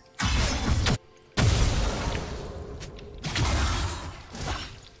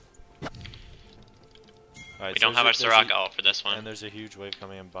 Alright, We don't have our Soraka ult for this And one. there's a huge wave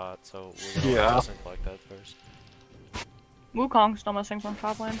coming in bot, so we're gonna Yeah. collect that first. Wukong's still missing from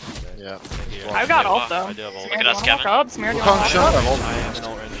top lane. Yeah. Here. I've got Yeah, ult though. I do have ult. Smear, Look at do us, you wanna walk Kevin. up? Smear, do you Wukong wanna should walk have up? ult. I have an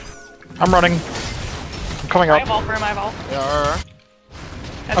ult range. I'm running. I'm coming I up. have ult for him, I have ult. Yeah, alright.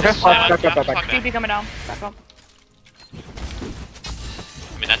 That's Okay, just back. Fuck that. TP coming down. Back up. I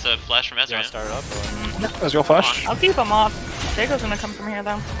mean, that's a flash from You Ezra. wanna start it up or? As your flash. I'll keep him off. Jaco's gonna come from here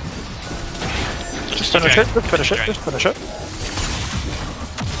though. Just finish it. Just finish it. Just finish it.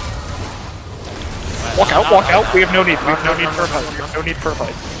 Walk out. Walk out. We have no need. We have no need for a fight. We have no need for a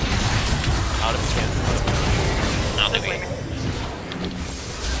fight. Out of chance. I don't think we.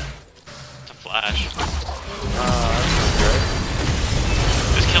 It's a flash.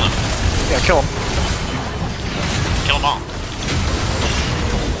 Just kill him. Yeah, kill him. Kill them all.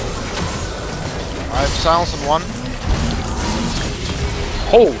 I have silence in one.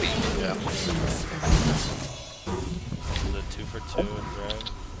 Holy. Yeah. Is it 2 for 2 and drag?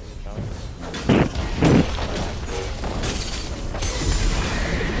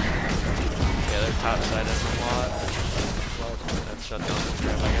 Yeah, they're top side is a lot. That's shut down the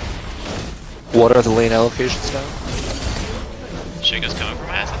trap, I guess. What are the lane allocations now? Shaco's coming from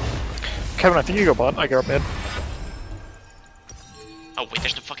acid. Kevin, I think you go bot. I go up mid. Oh wait,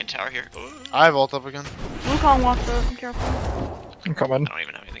 there's no fucking tower here. Ooh. I have ult up again. Wukong walked through. I'm careful. I'm coming. I don't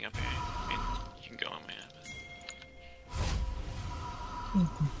even have anything up here. I mean, you can go on my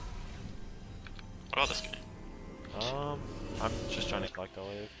What about this guy? I'm just trying to collect the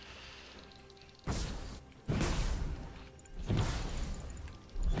wave.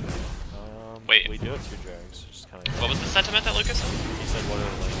 Wait. We do have 2 drags. Just kind of. What was the sentiment that Lucas said? He said, "What are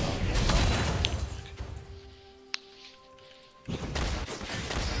the lane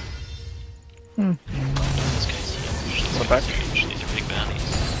This guy's huge. Go back. Huge. These are big bounties.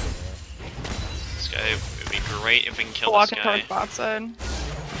 This guy, it would be great if we can kill this Walking guy. towards bot side.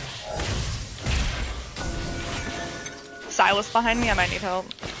 Silas behind me. I might need help.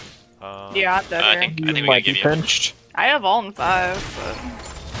 Yeah, I'm dead I here. think You we gotta might be give you. pinched. I have all in 5, but...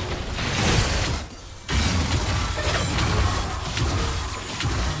 An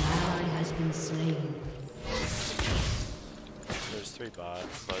ally has been slain. There's 3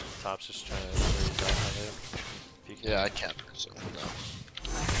 bots, but top's just trying to freeze out my hip. If you can, Yeah, I can't. So, no.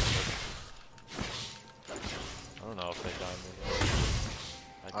 I don't know if they got me.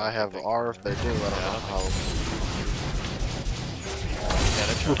 I have R if they do. I don't know how. Yeah,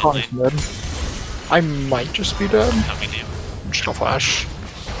 they're Wukong's trying to mid. I might just be dead. How many do? I'm just gonna flash.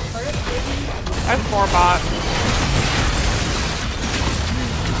 I have 4 bots.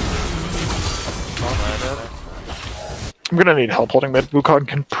 I'm gonna need help holding mid. Wukong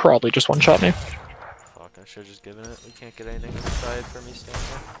can probably just one-shot me. Fuck, I should've just given it. We can't get anything inside for me standing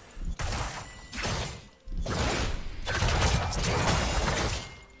there.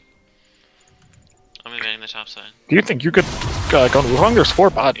 I'm invading the top side. Do you think you could go to Wukong? There's 4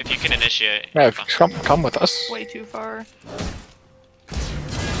 bot. If you can initiate. Yeah, come with us. Way too far.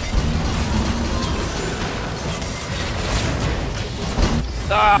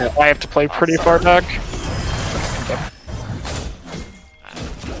 Ah, Yeah, I have to play pretty far back.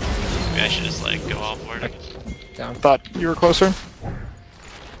 Maybe I should just like go all for it. Yeah, I thought you were closer.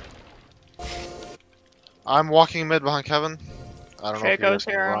 I'm walking mid behind Kevin. I don't know if you Shaco's guys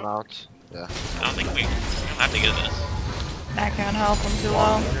can here. run out. Yeah. I don't think we don't have to get this. I can't help, I'm too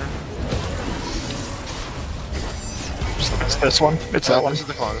low. It's this one. It's that one. This is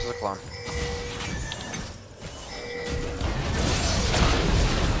the clone. This is the clone.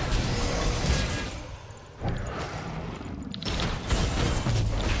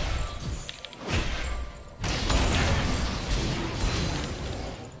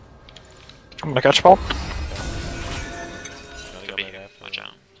 I'm gonna catch ball. Gotta Could go be back here. after Watch that.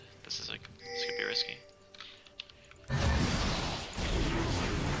 out. This could be risky.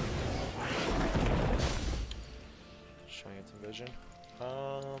 Just trying to get some vision.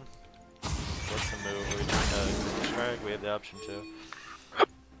 What's the move? Are we trying to strike? We have the option to.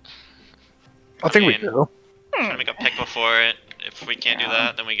 I think we mean- do. Trying to make a pick before it. If we can't do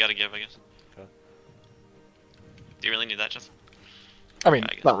that, then we gotta give, I guess. Okay. Do you really need that, Justin? I mean,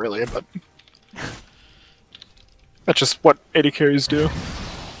 I guess. not really, but that's just what AD carries do.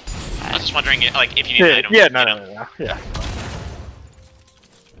 I was just wondering, like, if you need Yeah, an item. yeah, you no, know? no, no, yeah.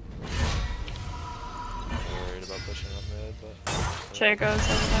 Worried about pushing up mid, but. Shaco's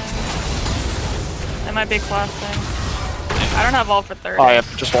over there. They might be collapsing. I don't have all for 30. Oh, I have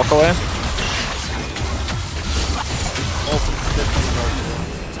to just walk away. Open 15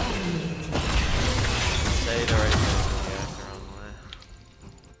 Stay the right way, yeah, the wrong way.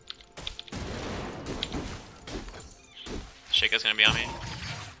 Shaco's gonna be on me.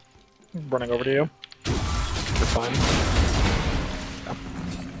 Running over to you. You're fine.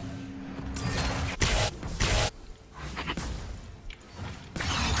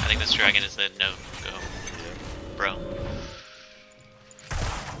 I think this dragon is the no-go, bro.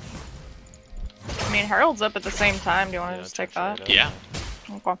 I mean, Harold's up at the same time. Do you want to Yeah, just take straight that? up. Yeah.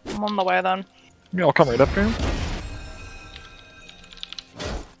 Okay, I'm on the way then. Yeah, I'll come right up here.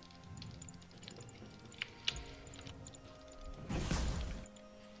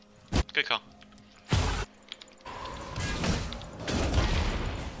 Good call.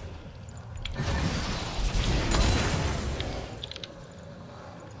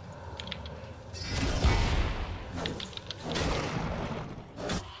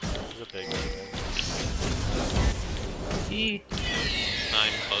 There's a big one. Gee. Not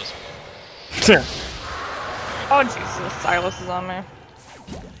even close. Yeah. Oh, Jesus. Silas is on me.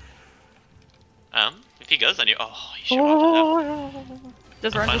 If he goes, then you. Oh, you should walk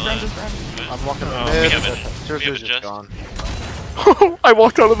Just run, just run, just run. to that. I'm walking Oh, mid. we have it. Seriously, We have it just just. gone. I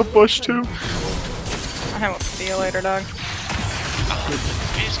walked out of the bush too. I won't see you later, dog.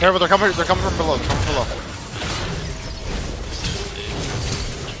 Careful, they're coming from below. They're coming from below. What?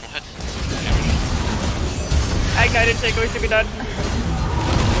 I guided Shaco, we should be done.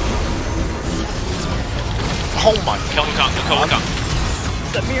 Oh my Kill Wukong, kill Wukong.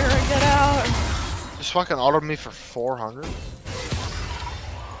 Samira, get out. Just fucking autoed me for 400.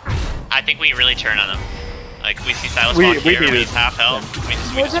 I think we really turn on him. Like, we see Silas We- walk we here, need when it. he's half health. We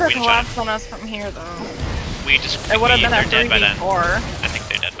We're gonna try collapse on us from here, though. We just. It would have been a they're dead by then. 3v4. I think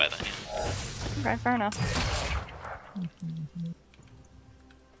they're dead by then. Yeah. Okay, fair enough.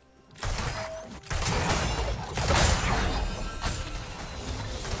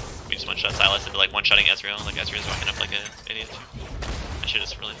 We just one-shot Silas into like one-shotting Ezreal. Like Ezreal's walking up like an idiot too. I should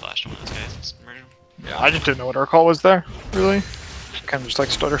just really flashed one of those guys and just murdered him. Yeah, I just didn't know what our call was there, really. Kind of just like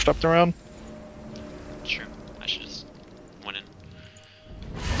stutter stepped around. Sure. I should just went in.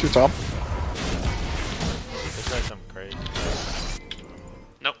 Two top. This guy's some crazy.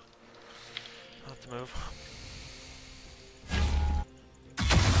 Nope. I'll have to move.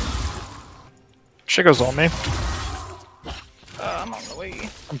 Shit goes on me. I'm on the way.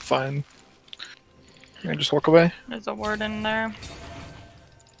 I'm fine. Can I just walk away? There's a word in there.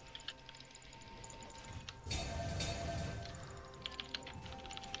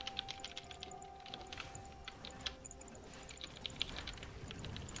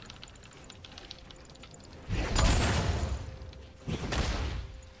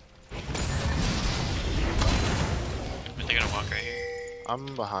 Are they gonna walk right here? I'm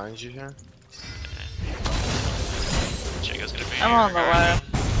behind you here. Jaco's gonna be I'm here. on the left.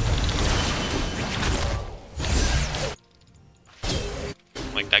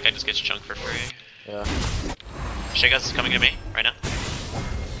 Like, that guy just gets chunked for free. Yeah. Shagas is coming to me right now.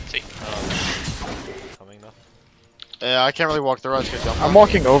 See? Coming though. Yeah, I can't really walk through. I just get jumped. I'm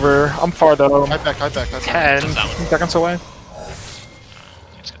walking over. I'm far though. Hide back, hide back, hide back. 10 That one. seconds away.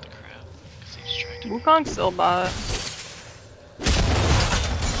 He just got the crap. 'Cause he distracted. Wukong's still bot.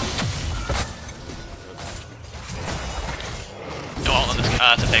 No ult on this.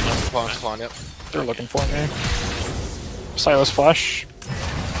 It's a fake one. Spawn, yep. They're looking for me. Silas flash.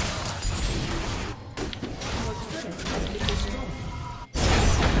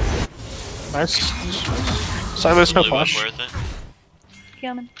 Nice. Silas no Blue buff flash. worth it.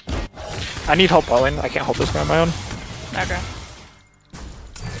 Coming. I need help bowling. I can't hold this guy on my own. Okay.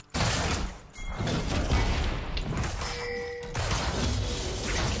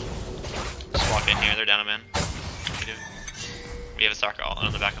 Just walk in here. They're down a man. What are you doing? We have a soccer all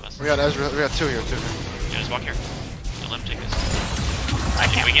on the back of us. We got Ezra. We got two here, two. Yeah, just walk here. Don't let him take this. I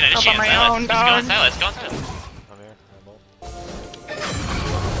can't We can help initiate on my Silas. own, Just go on dog. Silas. Go on Silas. I'm here. I'm ult.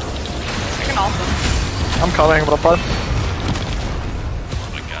 I can also. I'm calling, but I'm fine. Oh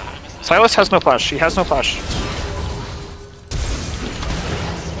my god. I missed that. Silas has no flash. He has no flash.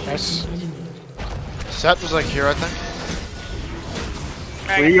 Nice. Set was like here, I think.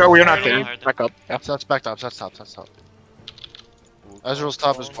 We are not Already? there. Back up. Yeah. Set's back top, set's top, set's top. Ezreal's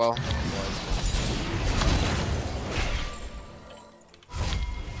top as well.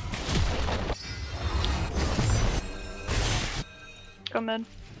 Go mid.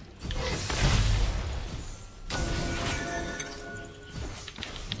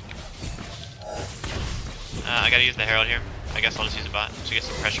 I gotta use the Herald here. I guess I'll just use a bot to get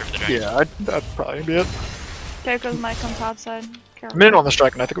some pressure for the dragon. Yeah, that'd probably be it. Keiko's mic on top side. Careful. Min on the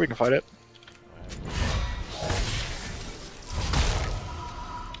strike, and I think we can fight it.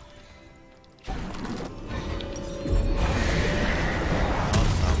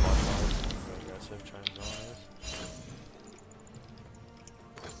 Aggressive, trying to go on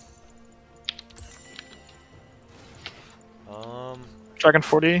this. Dragon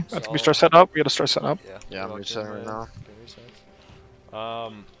 40. I think we start setting up. We gotta start setting up. Yeah, I'm resetting right now.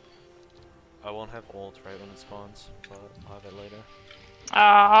 I won't have ult right when it spawns, but I'll have it later.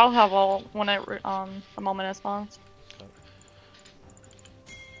 I'll have all when it the moment it spawns.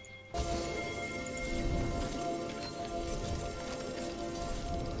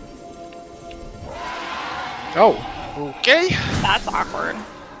 Oh, Okay. That's awkward.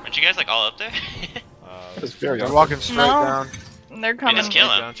 Aren't you guys like all up there? it's very They're awkward. walking straight No. down. They're We coming. just kill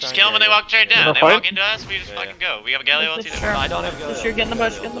Yeah, them. I'm Just trying- kill them when yeah, they walk straight yeah. down. They Wanna walk fight? into us, we just Yeah, fucking yeah. go. We have a Galio Just ulti. sure. I don't have Galio. Just sure, get in the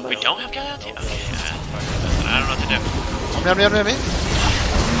bush, get in the bush. We don't have Galio ulti? Nope. Okay, I don't know what to do. Me.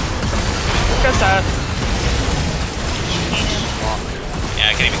 Go set. Yeah,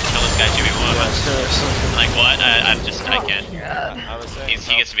 I can't even kill this guy 2v1. Yeah, seriously. Like what? I can't. I was saying,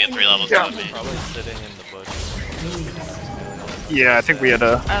 He gets to be at 3 levels Yeah. above me. probably sitting in the bush. Yeah, I think we had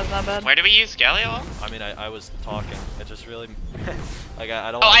a. That's not bad. Where do we use Galio? I mean, I was talking. It just really, like,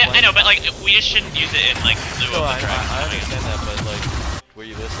 I don't. Oh, wanna I play- know, but like we just shouldn't use it in like lieu No, of the dragon. I understand that, but like, were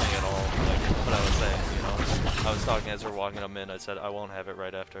you listening at all? Like, what I was saying, you know? I was talking as we're walking up in. I said I won't have it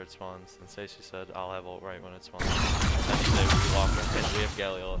right after it spawns, and Stacey said I'll have ult right when it spawns. And you say we walk up in, we have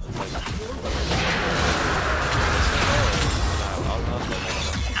Galio. It's like,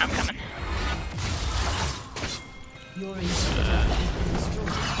 I'm coming.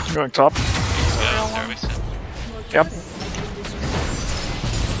 I'm going top. Yeah, there we sit. Yep.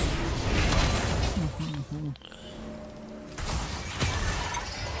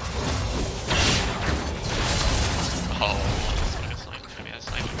 Oh, that's gonna get sniped. Maybe I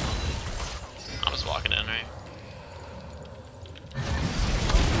sniped him. I'm just walking in, right?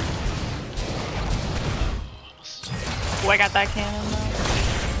 Oh, I got that cannon though.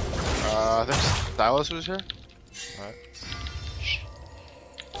 I think Stylus was here.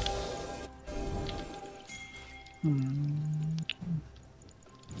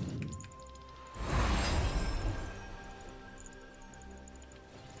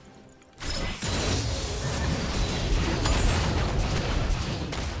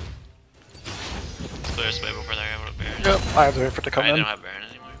 first wave before they're able to Baron. Yep, I have to wait for it to come I don't in. have Baron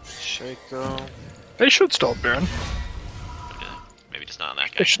anymore. Shaco. They should still have Baron. Okay. Maybe just not on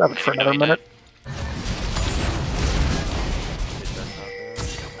that guy. They should have it for Maybe another no, he minute. died.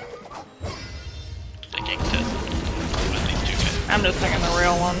 Thinking to with these two guys. I'm just picking the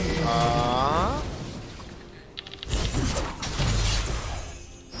real one.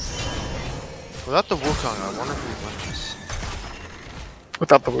 Without the Wukong, I wonder if we win this.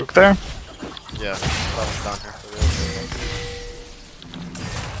 Without the Wook there. Yeah, that was down here.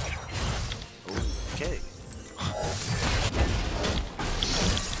 Okay.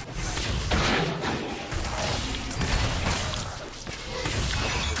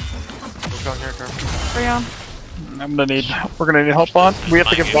 Wukong here, Carmen. Freon. We're gonna need help on. We have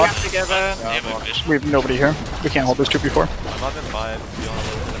to give We bot. have to give it. They have a vision. We have nobody here. We can't hold this 2v4. I'm up in 5. Do you want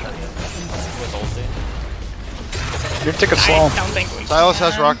to look at that yet? With ulti? We have to take it I slow. don't think we Silas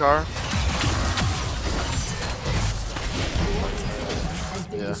has can. Rock R. Has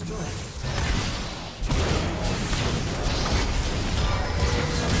been Yeah. destroyed.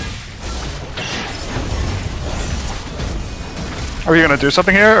 Are we gonna do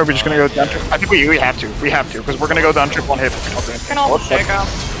something here, or are we just gonna go down? I think we have to. We have to, because we're gonna go down triple and hit. if we don't do anything. Can hold the Shaco.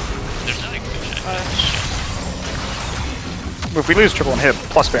 There's nothing good shit. If we lose triple and hit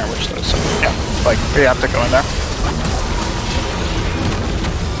plus Baron, which does, so yeah, like we have to go in there.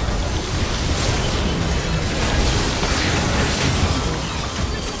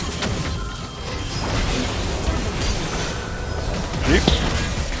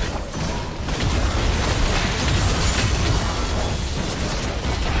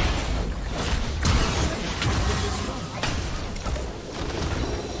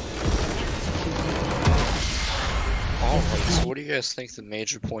 So what do you guys think the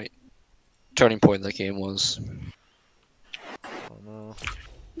major turning point in the game was? I don't know.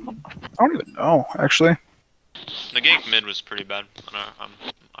 I don't even know, actually. The gank mid was pretty bad on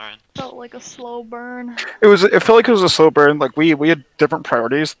our end. Felt like a slow burn. It felt like it was a slow burn. Like we had different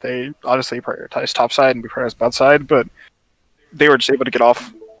priorities. They honestly prioritized top side and we prioritized bot side, but they were just able to get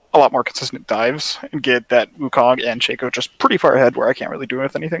off a lot more consistent dives and get that Wukong and Shaco just pretty far ahead where I can't really do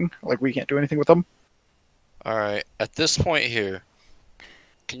with anything. Like we can't do anything with them. Alright, at this point here,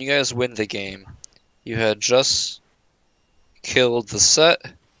 can you guys win the game? You had just killed the set.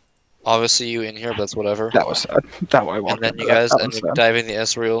 Obviously you in here, but that's whatever. That was sad. That way I And walked then into you that. guys That ended was up sad. diving the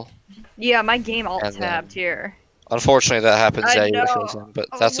Ezreal. Yeah, my game alt And then- tabbed here. Unfortunately that happens, I yeah, you know. killed him, but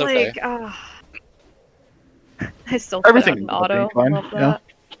I that's was okay. like, I still Everything put is out an auto. fine, Love yeah. that.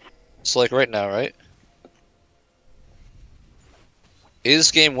 So like right now, right?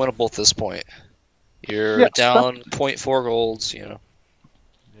 Is game winnable at this point? You're Yes, down 0.4 golds, you know.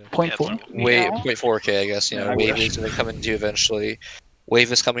 Point Yeah, four. it's- Wave Yeah. 0.4k, I guess. You know, Yeah, I Wave wish. is going to come into you eventually.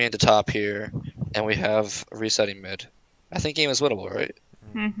 Wave is coming into top here, and we have resetting mid. I think game is winnable, right?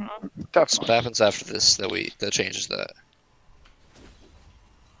 Mm-hmm. So Definitely. what happens after this that changes that?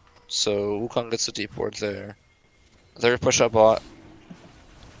 So Wukong gets the deep ward there. They're push up bot.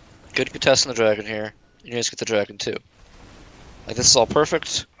 Good contest in the dragon here. You guys get the dragon too. Like this is all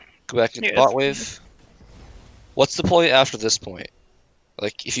perfect. Go back into Yes. bot wave. What's the play after this point?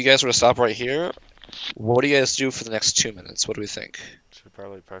 Like if you guys were to stop right here, what do you guys do for the next 2 minutes? What do we think? Should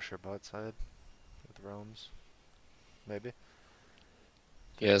probably pressure bot side with roams. Maybe.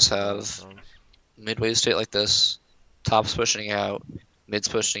 You guys have Roams. mid-wave state like this, top's pushing out, mid's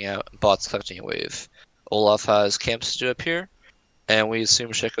pushing out, and bot's collecting a wave. Olaf has camps to do up here, and we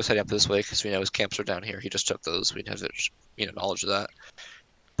assume Shaco's heading up this way because we know his camps are down here. He just took those. We have knowledge of that.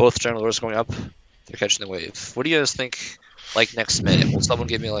 Both generalers going up, they're catching the wave. What do you guys think? Like next minute, will someone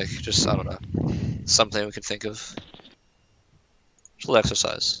give me like just I don't know something we can think of? Just a little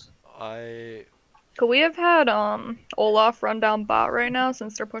exercise. I Could we have had Olaf run down bot right now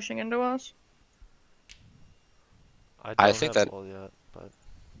since they're pushing into us? don't think have that- full yet, but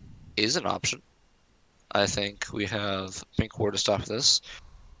Is an option. I think we have Pink Ward to stop this,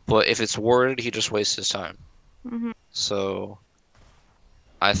 but if it's warded, he just wastes his time. Mm-hmm. So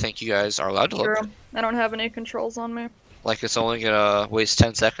I think you guys are allowed to look. True. I don't have any controls on me. Like it's only gonna waste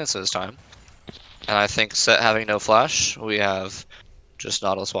 10 seconds of his time. And I think set having no flash, we have just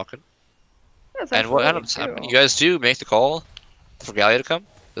Nautilus walking. That's And what actually ends up happening? true. You guys do make the call for Gallia to come.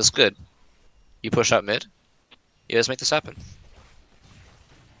 That's good. You push out mid. You guys make this happen.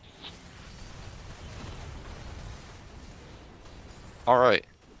 Alright.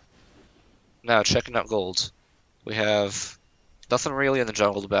 Now checking out gold. We have nothing really in the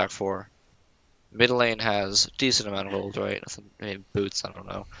jungle to back for. Mid lane has decent amount of gold, right? Nothing, maybe boots, I don't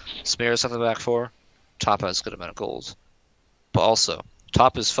know. Smear has something to back for. Top has good amount of gold. But also,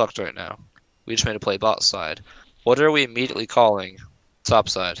 top is fucked right now. We just made a play bot side. What are we immediately calling top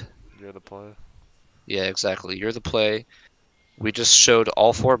side? You're the play. Yeah, exactly. You're the play. We just showed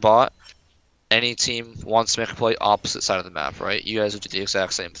all 4 bot. Any team wants to make a play opposite side of the map, right? You guys would do the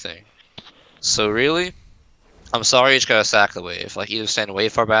exact same thing. So really, I'm sorry you just gotta sack the wave. Like, either stand way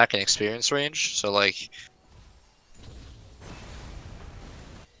far back in experience range, so like...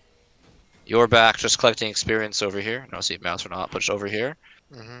 You're back just collecting experience over here. I don't see mouse or not, but just over here.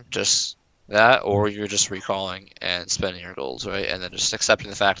 Just that, or you're just recalling and spending your gold, right? And then just accepting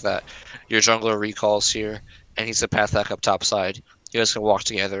the fact that your jungler recalls here, and he's a path back up top side. You guys can walk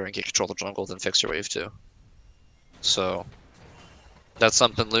together and get control of the jungle, then fix your wave too. So, that's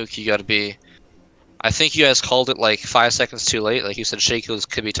something, Luke, you gotta be... I think you guys called it like 5 seconds too late. Like you said, Shaco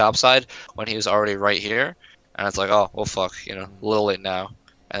could be topside when he was already right here. And it's like, oh, well, fuck, you know, a little late now.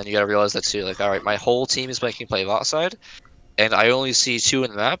 And you gotta realize that too. Like, alright, my whole team is making play bot side, and I only see 2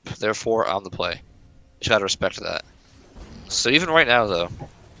 in the map, therefore I'm the play. You gotta respect that. So even right now, though,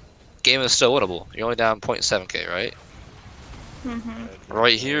 game is still winnable. You're only down 0.7k, right?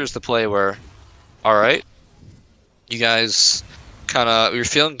 Right here is the play where, alright, you guys you're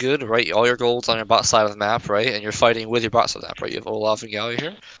feeling good, right? All your gold's on your bot side of the map, right? And you're fighting with your bot side of the map, right? You have Olaf and Galio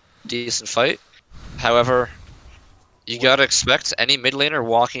here. Decent fight. However, you gotta expect any mid laner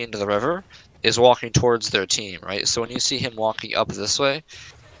walking into the river is walking towards their team, right? So when you see him walking up this way,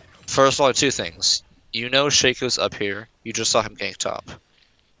 first of all, 2 things. You know Shaco's up here. You just saw him gank top.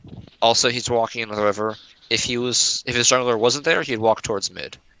 Also, he's walking into the river. If his jungler wasn't there, he'd walk towards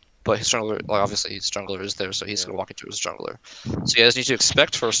mid. But his jungler, like obviously his jungler is there, so he's gonna walk into his jungler. So you guys need to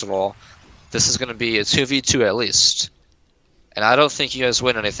expect, first of all, this is gonna be a 2v2 at least. And I don't think you guys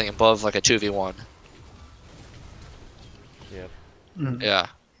win anything above like a 2v1. Yep. Yeah.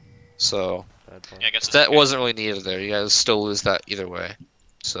 So Yeah, I guess that wasn't really needed there. You guys still lose that either way.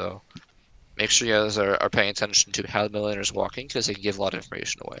 So make sure you guys are paying attention to how the mid laner is walking, because they can give a lot of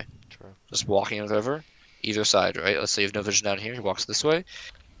information away. True. Just walking in the river, either side, right? Let's say you have no vision down here, he walks this way.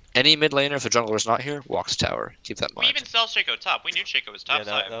 Any mid laner, if the jungler is not here, walks tower. Keep that in We mind. even sell Shaco top. We knew Shaco was top Yeah,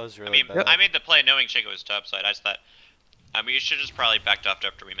 side. that was really I mean, bad. I made the play knowing Shaco was top side. I just thought, I mean, you should just probably backed off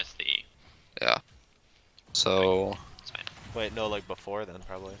after we missed the E. Yeah. So It's fine. Wait, no, like before then,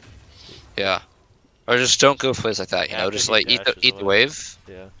 probably. yeah. Or just don't go plays like that, you know, After just he like eat dashes the away. wave.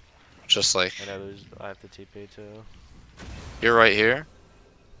 Yeah. Just like And I have to TP too. you're right here.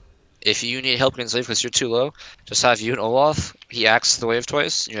 If you need help against wave because you're too low, just have you and Olaf. He acts the wave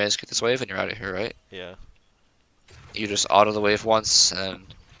twice, you guys get this wave and you're out of here, right? Yeah. You just auto the wave once and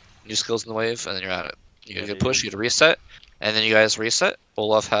new skills in the wave and then you're at it. You get a Yeah, good push, you get a reset, and then you guys reset.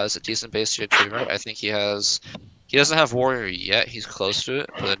 Olaf has a decent base here too, right? I think he doesn't have warrior yet, he's close to it,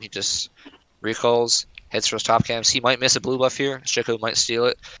 but then he just recalls, hits for his top camps. He might miss a blue buff here, Shaco might steal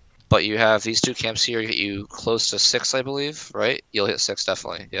it, but you have these 2 camps here get you close to 6, I believe, right? You'll hit 6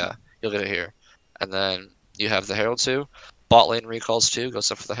 definitely, yeah. You'll get it here. And then you have the Herald too. Bot lane recalls too,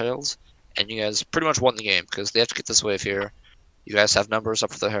 goes up for the Heralds. And you guys pretty much won the game because they have to get this wave here. You guys have numbers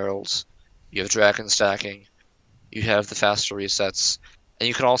up for the Heralds. You have Dragon stacking. You have the faster resets. And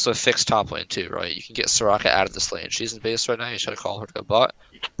you can also fix top lane too, right? You can get Soraka out of this lane. She's in base right now. You try to call her to go bot.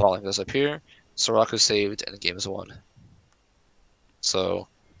 Bot lane goes up here. Soraka's saved and the game is won. So,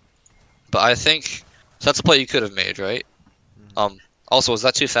 but I think that's a play you could have made, right? Also, is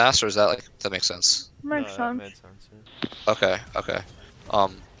that too fast, or is that like that makes sense? Makes That sense. made sense. Yeah. Okay.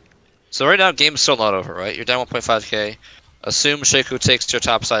 So right now, game's still not over, right? You're down 1.5k. Assume Shaco takes your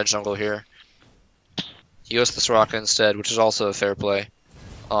top side jungle here. He goes to the Soraka instead, which is also a fair play.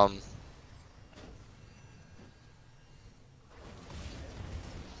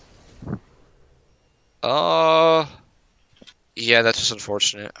 Yeah, that's just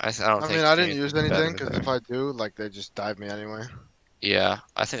unfortunate. I don't I think. mean, I didn't Danny's use better anything than because if I do, like, they just dive me anyway. Yeah,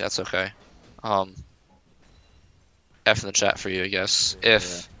 I think that's okay. F in the chat for you, I guess.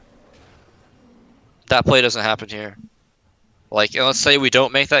 If that play doesn't happen here, like, and let's say we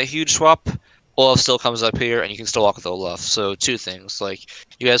don't make that huge swap, Olaf still comes up here, and you can still walk with Olaf. So 2 things, like,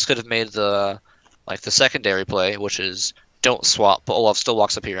 you guys could have made the secondary play, which is don't swap, but Olaf still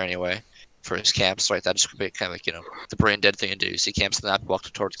walks up here anyway for his camps, right? That just could be kind of like, you know, the brain dead thing to do. You see camps in the map, walk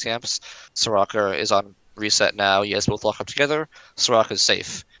towards camps. Soraka is on reset now. You guys both lock up together. Soraka is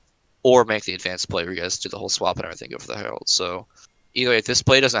safe. Or make the advanced play where you guys do the whole swap and everything, go for the Herald. So either way, if this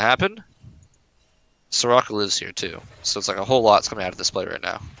play doesn't happen, Soraka lives here too. So it's like a whole lot's coming out of this play right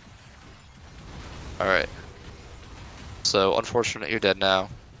now. Alright. So unfortunate you're dead now.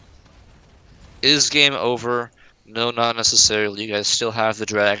 Is game over? No, not necessarily. You guys still have the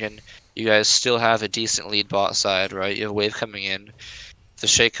dragon. You guys still have a decent lead bot side, right? You have a wave coming in. The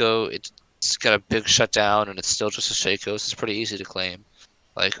Shaco, it's got a big shutdown and it's still just a Shaco, so it's pretty easy to claim.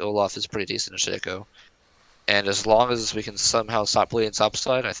 Like, Olaf is pretty decent in Shaco. And as long as we can somehow stop playing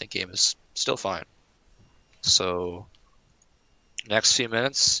topside, I think game is still fine. So, next few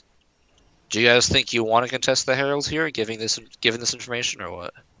minutes, do you guys think you want to contest the Herald here, given this information, or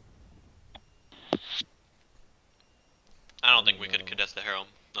what? I don't think we could contest the Herald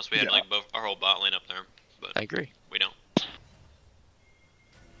unless we had like both our whole bot lane up there. But I agree. we don't.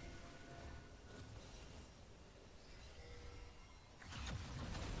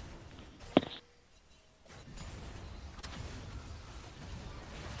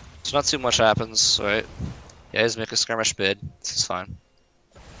 So not too much happens, right? You guys make a skirmish bid. This is fine.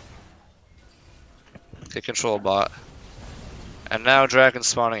 Get control bot. And now dragon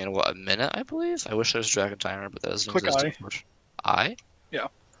spawning in what, a minute, I believe? I wish there was a dragon timer, but that doesn't Click exist. I. Much. I?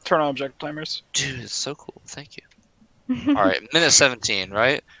 Turn on object timers. Dude, it's so cool. Thank you. Alright, minute 17,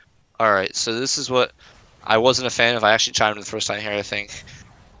 right? Alright, so this is what I wasn't a fan of. I actually chimed in the first time here, I think.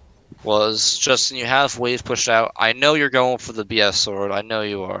 Was Justin, you have wave pushed out. I know you're going for the BS sword. I know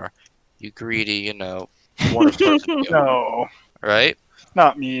you are. You greedy, you know. Wonderful person you, No, right?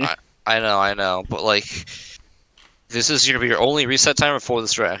 not me. I know. But, like, this is going to be your only reset timer for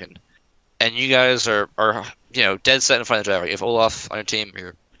this dragon. And you guys are you know, dead set in front of the dragon. You have Olaf on your team,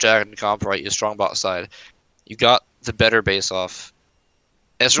 your dragon comp, right? You're strong bot side. You got the better base off.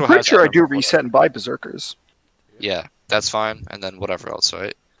 Ezreal I'm pretty has sure I that do number reset and buy berserkers. Yeah, that's fine. And then whatever else,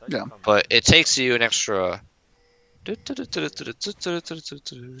 right? Yeah. But it takes you an extra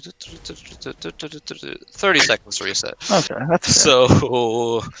 30 seconds to reset. Okay, that's fair.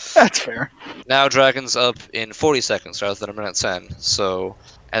 So That's fair. now dragon's up in 40 seconds rather than a minute 10. So,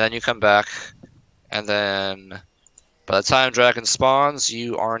 and then you come back, and then by the time dragon spawns,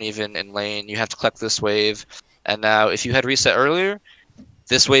 you aren't even in lane. You have to collect this wave. And now, if you had reset earlier,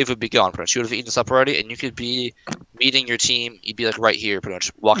 this wave would be gone. Pretty much, you would have eaten this up already, and you could be meeting your team. You'd be like right here, pretty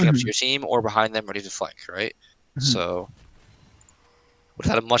much walking up to your team or behind them, ready to flank. Right. So, would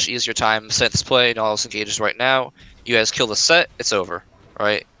have had a much easier time setting this play and all those engages right now. You guys kill the set, it's over.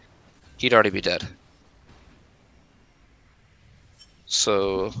 Right. He'd already be dead.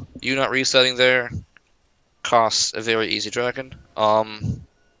 So, you not resetting there costs a very easy dragon.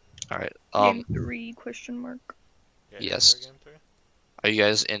 Alright. Game 3 question mark. Yes. Are you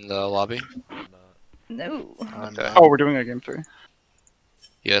guys in the lobby? No. Okay. Oh, we're doing a game 3.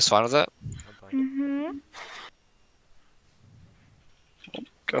 You guys fine with that? Mm-hmm.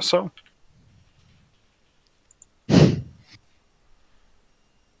 Guess so.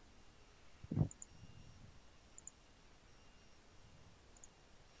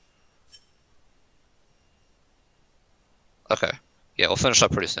 Okay. Yeah, we'll finish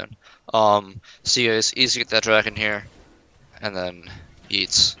up pretty soon. So you guys easy to get that dragon here, and then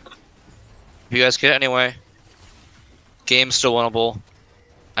eats. If you guys get it anyway, game's still winnable.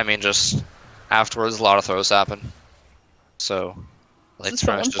 I mean, just afterwards, a lot of throws happen. So, like, It's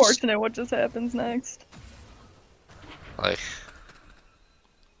so unfortunate what just happens next. Like,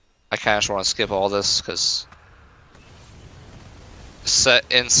 I kind of just want to skip all this because set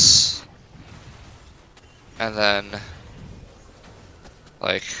ints, and then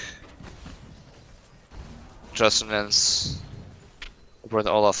like Justin ints, bring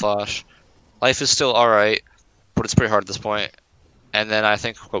the Olaf flash. Life is still alright, but it's pretty hard at this point. And then I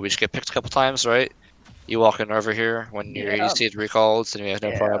think we should get picked a couple times, right? You walk in over here when you're EDC recalled, and you have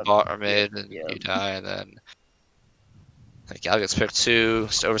no problem bot or mid, and you die, and then like Gal gets picked too,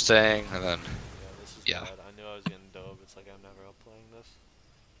 overstaying, and then Yeah, this is bad. I knew I was getting dove. It's like I'm never up playing this.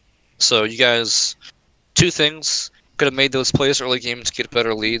 so you guys, two things could have made those plays early game to get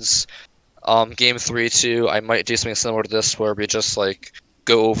better leads. Game 3 too, I might do something similar to this where we just like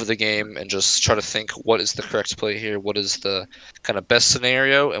go over the game and just try to think what is the correct play here, what is the kind of best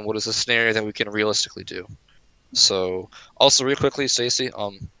scenario, and what is the scenario that we can realistically do. So also real quickly, Stacy,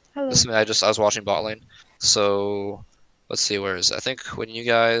 Hello. this is me, I was watching bot lane. So let's see, where is it? I think when you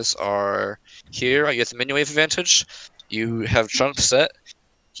guys are here, you get the minion wave advantage. You have chunk set.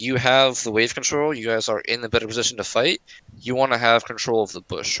 You have the wave control. You guys are in the better position to fight. You want to have control of the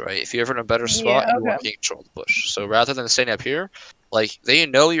bush, right? If you're ever in a better spot, you want to gain control of the bush. So rather than standing up here, like they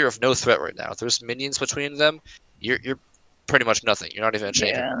know you're of no threat right now. If there's minions between them, you're pretty much nothing. You're not even a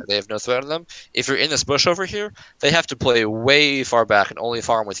champion. Yeah. They have no threat on them. If you're in this bush over here, they have to play way far back and only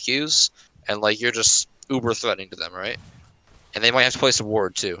farm with Qs, and like you're just uber threatening to them, right? And they might have to place a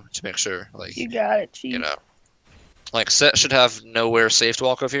ward too to make sure, like You got it, Chief. you know, like Set should have nowhere safe to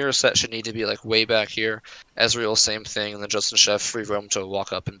walk over here. Set should need to be like way back here. Ezreal, same thing, and then Justin Chef free roam to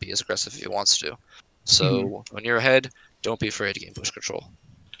walk up and be as aggressive if he wants to. So when you're ahead, don't be afraid to gain bush control.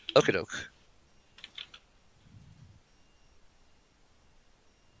 Okie doke.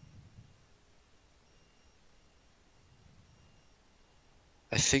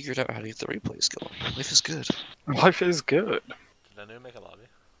 I figured out how to get the replays going. Life is good. Life is good. Did anyone make a lobby?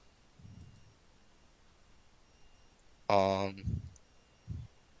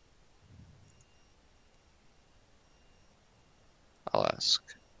 I'll ask.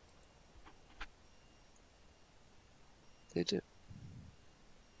 They do.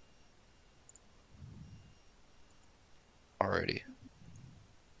 Alrighty.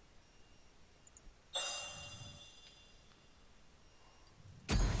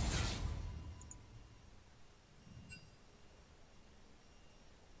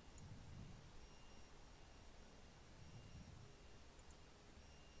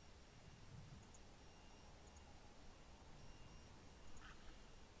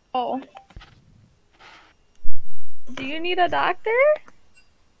 Oh. Do you need a doctor?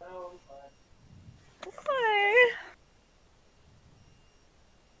 Okay.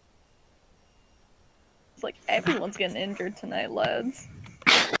 It's like everyone's getting injured tonight, lads.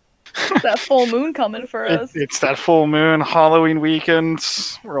 It's that full moon coming for us. It's that full moon, Halloween weekend.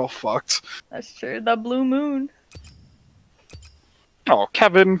 We're all fucked. That's true. The blue moon. Oh,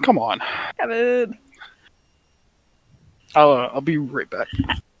 Kevin, come on. Kevin. I'll be right back.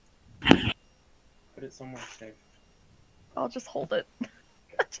 Put it somewhere safe. I'll just hold it.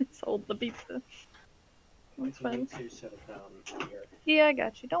 Just hold the pizza. That's fine. To set it down here. Yeah, I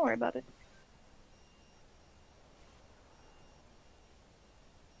got you. Don't worry about it.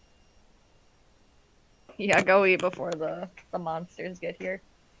 Yeah, go eat before the monsters get here.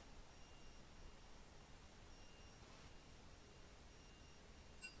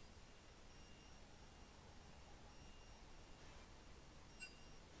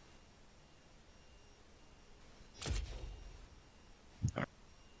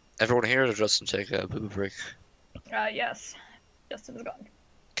 Everyone here to Justin take a boo break. Yes. Justin is gone.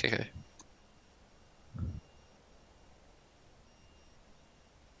 Okay.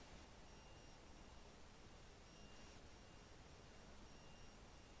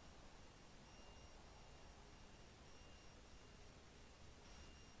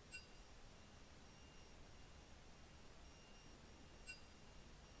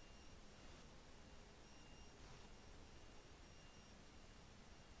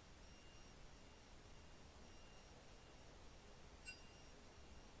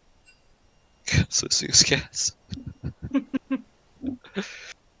 So Zeus cats. Did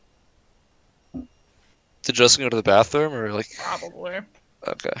Justin go to the bathroom or like? Probably.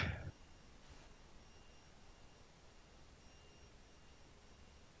 Okay.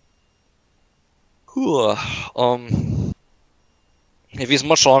 Whew, if he's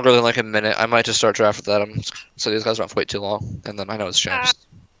much longer than like a minute, I might just start drafting that. So these guys don't have to wait too long, and then I know it's champs.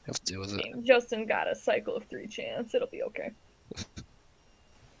 You have to deal with it. Justin got a cycle of 3 chance. It'll be okay.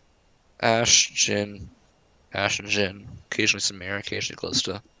 Ash, Jin, Occasionally some Mira, occasionally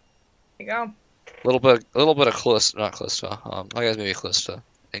Callista. There you go. A little bit of Callista, not Callista. I guess maybe Callista.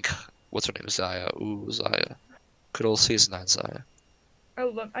 And what's her name? Zaya. Ooh, Zaya. Good old season 9 Zaya.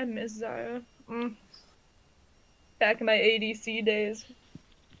 Oh look, I miss Zaya. Back in my ADC days.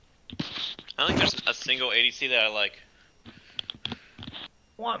 I don't think there's a single ADC that I like.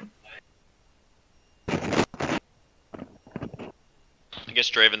 One. I guess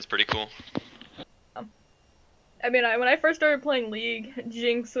Draven's pretty cool. I mean, when I first started playing League,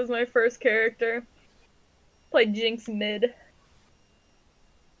 Jinx was my first character. Played Jinx mid.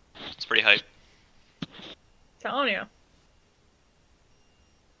 It's pretty hype. Telling you.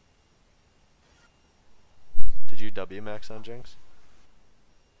 Did you W max on Jinx?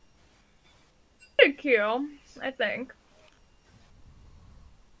 Good kill, I think.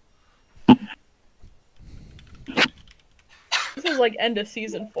 This is like end of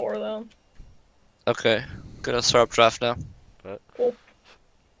season 4 though. Okay, gonna start up draft now. But Cool.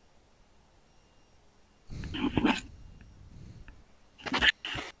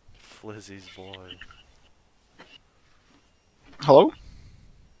 Flizzy's boy. Hello?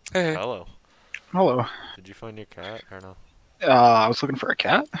 Hey. Hello. Hello. Did you find your cat or no? I was looking for a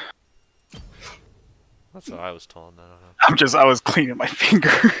cat. That's what I was told. I don't know. I was cleaning my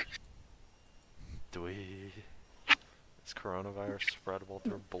finger. Is coronavirus spreadable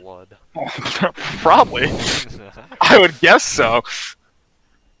through blood? Probably. I would guess so.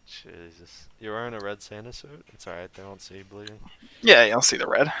 Jesus. You're wearing a red Santa suit? It's alright, they don't see you bleeding. Yeah, I'll see the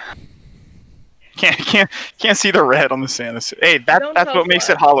red. Can't see the red on the Santa suit. Hey, that's what makes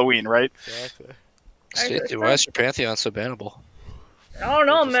it Halloween, right? Exactly. Stacey, why is your Pantheon so bannable? I don't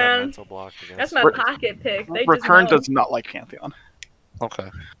know, They just have man. mental block against That's my it. pocket pick. They Return just know. does not like Pantheon. Okay.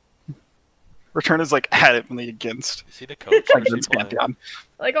 Return is like adamantly against Is he the coach? Or is he against playing? Pantheon.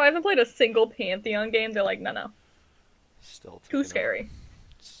 Like, oh, I haven't played a single Pantheon game. They're like, no. Still Too taking scary.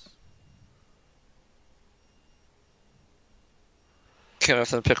 Can't have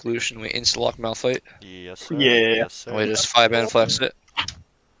them pick Lucian. We insta-lock Malphite. Yes, sir. Yeah. Yes, sir. And we just 5-man flex it.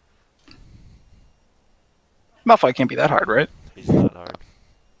 Malphite can't be that hard, right? He's not hard.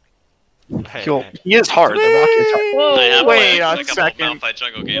 Hey, hey. He is hard. The Rocky is hard. Whoa, I have Wait played a a couple second. Malphite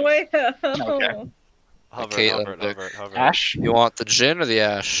jungle games. Wait. Okay. Hover, Caitlyn hover, pick. hover, hover. Ash? You want the Jhin or the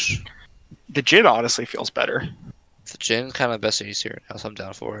Ashe? The Jhin honestly feels better. The Jhin kind of best use here now, so I'm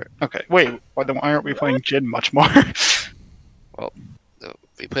down for it. Okay, wait. Why aren't we playing Jhin much more?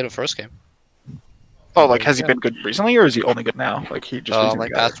 We played him first game. Oh, like has he been good recently, or is he only good now? Like he just recently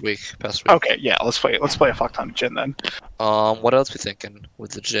Like got past week. Past week. Okay, yeah. Let's play a fuck ton of Jhin then. What else we thinking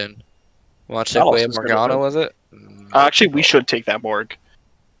with the Jhin? Want to That take away also is good Morgana with with it? Actually, we should take that Morg.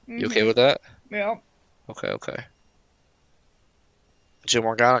 You okay with that? Yeah. Okay. Jhin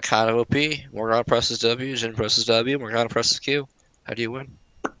Morgana kind of OP. Morgana presses W. Jhin presses W. Morgana presses Q. How do you win?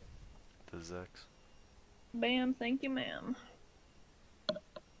 The Zex. Bam, thank you, ma'am.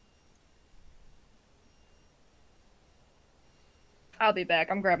 I'll be back.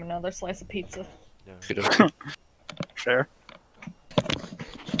 I'm grabbing another slice of pizza. Yeah. Kudos. Fair.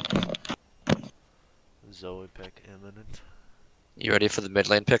 Zoe pick imminent. You ready for the mid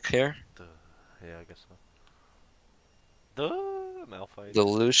lane pick here? Yeah, I guess so. The Malphite. The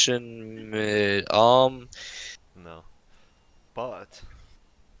Lucian mid. No. But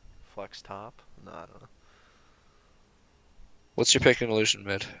flex top? No, I don't know. What's your pick in Lucian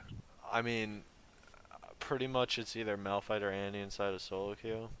mid? I mean, pretty much it's either Malphite or Annie inside of solo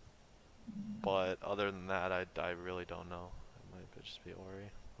queue. But other than that, I really don't know. It might just be Ori.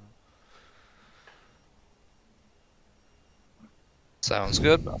 Sounds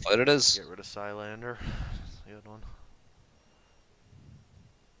good. Malphite it is. Get rid of Sylander. That's a good one.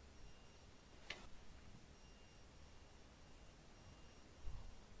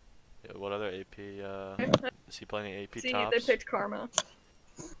 Yeah, what other AP, is he playing AP See, tops? they picked Karma.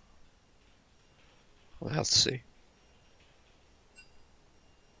 We'll have to see.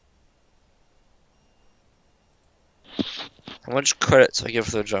 How much credit do I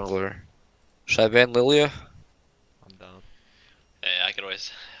give the jungler? Should I ban Lilia? I'm down. Hey, I could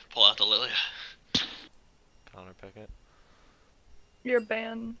always pull out the Lilia. Counter pick it. Your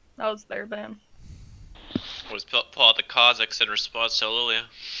ban. That was their ban. Always pull out the Kha'Zix in response to Lilia.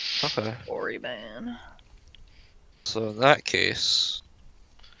 Okay. Ori ban. So in that case,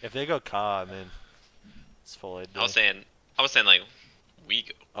 If they go Ka, I mean, it's fully I was saying like, we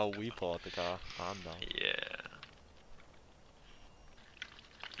go. Oh, we pull out the Ka. I'm down. Yeah.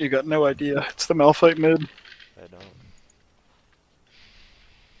 You got no idea. It's the Malphite mid. I don't.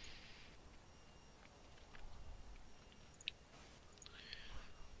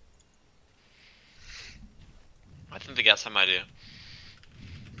 I think they got some idea.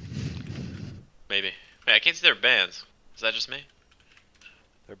 Maybe. Wait, I can't see their bands. Is that just me?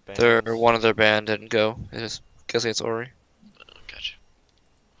 They're their one of their band didn't go. Guessing it's Ori. Oh, gotcha.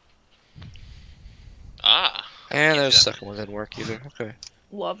 Ah. And Yeah. there's the second one didn't work either. Okay.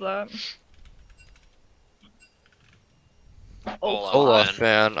 Love that. Olaf,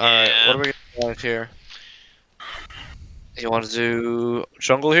 man. Alright, Yeah. what are we going here? You want to do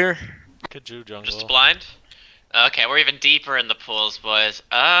jungle here? Could you jungle? Just blind? Okay, we're even deeper in the pools, boys.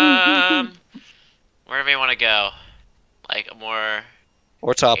 Wherever you want to go. Like, more...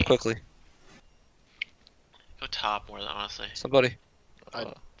 Or top, Okay. quickly. Go top more than honestly. Somebody.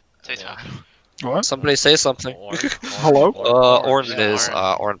 Say top. What? Somebody say something. Hello? Orin Yeah, it is.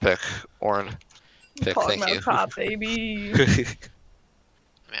 Orin. Orin pick. Orin. Pick, Talking thank about you. top, baby. I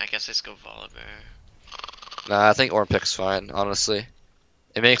mean, I guess I just go Volibear. Nah, I think Orin pick's fine, honestly.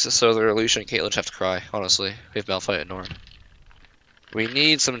 It makes it so the Lucian and Caitlyn have to cry, honestly. We have Malphite and Orin. We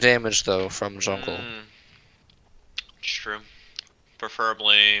need some damage, though, from jungle. It's true.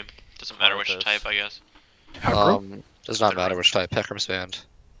 Preferably, doesn't matter which Arthas. type, I guess. Does not matter which type. Pekram's banned.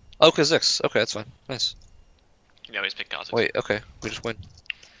 Oh, Kha'Zix. Okay, that's fine. Nice. You always pick Kha'Zix. Wait, okay. We just win.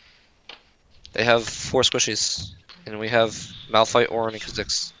 They have 4 squishies. And we have Malphite, Orin, and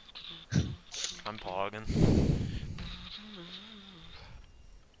Kha'Zix. I'm pogging.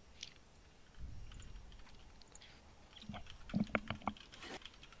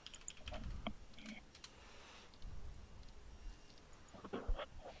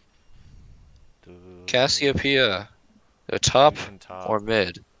 Cassiopeia. The top Lucian top. or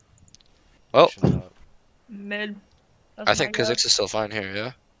mid? Oh, Lucian top. Mid. I think Kha'Zix is still fine here,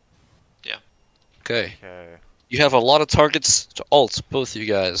 yeah? Yeah. Okay. Okay. You have a lot of targets to ult, both you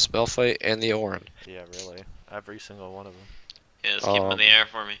guys, Malphite and the Orin. Yeah, really. Every single one of them. Yeah, just keep them in the air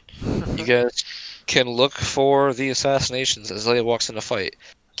for me. You guys can look for the assassinations as Lilia walks in a fight.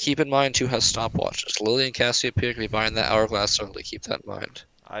 Keep in mind who has stopwatches. Lilia and Cassiopeia can be behind that hourglass early. Keep that in mind.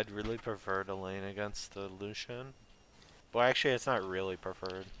 I'd really prefer to lane against the Lucian. Well, actually, it's not really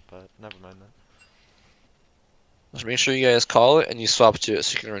preferred, but never mind that. Just make sure you guys call it and you swap to it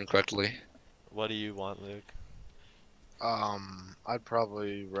so you can run correctly. What do you want, Luke? I'd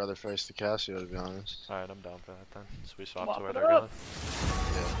probably rather face the Cassio, to be honest. Alright, I'm down for that then. So we swap Swap to where it they're up.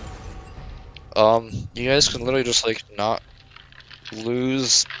 going. You guys can literally just like not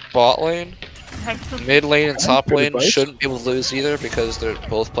lose bot lane. Hex Mid lane and top Good lane advice. shouldn't be able to lose either because they're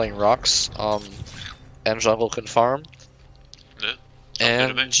both playing rocks. And jungle can farm. Yeah, sounds good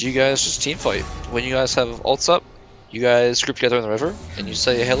to me. And you guys just team fight. When you guys have ults up, you guys group together in the river and you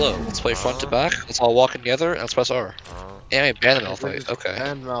say, hello, let's play front to back, let's all walk in together and let's press R. And I ban the Malphite, okay.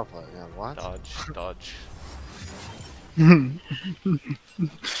 And Malphite, yeah, what? Dodge.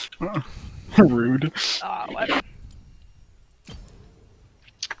 Rude. what?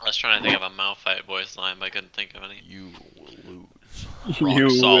 I was trying to think of a Malphite voice line, but I couldn't think of any. You will lose. You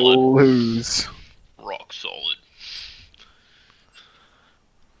solid. will lose. Rock solid.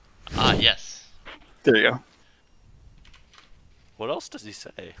 Yes. There you go. What else does he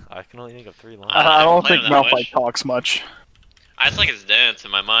say? I can only think of 3 lines. I don't played think him that Malphite much. talks much. I just like his dance in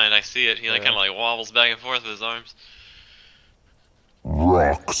my mind. I see it. He like Yeah. kind of like wobbles back and forth with his arms.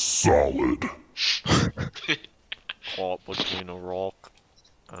 Rock solid. Caught between a rock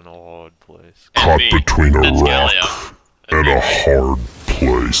and a hard place. Caught Envy. between a That's rock Galio. and a hard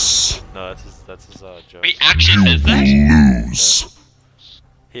place. No, that's his joke. Wait, actually You says that? will lose.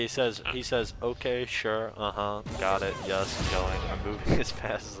 He says, okay, sure, got it, yes, going. I'm moving as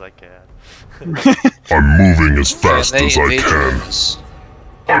fast as I can. I'm moving as fast And they as I invade can. yours.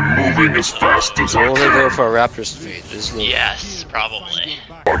 I'm moving as fast as I Or they go can. for a Raptors invade. Just look. Yes, probably.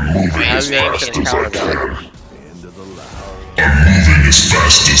 I'm moving How as you guys fast gonna as I counter can. that? I'm moving as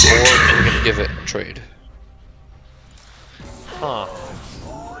fast as I Or can. are you gonna give it and trade? Huh.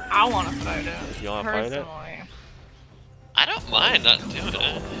 I want to fight it. You wanna fight it? Personally. I don't mind not doing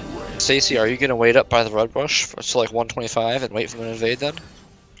it. Stacey, are you gonna wait up by the red bush to like 125 and wait for them to invade then?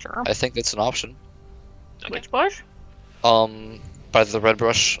 Sure. I think that's an option. Which bush? By the red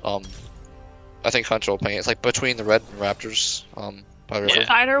brush, I think Hunter will ping it. It's like between the red and Raptors, by the What river.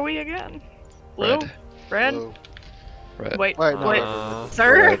 side are we again? Blue? Red. Red? Blue. Red. Wait, Wait, no, wait.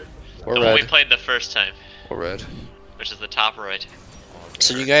 Sir? Red. Or The one we red. played the first time, Or red. which is the top right.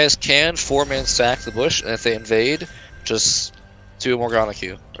 So you guys can 4-man stack the bush, and if they invade, just do a Morgana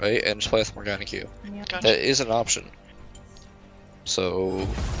Q, right? And just play with Morgana Q. Gotcha. That is an option. So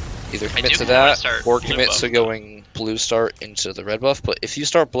either I commit do to kinda wanna that start or blue commit buff, to though. going blue start into the red buff. But if you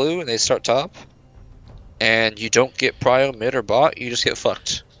start blue and they start top, and you don't get prio mid or bot, you just get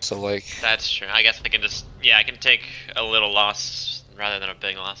fucked. So like, That's true. I guess I can just, yeah, I can take a little loss rather than a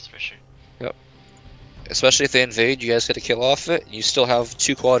big loss for sure. especially if they invade, you guys get a kill off it. You still have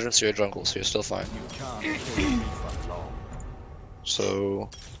 2 quadrants to your jungle, so you're still fine. So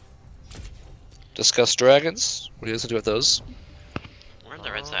discuss dragons. What do you guys do with those? We're on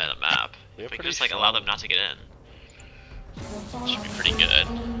the red side of the map. They're If we could pretty just like allow strong. them not to get in, should be pretty good.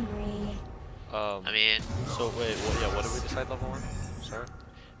 I mean, So wait, what did we decide level 1? Sorry?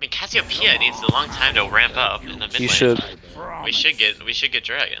 I mean Cassiopeia needs a long time to ramp up in the mid You lane. should We should get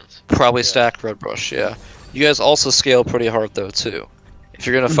dragons. probably stack red brush. Yeah. You guys also scale pretty hard though too. If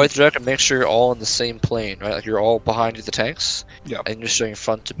you're gonna fight the dragon, make sure you're all in the same plane, right? Like you're all behind the tanks. Yeah. And you're showing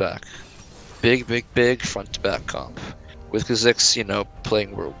front to back. Big front to back comp. With Kha'Zix, you know,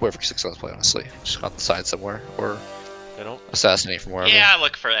 playing wherever Kha'Zix wants to play, honestly. Just on the side somewhere. Or They don't assassinate from wherever. Yeah, I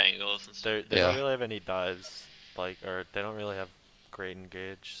look for angles and stuff. they Yeah. don't really have any dives, like, or they don't really have great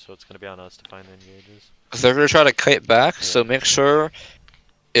engage, so it's gonna be on us to find the engages. They're gonna try to kite back, so make sure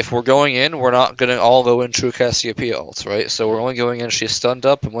if we're going in, we're not gonna all go in true Cassiopeia ults, right? So we're only going in if she's stunned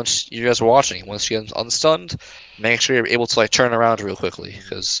up, and once you guys are watching, once she gets unstunned, make sure you're able to like turn around real quickly,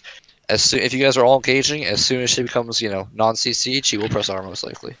 because as soon if you guys are all engaging, as soon as she becomes, you know, non-CC'd, she will press R most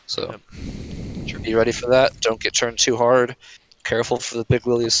likely. So be ready for that. Don't get turned too hard. Careful for the big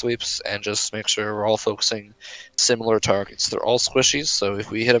Lilia sweeps, and just make sure we're all focusing similar targets. They're all squishies, so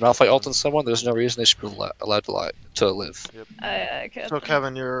if we hit a Malphite ult on someone, there's no reason they should be allowed to live. I can't. So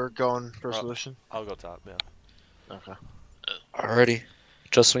Kevin, you're going for Oh. solution? I'll go top, yeah. Okay. Alrighty.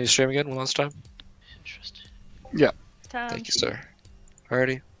 Just when you stream again one last time. Interesting. Thank you, sir.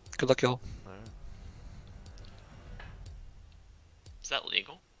 Alrighty. Good luck, y'all. Alright. Is that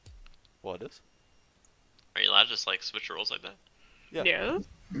legal? What is? Are you allowed to just like switch roles like that? Yeah.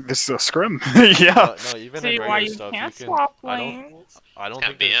 This is a scrim. Yeah. No, even See in why regular you stuff, can't you can. swap I lanes. don't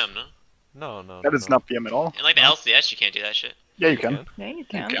Can't think there's- BM, no? No. That is not BM at all. In like the LCS, you can't do that shit. Yeah, you can. Yeah, you You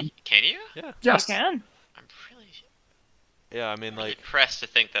can. can. Can you? Yes. You can. I'm really, Yeah, I mean, really like, pressed to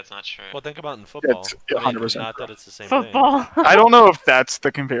think that's not true. well, think about it in football. It's I mean, 100% not true. that it's the same Football. I don't know if that's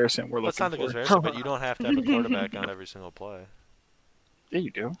the comparison we're thing. That's looking not the for. comparison, but you don't have to have a quarterback on every single play. Yeah,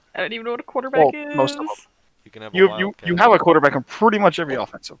 you do. I don't even know what a quarterback Well, is. most of them. You can have You a you wildcat. you have a quarterback on pretty much every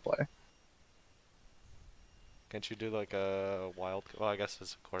offensive play. Can't you do like a wild? Well, I guess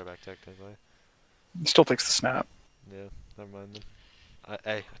it's a quarterback technically. He still takes the snap. Yeah, never mind then.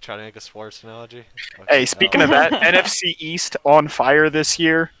 Hey, try to make a sports analogy. Hey, speaking of that, NFC East on fire this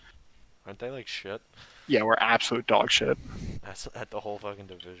year. Aren't they like shit? Yeah, we're absolute dog shit. That's at the whole fucking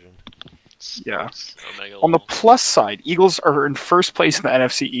division. Yeah. Omega On the level. plus side, Eagles are in first place in the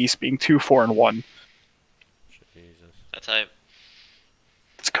NFC East, being 2-4-1. Jesus. That's hype.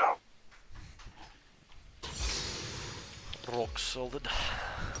 Let's go. Rock solid.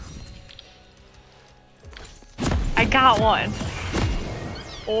 I got one.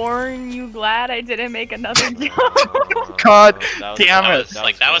 Orn, you glad I didn't make another joke? God That was- damn That it. was,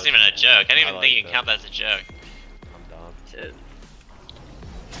 like, that wasn't even a joke. I didn't even I think you like can count that as a joke. I'm done. Shit. It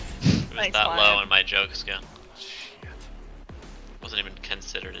was Thanks, that Lion. low on my jokes go. Wasn't even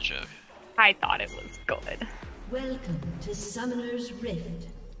considered a joke. I thought it was good. Welcome to Summoner's Rift.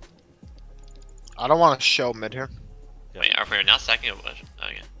 I don't want to show mid here. Wait, are we not stacking a bush?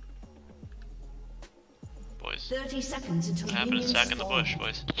 Okay. Boys. 30 seconds until What happened to minions stacking the spawn. bush,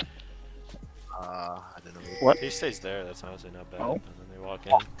 boys? I didn't know. What? He stays there. That's honestly not bad. Oh. And then they walk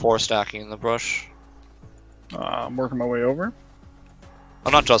in. 4 stacking in the brush. I'm working my way over. Oh,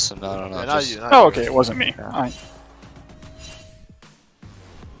 not Justin. No. Yeah, not Just, you, not Oh, you. okay, it wasn't me. Yeah. Alright.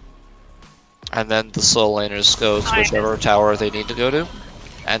 and then the slow laners go to whichever tower they need to go to.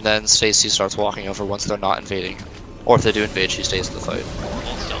 And then Stacy starts walking over once they're not invading. Or if they do invade, she stays in the fight.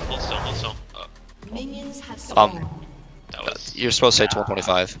 Hold still, hold still, hold still. Minions have spawned. That was. You're supposed to say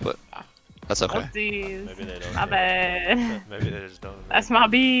 1225, but that's okay. Oopsies. Maybe they don't. My bad. Maybe they just don't. That's my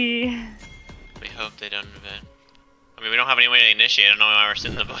B. We hope they don't invade. I mean, we don't have any way to initiate. I don't know why we're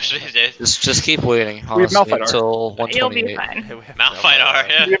sitting in the bush these days. Just keep waiting, have honestly, Malphite R. until You'll be 128. fine. Hey, we have Malphite R,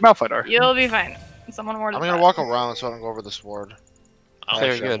 yeah. We have Malphite R. You'll be fine. Someone warded I'm gonna that. walk around so I don't go over this ward. Oh,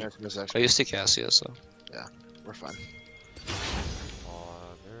 Very Actually, I'm good. gonna miss I actually. used to Cassia, so. We're fine.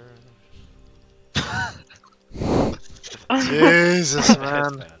 Jesus, It's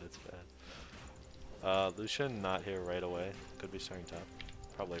man. bad. It's bad. Lucian not here right away. Could be starting top.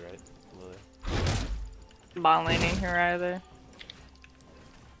 Probably right. Lily. Bot lane ain't here either.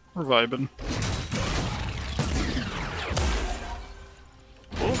 We're vibing.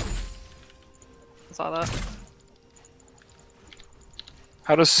 Saw that.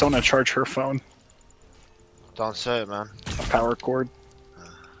 How does Sona charge her phone? Don't say it, man. A power cord.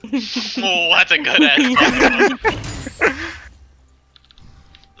 Oh, that's a good ass.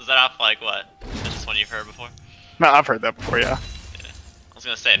 Is that off like what? Is this one you've heard before? No, I've heard that before, yeah. I was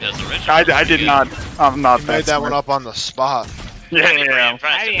gonna say if it was original. I did not. I'm not You that made that one smart. up on the spot. Yeah, I'd be pretty yeah.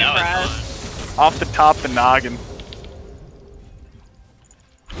 impressed I'd if be that was impressed. one. Off the top, the noggin.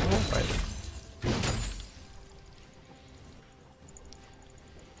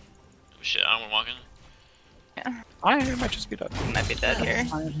 Oh, shit, I don't want to walk in. I might just be dead. Might be dead here.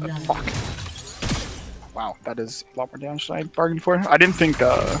 Fuck. Wow, that is a lot more damage than I bargained for. I didn't think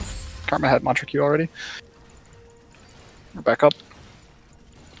Karma had Mantra Q already. We're back up.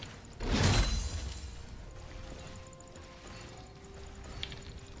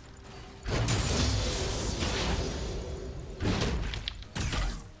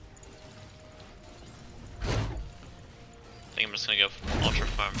 I think I'm just gonna go for ultra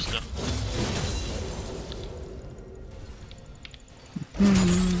farm still.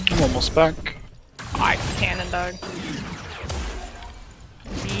 I'm almost back. Alright, cannon dog.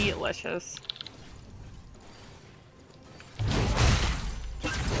 Delicious.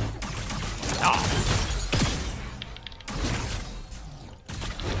 Oh,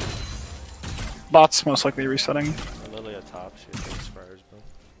 Bot's most likely resetting. Lily at top. She has big spurs, but.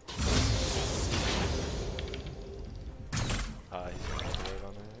 He's gonna have to wait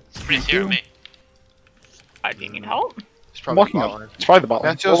on that. Somebody's here with me. I do need help. He's I'm probably walking bot up. lane. It's probably the bot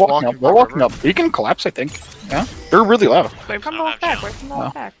lane. That's just We're walking walking up. We're by walking river. up. He can collapse, I think. Yeah. They're really loud. Wait from I the don't have back. gel. Wait from the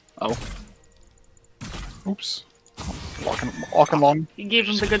Oh. back. Oops. Walking along. You gave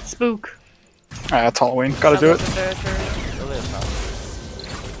him the good spook. It's Halloween. Gotta do it. Lily at top.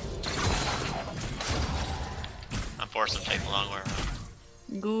 I'm forced to take the long way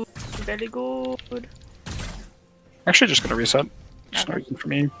around. Good. Very good. Actually, just gonna reset. Just no reason for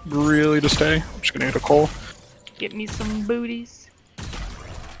me really to stay. I'm just gonna get a Cole. Get me some booties.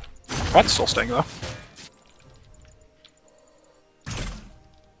 Bot's still staying though.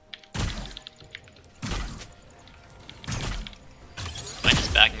 Might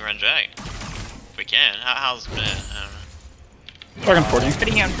just back and run drag. If we can. How's I don't know. Dragon 40.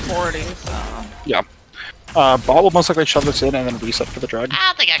 Putting in 40, so. Yeah. Bot will most likely shove this in and then reset for the drag. I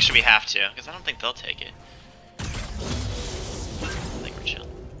don't think actually we have to, because I don't think they'll take it. I think we're chill.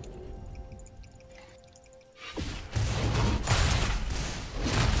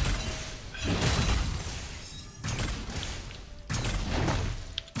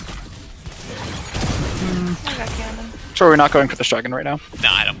 I got cannon. So we're not going for this dragon right now? No,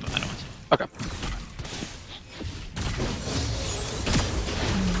 I don't want to. Okay.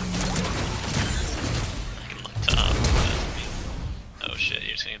 Oh shit,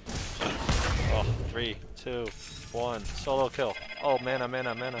 you're seeing. Oh, 3, 2, 1. Solo kill. Oh, mana.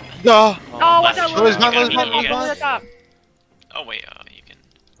 No! Oh, watch out! No, he's not, You he's not, gotta he's be- not. Over the top. Oh wait, you can.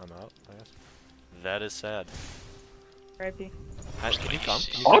 I'm out, I guess. That is sad. R.I.P. Ash, can you come?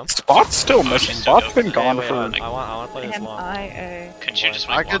 Can you come? Bot's still she's missing. still Bot's been going. gone Wait, for. I want to play this long. MIA. Couldn't you just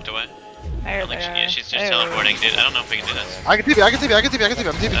I like could- walked away? I There don't think they she, are. yeah, she's just There. teleporting, dude. I don't know if we can do this. I can TP, I can TP, I can TP, I can TP,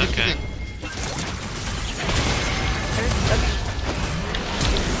 I'm TP, Okay.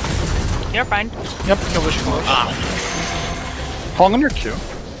 You're fine. Yep, no issue. Ah, Calling on your Q.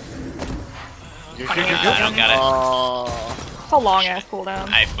 I don't got it. It's a long ass cooldown.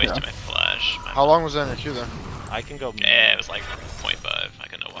 I wasted my flash. How long was that in your queue there? I can go. Yeah, it was like 0.5. I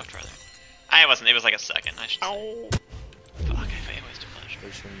couldn't have walked farther. I wasn't. It was like a second. I should say. Fuck, I wasted flash.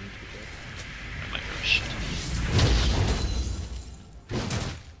 I might go shit.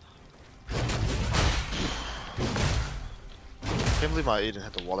 I can't believe my Aiden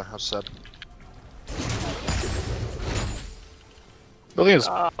hit the water, how sad. Really is.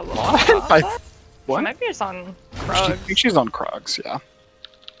 What? What? Might be just on I Krug. think she's on Krogs, yeah.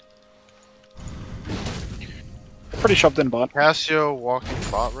 Pretty shoved in bot. Cassio walking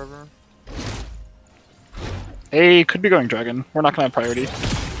bot river. Hey, could be going dragon. We're not gonna have priority.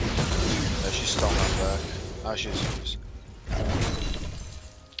 Yeah, she's still not back. Ah, she's.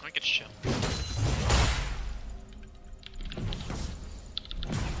 I get chill.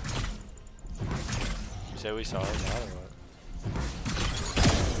 You say we saw it now or what?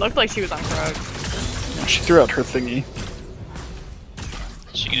 Looked like she was on Krug. She threw out her thingy.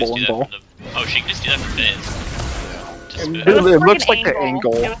 She can just Bowling do that ball. from the. Oh, she can just do that from Fizz. Just It good. really- was looks an like the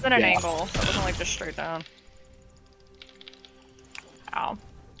angle. It was at an Yeah. angle, so it wasn't like just straight down. Ow.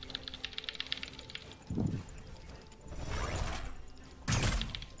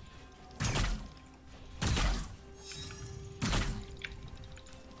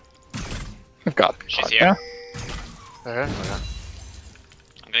 We've got. She's bot, here. Yeah. Okay.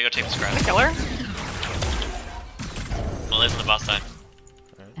 I'm gonna go take the scrap. The killer? Melissa's on the boss side.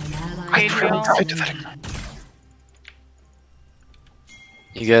 An ally I has Adriel. been tried to slain.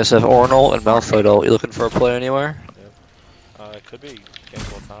 You guys have Ornal and Malphoidal. You looking for a play anywhere? It could be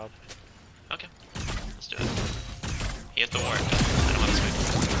Gangle top. Okay. Let's do it. He has the ward. I don't want to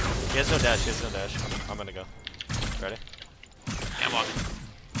sweep. He has no dash. He has no dash. I'm gonna go. Ready? Yeah, I'm walking.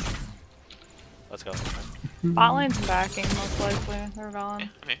 Let's go. Bot lane's backing, most likely. They're Yeah, gone.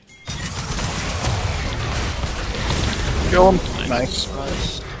 I'm here. Kill him. Nice.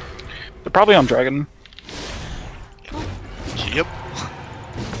 Nice. They're probably on dragon. Yep.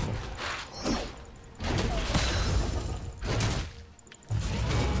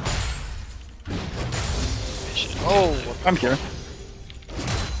 Oh, I'm here.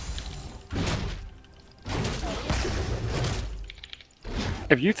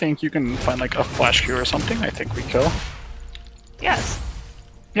 If you think you can find like a flash Q or something, I think we kill. Yes.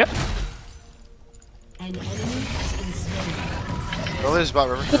 Yep. An enemy has been slain. Lily's bot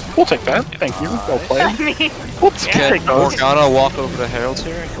river. We'll take that. Thank you. Well I played. mean, We'll Yeah. take Can those. Morgana walk over to Herald's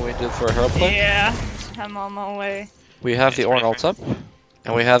here? Can we do it for a Herald play? yeah. I'm on my way. We have the It's pretty Ornal up.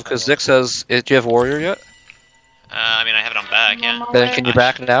 And we have, because Zik says, do you have Warrior yet? I mean, I have it on back, I'm yeah. on my Then way. can you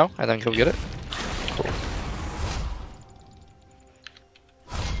back now, and then go get it?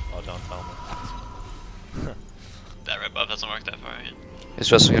 Oh, don't tell me. That red buff doesn't work that far, yeah. It's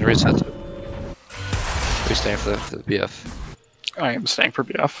just going to reset it. We're staying for the BF. I am staying for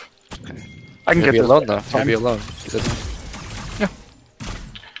BF. Okay. I can You'll get be this alone, though. You'll time. be alone. You did that.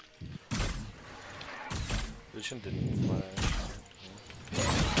 Lucian didn't flash.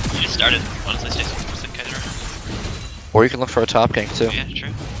 You just started. Honestly, Stacy. Kaiser. Or you can look for a top gank, too. Yeah,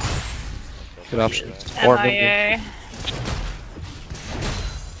 true. Good options. Or maybe. MIA.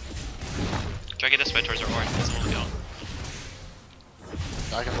 Try to get this way towards our ward. That's the one we go.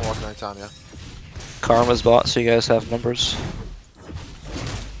 I can walk anytime, yeah. Karma's bot, so you guys have numbers.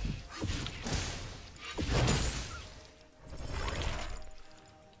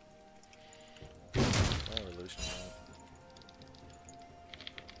 Oh, Revolution.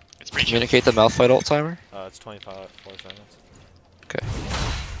 It's pretty chill. Communicate the Malphite ult timer. It's 25, 4 seconds. Okay. I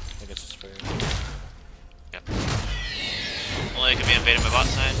think it's just fair. Only could be invading my bot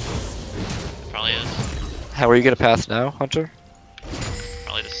side. Probably is. How are you gonna path now, Hunter?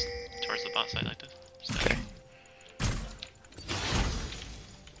 Probably just towards the bot side like this. So. Okay.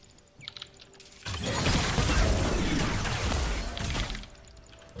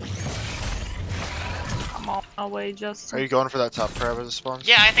 I'm on my way, just. Are you going for that top crab as it spawns?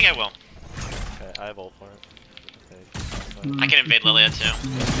 Yeah, I think I will. Okay, I have ult for it. Okay. I can invade Lilia too.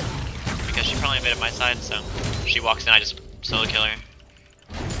 Because she probably invaded my side, so if she walks in, I just solo kill her.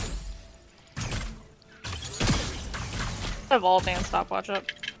 I have all and stopwatch up.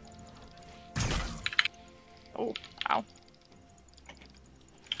 Oh, ow.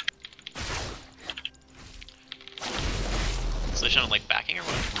 Solution on like backing or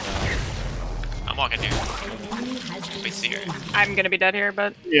what? I'm walking here. Wait, see her. I'm gonna be dead here,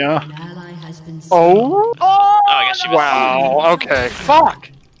 but. Yeah. An ally has been slain. Oh. Oh, I guess she was. Wow. Okay. Fuck.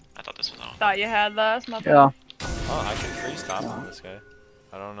 I thought this was on. Thought you had this, my Yeah. Oh, I can freeze top on this guy.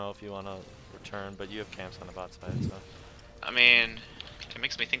 I don't know if you want to return, but you have camps on the bot side, so. I mean, it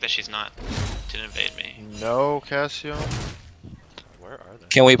makes me think that she's not. Didn't invade me. No, Cassio. Where are they?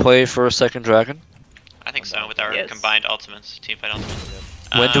 Can we play for a second dragon? I think so, with our Yes. combined ultimates, teamfight ultimates.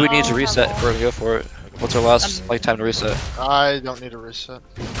 When do we need to Oh, reset hello. before we go for it? What's our last like time to reset? I don't need a reset.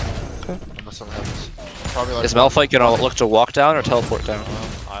 Unless something happens. Probably like. Is Malphite gonna look to walk down or teleport down?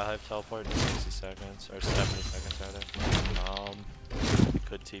 I'll have teleport in 60 seconds, or 70 seconds rather.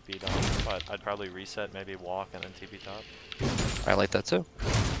 Could TP down, but I'd probably reset, maybe walk, and then TP top. I like that too.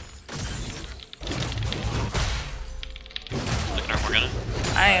 Look at our Morgana.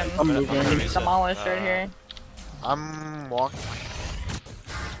 I am I'm moving. demolished right here. I'm walking.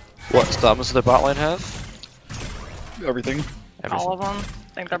 What stuff does the bot lane have? Everything. Everything. All of them.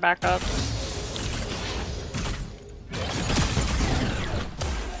 I think they're back up.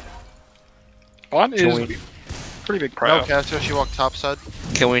 Bot Can is we- pretty big No, crowd. Cassio, she walked top side.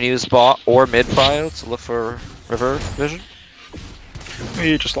 Can we use bot or mid prio to look for river vision?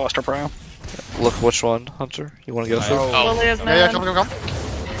 We just lost our prio. Look which one, Hunter? You want to go for? Oh. Lilia's Yeah, yeah, mid. come.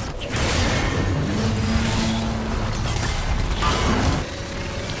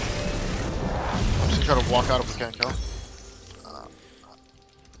 I'm just gonna try to walk out if we can't kill.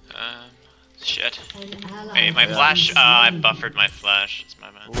 Shit. An ally Hey, my has flash, been I slain. buffered my flash. It's my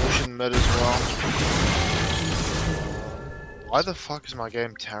bad. Lucian mid as well. Why the fuck is my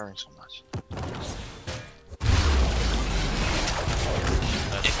game tearing so much? They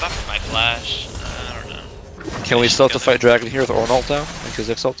buffered my flash. I don't know. Can we still have to fight dragon here with Ornn ult down and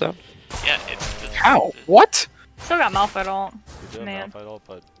Kha'Zix ult down? Yeah, it's. How? What? Still got Malphite ult. We do have Man. Malphite ult,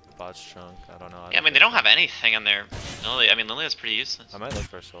 but the bot's chunk. I don't know. Yeah, I mean, they don't have anything on their Lilia. I mean, Lilia's pretty useless. I might look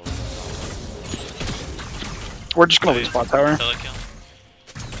for a solo. We're just gonna lose bot tower. Solo kill.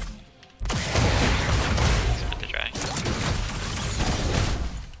 Split the drag.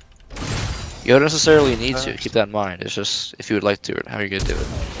 You don't necessarily need to, keep that in mind. It's just if you would like to, how are you gonna do it?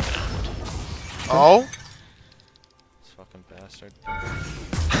 Oh? This fucking bastard.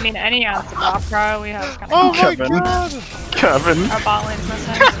 I mean, any opera we have is kind Oh of. my Kevin. god! Kevin. Our bot lane's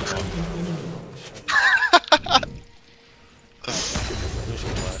missing. Lucian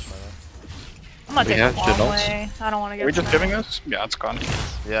flash, my bad. I'm gonna We take have a long Janels. way. I don't want to Are get. we just sniped. giving this? Yeah, it's gone.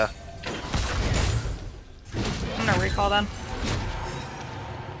 Yeah. I'm gonna recall them.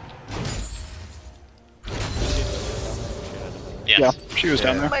 Yes. Yeah, she was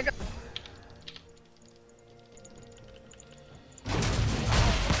down Oh there. my god.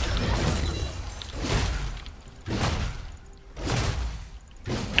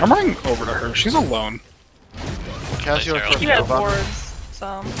 I'm running over to her. She's alone. Cassio Nice, for He has Nova. boards,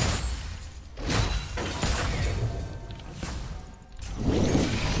 so.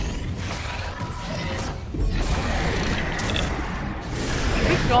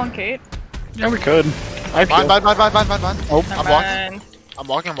 Keep going, Kate. Yeah, we could. I Mine. Oh, I'm Never walking. mind. I'm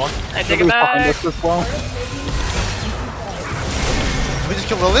walking. I take Lily's it behind back. us as well. Let me just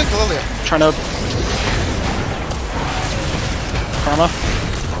kill Lilia. Trying to. Karma.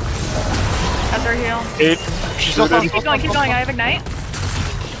 That's her heal. 8. She's Still dead. Keep going, I have ignite.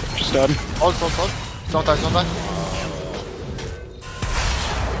 She's dead. Hold. Don't die.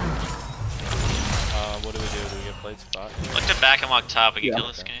 What do? Do we get played spot? Look to back and walk top. We can Yeah. kill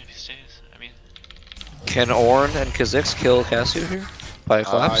this guy if he stays. I mean, Can Ornn and Kha'Zix kill Cassio here? By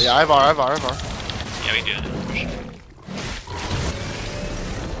collapse? Yeah, Ivar. Yeah, we do it for sure.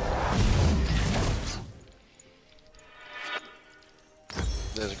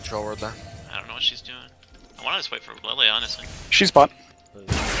 There's a control word there. I don't know what she's doing. I want to just wait for Lily, honestly. She's bot. Lily's,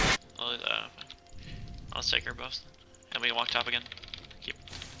 I'll take her buffs. And we can walk top again. Keep.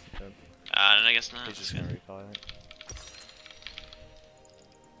 Yep. And I guess not. He's just gonna recall, I think.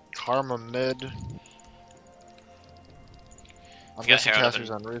 Karma mid. I'm got guessing Herald Caster's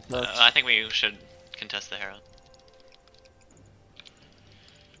and- on reflex. I think we should contest the Herald.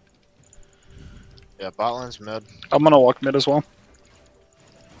 Yeah, bot lane's mid. I'm gonna walk mid as well.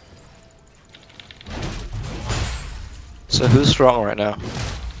 So who's strong right now?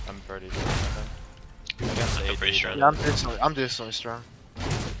 I'm pretty sure, I think. Against the I'm pretty AD, sure. Yeah, I'm decently strong.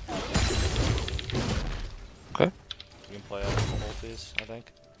 Okay. You can play out ultis, I think.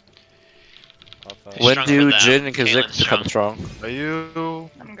 Off, When strong do for them. Jin and Caitlyn's Kha'Zix become strong? Are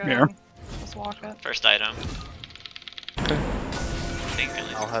you? I'm good. Yeah. Just walk it. First item. Okay. I think at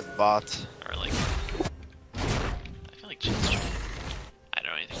least, I'll head bot. or like, I feel like Jin's strong. I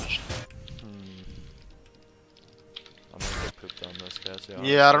don't know anything about Jin. I'm gonna get pooped on this, guys.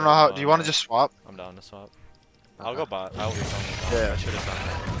 Yeah, I don't know how. honestly, Do you want to just swap? I'm down to swap. I'll go bot. I'll be fine. Yeah. I should have done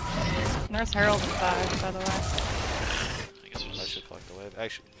that. Nurse Herald died, by the way. I guess we'll I just. should collect the wave.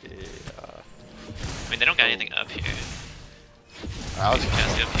 Actually, yeah. I mean, they don't got anything up here. I was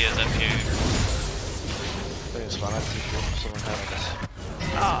Cassiopeia is up here. I think it's fine. I think someone had this.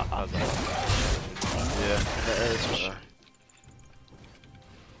 Oh, How's that? Yeah, it's fine.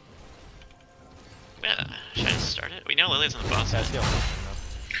 Yeah, should I just start it? We know Lily's on the boss side. Cassio.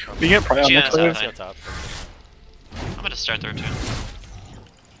 You get probably on She next has wave. that. Cassio top. I'm gonna start there too.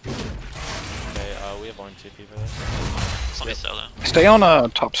 Okay, we have 1 TP for this. Just let me solo. Stay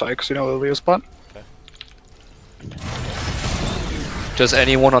on top side because you know Lilia's bot. Does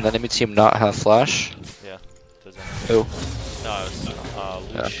anyone on the enemy team not have flash? Yeah. Does that Who? No,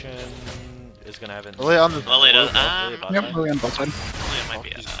 it's Lucian is gonna have it. Lily on the. Lily does. Lily bot Yep, side. Lilia on bot side. Lilia might be.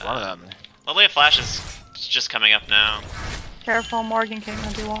 He's running at me. Lilia Flash is just coming up now. careful, Morgan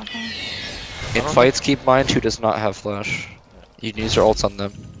can't be walking. In fights, keep in mind who does not have flash. You can use your ults on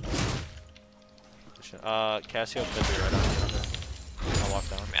them. Lucian. Cassio could be right on the I'll walk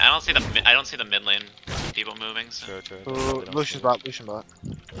down. I mean, I don't see the mid lane people moving. So. True. Ooh, Lucian's bot. Lucian bot.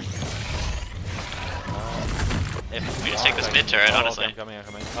 If We just take this mid turret, okay, honestly. I'm coming. I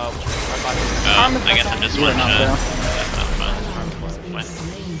guess I'm just You are one not shot. there. That's not fun. What?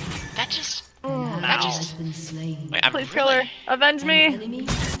 Slain. That just. Ally That has just. been slain. Wait, I'm Please kill her. really. Avenge An me. enemy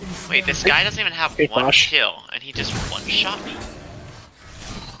has been slain. Wait, this guy doesn't even have Hey, one Flash. kill, and he just one shot me.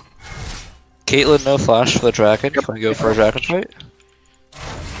 Caitlyn, no flash for the dragon. Can we go for a dragon fight?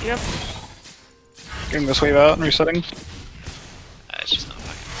 Yep. Getting this wave out and resetting. It's just not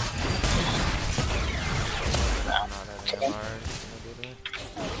fucking.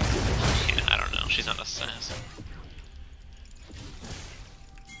 Yeah, I don't know. She's not a assassin.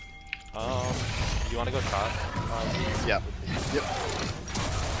 You wanna go top? Yep. Yep.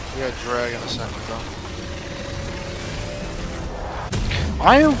 We got drag in a second though.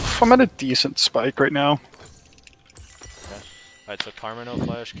 I'm at a decent spike right now. Alright, so Karma no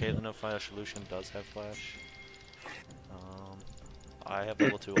flash, Caitlyn no flash, Lucian does have flash. I have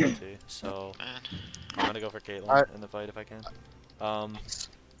level 2 ulti, so Man. I'm gonna go for Caitlyn Alright. in the fight if I can.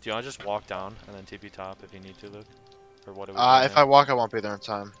 Do you wanna just walk down and then TP top if you need to, Luke? Or what do we do If I now? walk, I won't be there in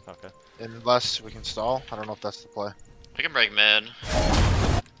time. Okay. Unless we can stall. I don't know if that's the play. We can break mid.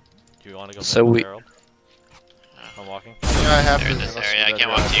 Do you wanna go So mid with we- Herald? I'm walking. Yeah, I have They're to. in this unless area. I we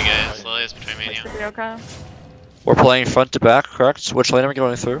can't better- walk to you guys. Lily is between me and you. Are you okay? We're playing front to back, correct? Which lane are we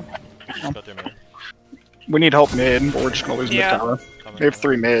going through? Just go through mid. We need help mid, or we're just gonna lose Yeah. mid tower. Coming, We have coming.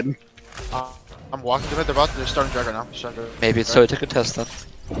 3 mid. I'm walking to mid. They're starting drag right now. Starting drag. Maybe it's so to contest then.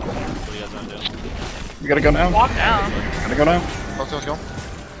 What do you guys wanna do? We gotta go now. Walk down. Gotta go now. Let's go.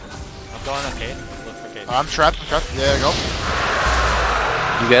 I'm going on Kate. Look for Kate. I'm trapped. Yeah, go.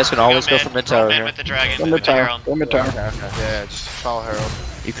 You guys can always go for mid tower mid here. with the dragon. Go with mid the tower. Herald. Go mid tower. Okay. Yeah, just follow Herald.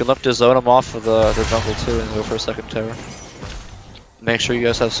 You can look to zone them off of the jungle too and go for a second tower. Make sure you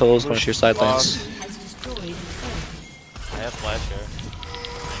guys have souls going to your side lanes. Has destroyed a turret. I have flash here.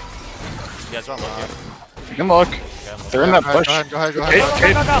 You guys want to look here? You can look. Okay, I'm looking. They're in that Go bush. ahead. Go ahead. Go Kate, ahead.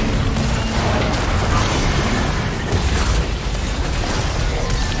 Kate. Go, go, go.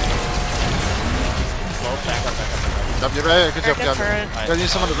 Slow, back up. Up, you ready? Good job. Good Good job. turret. You guys need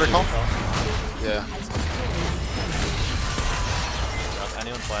someone to break home? Yeah.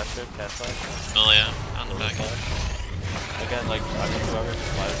 Anyone flash here? Cast flash? Lilia on the back. Again, like, I mean, whoever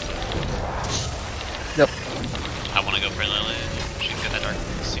flashes. Yep. I want to go for Lily. She's good. get that dark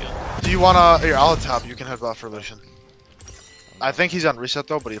seal. Do you wanna? Here, I'll top. You can head bot for Lucian. I think he's on reset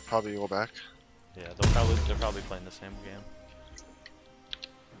though, but he'll probably go back. Yeah, they're probably playing the same game.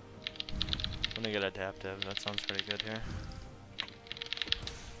 Let me get adaptive. That sounds pretty good here.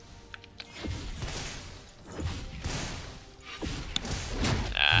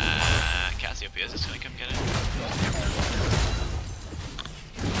 Cassiopeia is just gonna come get it.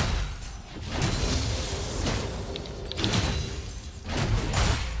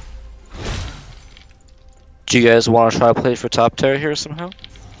 Do you guys want to try to play for top tier here somehow?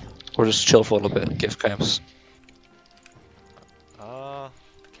 Or just chill for a little bit and give camps?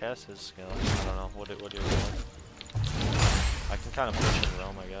 Cass is scaling. I don't know. What do you want? I can kind of push in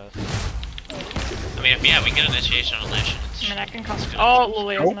Realm, I guess. I mean, yeah, we can get initiation on Lich. I mean, I can come. Oh,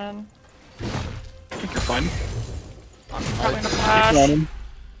 Lilia's Nope. mid. I think you're fine. Probably gonna flash.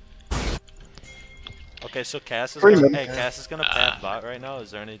 Okay, so Cass is 3 gonna, minutes. hey, Cass is gonna path bot right now. Is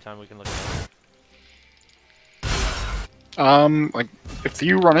there any time we can look at that? Like, if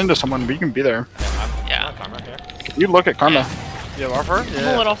you run into someone, we can be there. Yeah. Karma here. You look at Karma. Yeah, Warfare? I'm a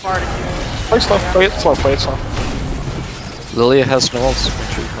Yeah. little far to do. Play slow, play it slow, play it slow. Lilia has no ults. Make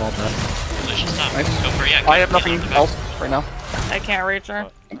sure you can ult that. Lucian's top. Nice. Go for it, yeah. I have get nothing on the back. else right now. I can't reach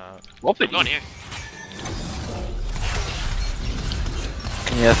her. Well, I'm going here.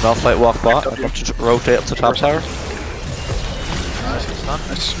 Can you have Malphite walk bot and rotate up to top tower? Nice, good stun.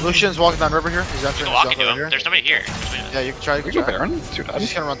 Lucian's walking down river here. He's You entering can the walk jungle into right him. here. There's nobody here. Between us. Yeah, you can try. You We can go try. Baron. Too I'm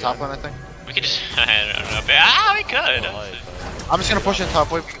just gonna run top lane, I think. We could just. I don't know. Ah, we could. I'm just gonna push in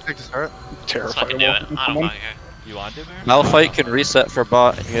top lane. We can take this turret. Let's Terrified. fucking do it. I don't fucking care. You want to, Baron? Malphite can reset for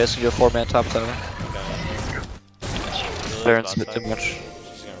bot and you guys can do a 4-man top tower. Baron's a bit too much.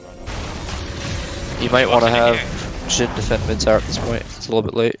 She's gonna run up. You might want to Walks in have Jhin defend mid tower at this point. It's a little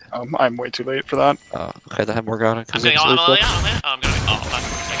bit late. I'm way too late for that. Okay, then have Morgana I'm because going it's on. really quick. Oh, I'm gonna. Oh,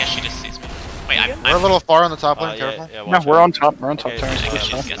 fuck. I guess she just sees me. Wait, We're a I'm little far on the top lane. Careful. Yeah, No, watch we're out. on top. We're on top Okay,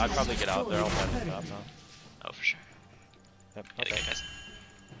 tower. yeah, I'd probably get out there. I'll fight top now. Oh, for sure. Yep, Get it, okay. guys.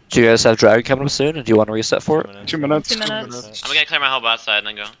 Do you guys have Dragon coming up soon and do you want to reset for it? 2 minutes. 2 minutes. I'm gonna clear my whole bot side and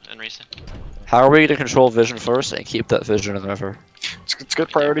then go and reset. How are we to control vision first and keep that vision in the river? It's good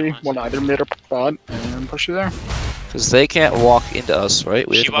priority. One either mid or bot and push you there. Because they can't walk into us, right?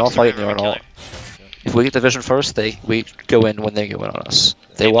 We have She to walks Malphite through and river, they're we all. If we get the vision first, we go in when they go in on us.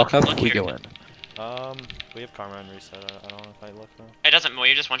 They Hey, walk look up, we here. go in. We have Karma and reset. I don't know if I look though. It doesn't. Well,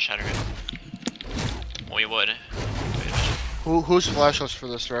 you just one shatter it. Well, you would. Who's flashless for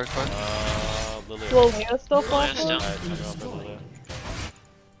this direct fight? Lilia. Lilia still Lilia flashing? still. Alright, turn her over Lilia.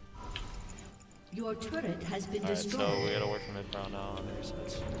 Your turret has been Alright, so destroyed. we gotta work from mid round now on the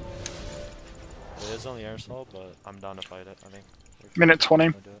resets. It is on the air assault, but I'm down to fight it, I think. Minute 20.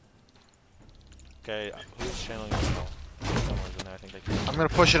 Do it. Okay, who's channeling assault? Someone's in there, I think they can. I'm gonna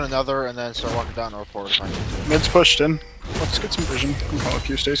push in another and then start walking down North Forward if I need to. Mid's pushed in. Let's get some vision. I'm going with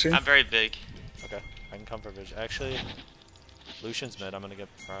you, Stacy. I'm very big. Okay, I can come for vision. Actually, Lucian's mid, I'm gonna get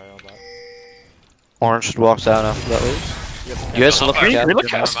Prio back. Orange should walk down after that wave. You guys Go look for it. at Really Go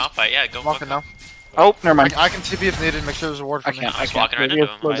cast. for Malphite, yeah, go I'm walking fuck now. Oh, never mind. I can TP if needed. Make sure there's a ward for I me. can't. I I was can't. walking right Lilia-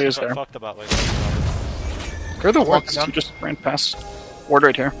 into him. Lilia's there. Fuck the bot wave. You're the Walking ones down. who just ran past. Ward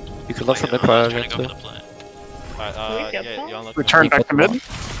right here. You can look from I mid was prior trying again to go too. for the play. Alright, Can we get yeah, that? you wanna look Return People back to mid. You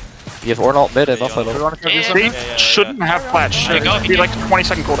have Ornalt mid and Yeah, Malphite Do you ult. want to Yeah, this? They yeah, shouldn't have flash. There you go, It'd be like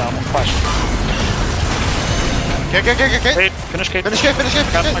 20-second cooldown on flash. Okay. Kate, finish Kate. Finish it. Finish it.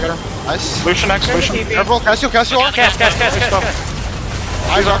 I got her. Nice. Lucian next. Lucian. Careful. Cassio. Cast. Eyes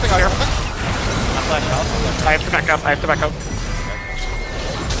off. I have to back up.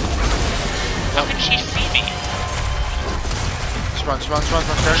 How can she see me? Just run. Go.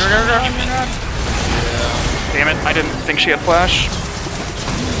 Damn it, I didn't think she had flash.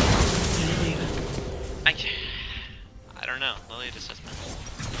 I don't know. Lilia just has me.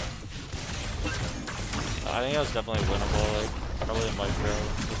 I think that was definitely winnable, like, probably a micro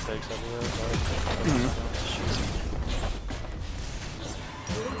mistakes everywhere,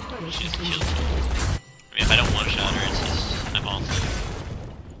 She's killed me. I mean, if I don't one-shot her, it's just I'm all.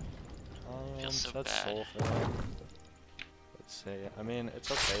 Feels so that's bad. soul for him. Let's see, I mean,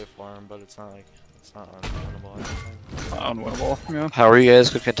 it's okay for him, but it's not like, it's not unwinnable, I think. Unwinnable, yeah. How are you guys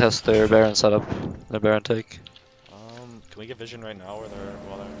gonna contest their Baron setup, their Baron take? Can we get vision right now while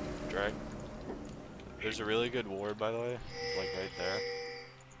they're drag? There's a really good ward, by the way, like right there.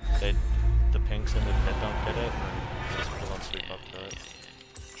 The pinks in the pit don't get it, and just pull and sweep up to it.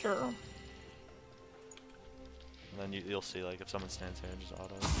 Sure. And then you'll see, like, if someone stands here and just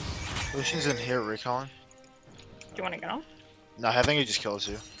auto. Lucian's in here recalling. Do you want to go? No, I think he just kills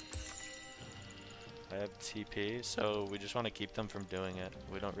you. I have TP, so we just want to keep them from doing it.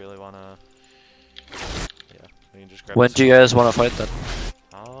 We don't really want to. Yeah, we can just grab. When do you guys want to fight then?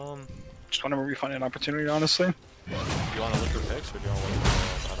 Just whenever we find an opportunity, honestly. Do you want to look for picks, or do you want to wait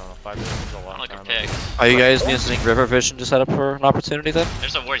for, I don't know, 5 minutes is a long Look time. at picks. Are you guys using River Vision to set up for an opportunity then?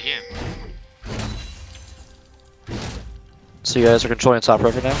 There's a ward here. So you guys are controlling top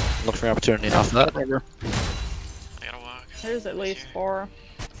river now? Look for an opportunity off that. River. I gotta walk. There's at least 4.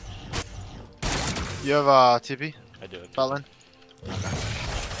 You have TP? I do. Botland?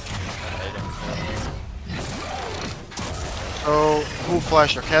 So, who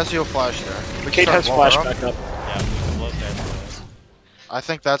flashed there? Cassio flashed there. We Kate can has start flash blowing back up. up. Yeah, we can blow that. I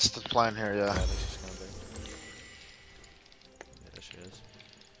think that's the plan here, yeah. Yeah, this is gonna be. Yeah, there she is.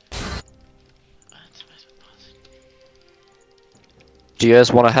 Do you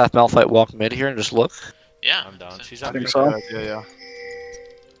guys want to have Malphite walk mid here and just look? Yeah. I'm down. She's I on think me. so. Yeah.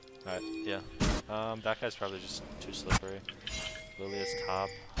 Alright, yeah. That guy's probably just too slippery. Lilia's top.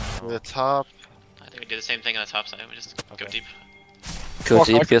 The top. I think we do the same thing on the top side. We just go Okay. deep. Go Walk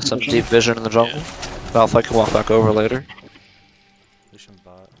deep, back get to some vision. deep vision in the jungle. Malphite can walk back over later. Lucian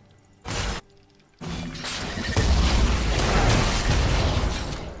bot.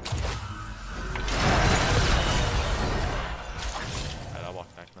 Alright, I'll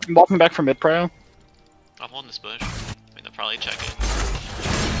walk back now. I'm walking back from mid prio. I'm holding this bush. I mean, they'll probably check it.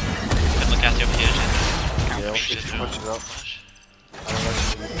 Good look at you up here. Yeah, She push just it threw up. a flash.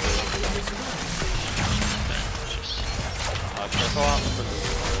 Careful out for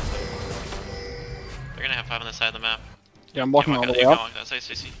They're gonna have 5 on the side of the map. Yeah, I'm walking all the way up. That's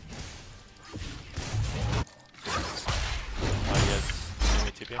ICC. you guys see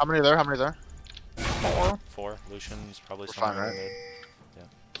me TP? How many there? How many there? 4. 4. Lucian's probably We're fine, somewhere right? in mid.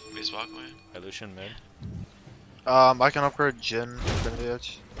 We just walk away. Hi, Lucian mid. I can upgrade Jin, Infinity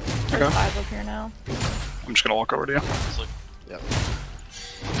Edge. There's 5 up here now. I'm just gonna walk over to you. Let's look.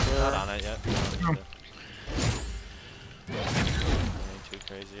 Not on it yet. No. Nothing too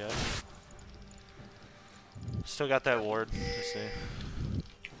crazy yet. Still got that ward to see.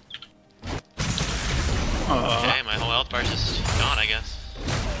 Okay, my whole health bar is just gone, I guess.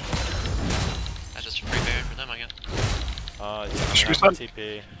 That's just a free bear for them, I guess. Yeah, Should we I have start?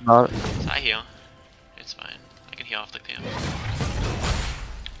 TP. Not So I heal. It's fine. I can heal off the PM.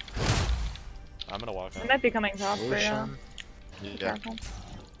 I'm gonna walk They on. might be coming top for you. Lucian. Yeah. Careful.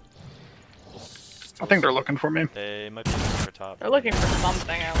 I think they're looking for me. They might be looking for top. They're looking for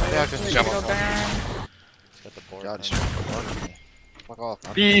something at least. Yeah, I can We jump could go on Baron. Got the board. God, man. he's trying to run me. Fuck off.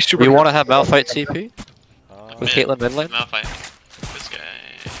 man. Be super. you want to have Malphite TP Uh, with Mid. Caitlyn mid lane? Malphite. This guy.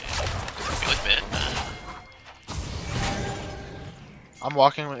 You look mid. I'm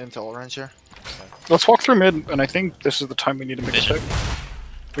walking into orange here. Let's walk through mid, and I think this is the time we need to make a Vision.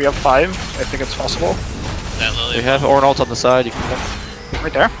 pick. We have 5. I think it's possible. That Lily. We have Ornn ult on the side. You can come.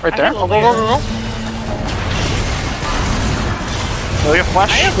 Right there. Right I there. have Go, go, go, go, go. Lilia flash.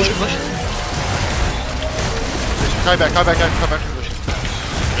 I have Guy back from Lucian.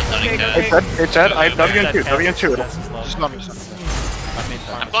 Okay, go, It's dead. It's dead. I have W and 2. W and 2. Cass is low. Just let me.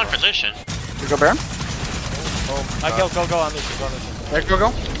 I'm going for Lucian. You go Baron. Go on Lucian, go on Lucian. There,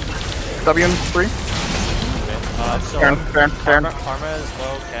 go. W and 3. So Baron. Karma is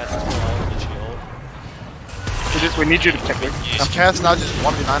low, Cass is low, the shield. We need you to pick it. Is Cass not just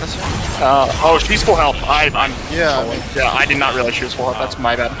 1v9 us here? Oh, she's full health. I'm. Yeah. Yeah, I did not realize she was full health. That's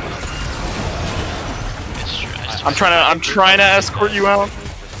my bad. It's true. I'm trying to escort you out.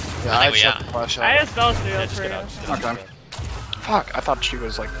 Yeah, I I think we just are. have to flash I out. have spell steal Yeah, just for get you. out. Just get out. Okay. Fuck, I thought she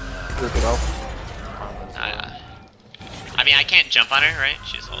was like really good health. I mean, I can't jump on her, right?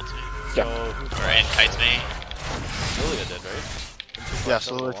 She just holds me. So, Or it kites me. Lilia did, right? Yeah,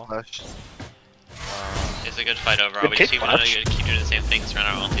 slowly flash. It's a good fight overall. Good We just kick keep, wanna flash. keep doing the same things around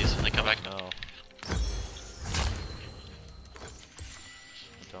our ultis when they come back. No. I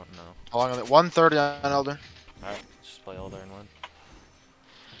don't know. How long is it? 130 on Elder. Alright, just play Elder and win.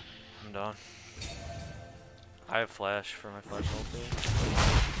 I'm done. I have flash for my flash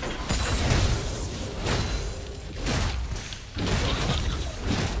ulti.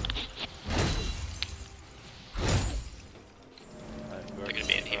 Alright, They're gonna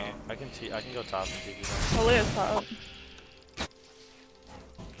be in here. I can go top and TP them. Talia's top.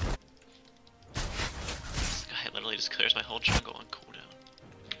 This guy literally just clears my whole jungle on cooldown.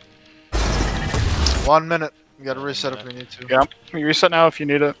 1 minute. We gotta reset if we need to. Yeah. We reset now if you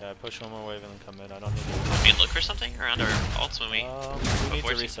need it. Yeah, push one more wave and then come in. I don't need to. We look for something around our ults when we. We need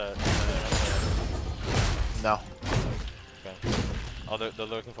before to it's- reset. No. Okay. Oh, they're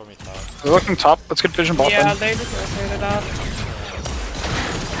looking for me top. We're looking top. Let's get vision bot Yeah, then. they just rotated up.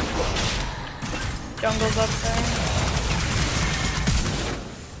 Jungle's up there.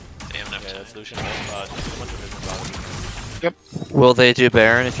 Damn, enough Yeah, time. that's Lucian. Too much of it. Will they do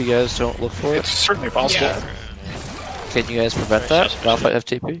Baron if you guys don't look for It's it? certainly possible. Yeah. Can you guys prevent that? Malphite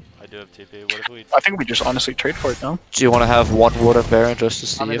FTP? I do have TP. What if we? I think we just honestly trade for it now. Do you want to have one wood of Baron just to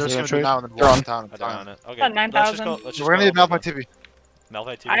see I mean, if there's they're gonna gonna be trade? now and then They're one on. time. I don't on it. Okay. About 9,000. Let's just We're gonna need go Malphite TV.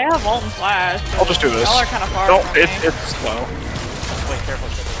 Malphite TV. I have ult and flash. I'll just do this. Y'all are kind of far Don't. from me. It's slow. Wait, careful.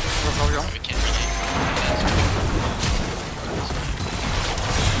 We can't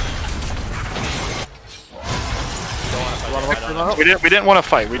We didn't want to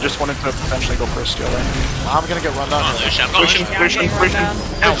fight. We just wanted to potentially go for a steal. Right? I'm gonna get run down. Come on, Lucian. I'm going Lucian, Lucian. Yeah, I'm Lucian, getting run Lucian. down.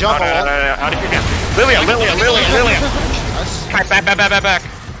 Hey, jump on it. Out if you can. Lilia. Back.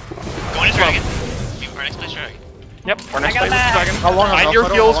 Going into dragon. Our next place dragon. Yep, we're next I got phase is that. dragon. How long is Find your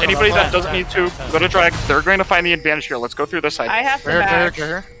Malphite? heals. How long is Anybody that Malphite? doesn't need to go to drag, they're going to find the advantage here. Let's go through this side. I have to Right back.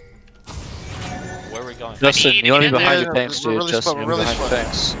 here. Where are we going? Justin, you want to be Yeah, behind yeah, your tanks, we're dude. really Justin, split, you we're want to be really behind your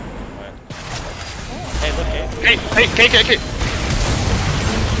tanks. Hey, look, hey. Hey.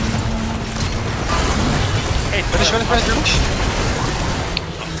 Hey, Finish.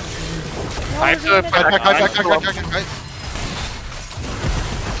 I have to Kite.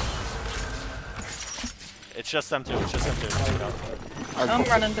 It's just them two. I'm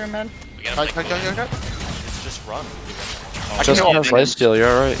running through mid. We gotta play. It's just run. I can Justin heal has up life steal, you're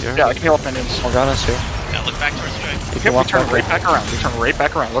alright. Yeah, I can heal up minions. Morgana's here. Now look back towards dragon. You Yep, can we walk turn back. right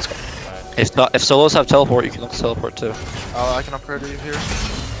back around. Let's go. If solos have teleport, you can look to teleport too. I can upgrade you here.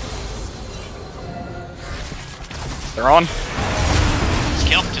 They're on.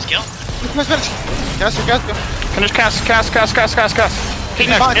 Just kill. Finish cast. Kate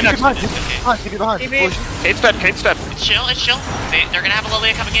next. Keep behind. TP. Kate's dead. It's chill. They're gonna have a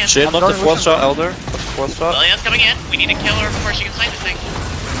Lilia coming in. Jin, look to fourth shot Elder. Fourth shot. Lilia's coming in. We need to kill her before she can slay this thing.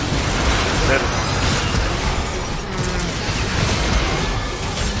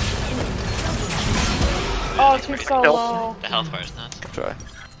 Oh, she's so Kill. low. The health bar is nuts. Try.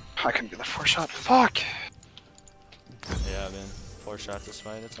 I can do the 4-shot. Fuck. Yeah, I mean, 4 shots to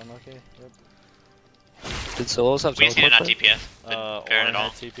smite. It's unlucky. Yep. Did solos have We just need to not teleport? TPS. Baron at Orin all.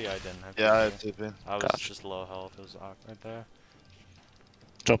 had TP. I didn't have Yeah, I TP. have TP. I was Gotcha. just low health. It was awkward there.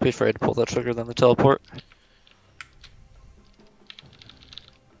 Don't be afraid to pull that trigger then the teleport.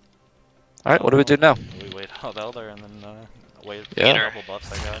 Alright, what do we do now? We wait out Elder and then wait for Yeah. a couple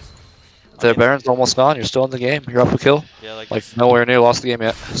buffs, I guess. The Baron's almost gone, you're still in the game, you're up a kill. Yeah, like Nowhere near lost the game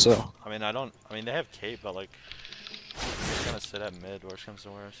yet, so. I mean, they have Kate, but like, they're gonna sit at mid. Worst comes to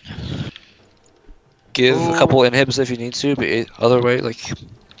worst. Give a couple inhibs if you need to, but other way, like,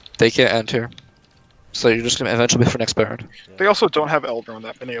 they can't end here. So you're just gonna eventually be for next Baron. They also don't have Elder on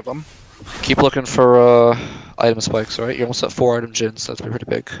that many of them. Keep looking for item spikes, alright? You're almost at 4 item gins, that's pretty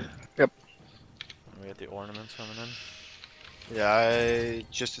big. We got the ornaments coming in. Yeah, I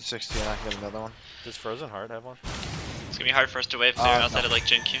just did 16. I can get another one. Does Frozen Heart have one? It's gonna be hard for us to wave through outside of like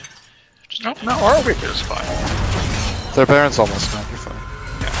Jin Q. No, our week is fine. Their Baron's almost gone, you're fine.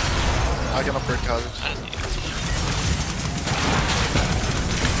 I can upgrade cousins. I just need it.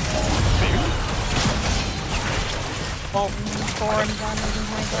 Bolton, Thorn, Diamond, and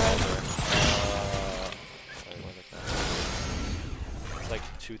like that. Wait, what is that? It's like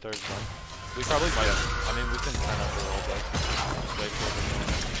 2/3 done. We probably might. I mean, we can kind of roll, but just wait for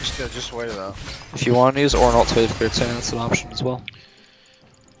it. Just wait it out. If you want to use Ornalt to wave Great Sand, that's an option as well.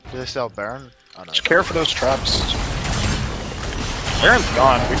 Do they still have Baron? Oh, no. Just care for those traps. Baron's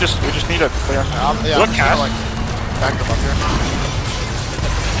gone. We just need a clear. Yeah, Look, I'm just Cass. gonna, like, back them up here.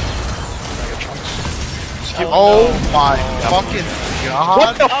 Oh my fucking god!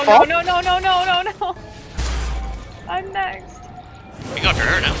 What the Oh fuck? no. I'm next. We go for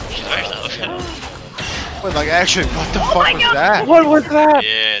her now. She's by herself. Wait, like actually, what the Oh fuck my was God. that? What was that?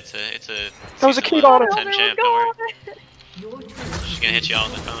 Yeah, it's a. That was a season key auto. 10 Oh champ. my Don't worry. God. Your turret She's gonna hit you all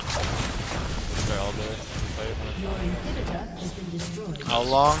in the phone. They're all there. Fight when it's your done. inhibitor has been destroyed. How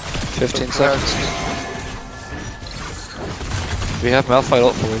long? 15 seconds. We have Malphite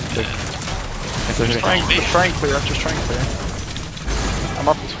ult for you. If there's any. Just try and clear. I'm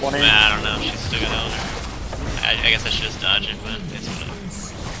up to 20. Nah, I don't know. She's still got Elder. I guess I should just dodge it, but it's whatever.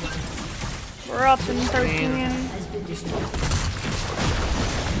 We're up in 13. Has been destroyed.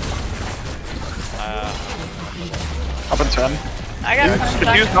 Up in 10. I got Just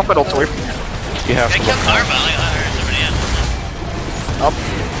 10 use seconds. Malphite ult away from you. You have I to killed look. Karma. I heard somebody else. Up.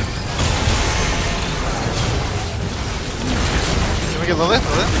 Can we get Lilith?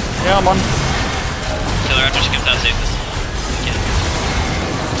 Yeah, I'm on. Kill her after she comes out. Save this. Yeah.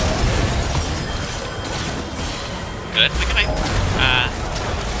 Good. We can make.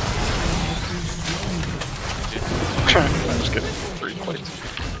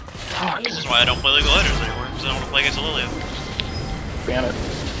 why I don't play League of Legends anymore, because I don't want to play against Lilia. Ban it.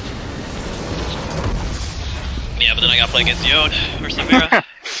 Yeah, but then I gotta play against Yone, or Samira,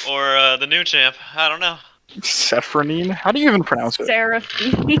 or the new champ. I don't know. Sephronine? How do you even pronounce it?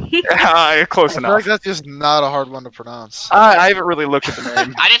 Seraphine. Close I feel enough. like that's just not a hard one to pronounce. I haven't really looked at the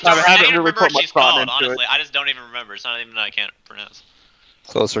name. I just don't, I haven't don't even really remember put what much she's thought called, into honestly. it. I just don't even remember. It's not even that I can't pronounce.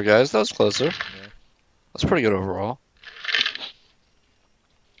 Closer, guys. That was closer. That's pretty good overall.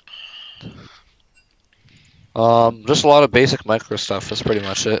 Just a lot of basic micro stuff. That's pretty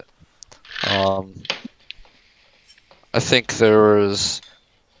much it. I think there was.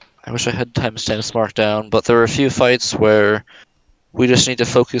 I wish I had timestamps marked down, but there were a few fights where we just need to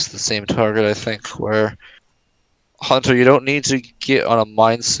focus the same target. I think where Hunter, you don't need to get on a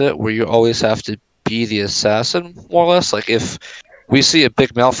mindset where you always have to be the assassin, more or less. Like if we see a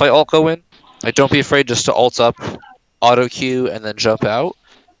big Malphite ult go in, like don't be afraid just to ult up, auto Q, and then jump out,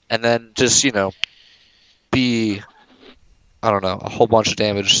 and then just be, I don't know, a whole bunch of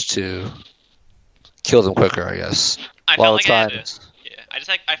damage to kill them quicker, I guess. I A lot felt of like I had times. to. Yeah,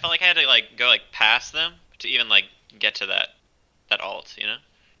 I felt like I had to go past them to even get to that ult, you know?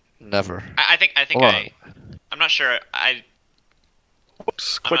 Never. I think Hold on. I'm not sure.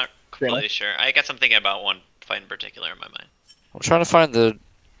 Whoops, I'm quick. not completely sure. I got something about one fight in particular in my mind. I'm trying to find the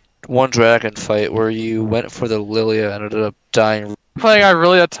one dragon fight where you went for the Lilia and ended up dying. Playing I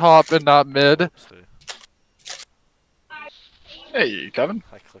really at top and not mid. Hey, Kevin.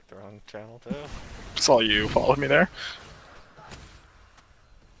 I clicked the wrong channel too. Saw you followed me there.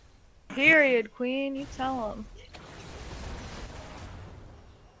 Period, Queen. You tell him.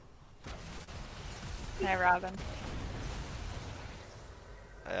 Hey, Robin.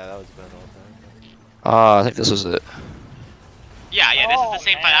 Yeah, that was Ben all time. I think this was it. Yeah, this is the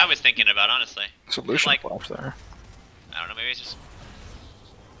same fight I was thinking about, honestly. Solution flash there. I don't know, maybe it's just.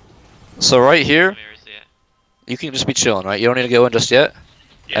 So right here, Maybe it's you can just be chilling, right? You don't need to go in just yet.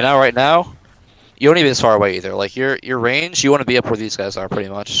 Yeah. And now, right now, you don't need to be this far away either. Like your range, you want to be up where these guys are, pretty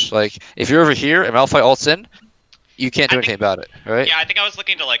much. Like if you're over here and Malphite ults in, you can't do anything about it, right? Yeah, I think I was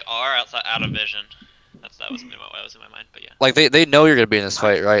looking to R out of vision. That was what was in my mind, but yeah. Like they know you're gonna be in this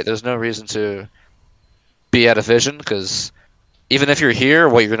fight, right? There's no reason to be out of vision because even if you're here,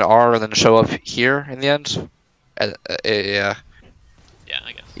 what you're gonna R and then show up here in the end. Yeah. Yeah,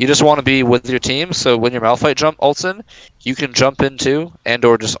 I guess. You just want to be with your team, so when your Malphite ults in, you can jump in too, and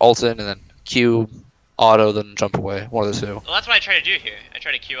or just ult in and then Q, auto, then jump away. One of the two. Well, that's what I try to do here. I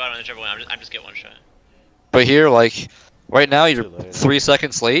try to Q out and then jump away. I'm just get one shot. But here, like, right now you're 3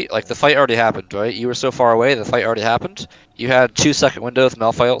 seconds late. Like, the fight already happened, right? You were so far away, the fight already happened. You had 2-second window with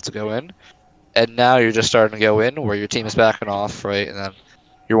Malphite ult to go in. And now you're just starting to go in, where your team is backing off, right? And then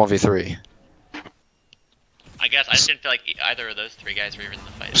you're 1v3. I guess I just didn't feel like either of those three guys were even in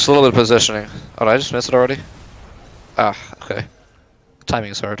the fight. Just a little bit of positioning. Oh, did I just miss it already? Ah, okay. Timing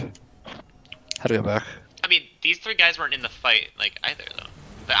is hard. How to go back? I mean, these three guys weren't in the fight either though.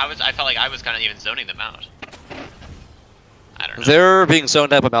 But I felt like I was kind of even zoning them out. I don't know. They're being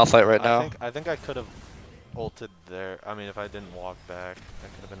zoned out by Malphite right now. I think I could have ulted there. I mean, if I didn't walk back, I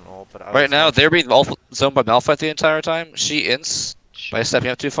could have been ult. But I Right was now, they're being zoned by Malphite the entire time. She ints by stepping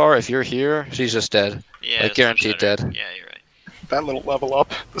up too far. If you're here, she's just dead. Yeah, Like, guaranteed dead. Yeah, you're right. That little level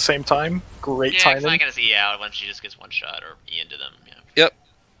up at the same time. Great Yeah, 'cause timing. I'm not gonna see out when she just gets one shot or E into them. Yeah. Yep.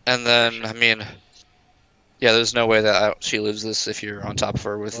 And then, I mean, yeah, there's no way that she lives this if you're on top of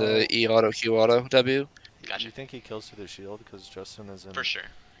her with the E auto, Q auto, W. Gotcha. Do you think he kills through the shield because Justin is in? For sure.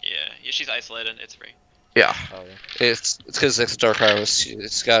 Yeah, she's isolated. It's free. Yeah. Oh, yeah. It's because it's Dark Iris.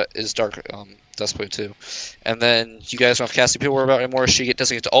 It's got is Dark Dustblade too. And then you guys don't have Cassie to worry about anymore. She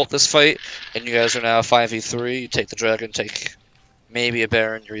doesn't get to ult this fight, and you guys are now 5v3. You take the dragon, take maybe a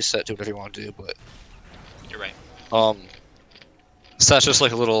Baron, you reset, do whatever you want to do, but You're right. so that's just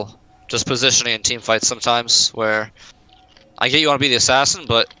like a little just positioning in team fights sometimes where I get you want to be the assassin,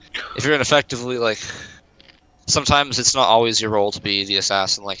 but if you're ineffectively like sometimes it's not always your role to be the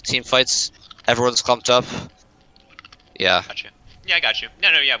assassin. Like team fights, everyone's clumped up. Yeah. Gotcha. Yeah, I got you. No,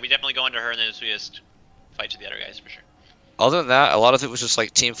 yeah, we definitely go into her and then we just fight to the other guys for sure. Other than that, a lot of it was just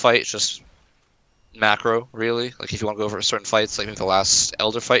like team fight, just macro, really. Like if you want to go over certain fights, like maybe the last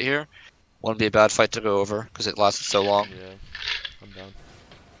Elder fight here, wouldn't be a bad fight to go over because it lasted so long. Yeah, I'm down.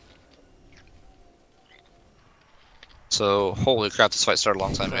 So holy crap, this fight started a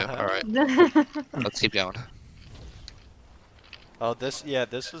long time ago. All right, let's keep going. Oh, this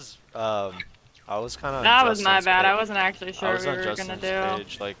was I was kind of. That was my bad. I wasn't actually sure what we were gonna do.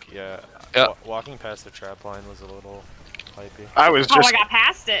 Page. Like, yeah. Yeah. Walking past the trap line was a little hypey. I was Oh, just. I got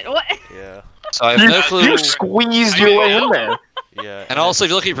past it. What? Yeah. So I have no clue. You squeezed your way in there. Yeah. And also, if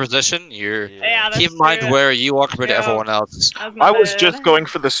you look at your position, you're Yeah, that's keep in mind true. where you are compared to Yeah. everyone else. That's my I was bad. just going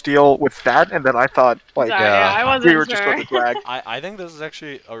for the steal with that, and then I thought, like, Sorry, yeah, I wasn't we were sure. just going to drag. I think this is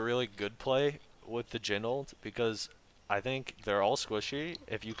actually a really good play with the Jhin ult because I think they're all squishy.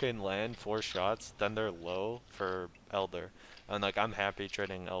 If you can land 4 shots, then they're low for Elder. And like I'm happy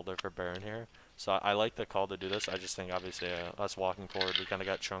trading Elder for Baron here. So I like the call to do this. I just think obviously us walking forward, we kind of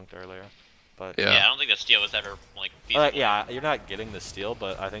got chunked earlier. But Yeah. Yeah, I don't think the steal was ever like feasible. yeah, you're not getting the steal,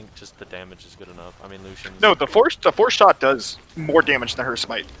 but I think just the damage is good enough. I mean, Lucian's No, the force shot does more damage than her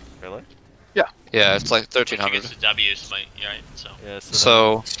smite. really. Yeah, it's like Which 1300. against the W smite, right? So. Yeah.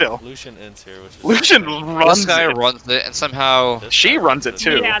 So Still, then Lucian ends here, which is Lucian this runs guy it. runs it, and somehow, This She guy runs it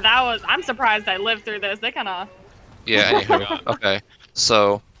too. Yeah, that was. I'm surprised I lived through this. They kind of. yeah. Anywho, okay.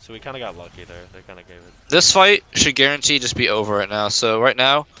 So So we kind of got lucky there. They kind of gave it. this fight should guarantee just be over right now. So right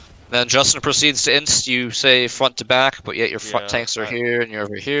now, then Justin proceeds to inst. You say front to back, but yet your front Yeah, tanks are I- here and you're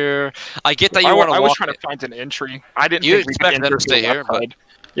over here. I get that I you want to was walk. trying to find an entry. I didn't You think we could expect them to enter stay the here, left but- side.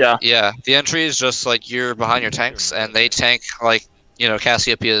 Yeah. Yeah, the entry is just like you're behind your tanks, and they tank like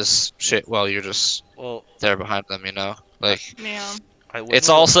Cassiopeia's shit while you're just Well, there behind them. Like Yeah. I it's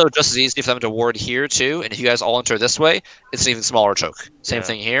also just as easy for them to ward here too. And if you guys all enter this way, it's an even smaller choke. Same Yeah.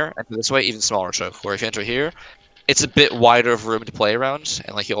 thing here. Enter this way, even smaller choke. Where if you enter here, it's a bit wider of room to play around,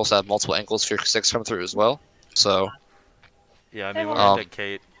 and like you also have multiple angles for your 6 come through as well. So Yeah, I mean, we're Um, into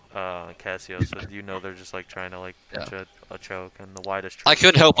Kate, Cassio, so you know they're just like trying to like pitch a choke and the widest. I choke.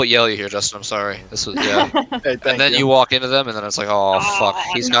 couldn't help but yell you here, Justin. I'm sorry. This was yeah. Hey, thank And then you walk into them, and then it's like, oh fuck,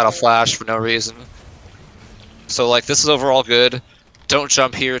 he's got a flash for no reason. So like this is overall good. Don't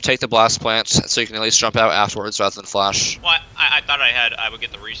jump here. Take the blast plant so you can at least jump out afterwards rather than flash. Well, I thought I would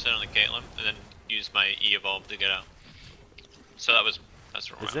get the reset on the Caitlyn and then use my E evolve to get out. So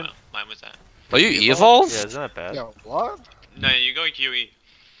that's where Isn't- mine was at. Oh, you evolve? Yeah, isn't that bad? Yeah, what? No, you go QE.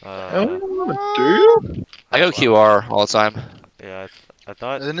 Do you? I go QR all the time. Yeah, I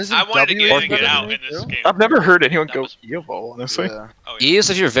thought. And isn't I wanted to W get in and better get than out E in this too? game. I've never heard anyone That go was- Evo, honestly. Yeah. Oh, yeah. E is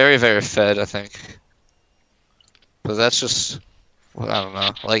if you're very, very fed, I think. But that's just, well, I don't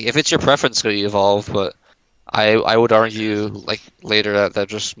know. Like, if it's your preference, go evolve. But I would argue, like, later that they're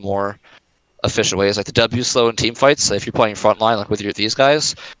just more efficient ways. Like, the W slow in team fights, if you're playing frontline, like with these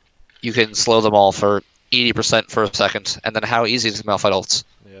guys, you can slow them all for 80% for a second. And then how easy is the Malphite ults?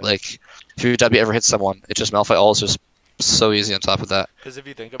 Yeah. Like, if your W ever hits someone, it's just Malphite ult is just so easy on top of that. Because if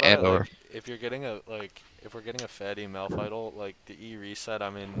you think about And it, or- like, if we're getting a Fetty Malphite ult, like the E reset, I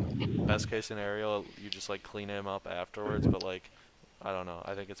mean, best case scenario, you just like clean him up afterwards. But like, I don't know.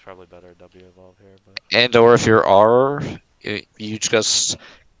 I think it's probably better W evolve here. But And or if you're R, you just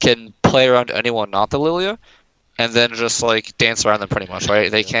can play around anyone not the Lilia, and then just like dance around them pretty much, right?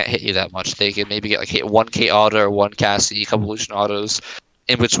 They can't hit you that much. They can maybe get like hit 1k auto or 1 Cassie, a couple Lucian autos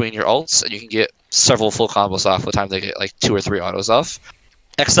in between your ults, and you can get several full combos off by the time they get like 2 or 3 autos off.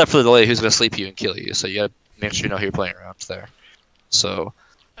 Except for the Lilia who's gonna sleep you and kill you, so you gotta make sure you know who you're playing around there. So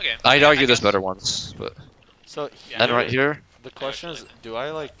Okay. I'd argue I there's guess- better ones, but so Yeah, then right here, the question is, do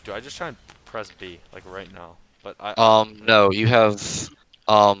I just try and press B like right now? But no, you have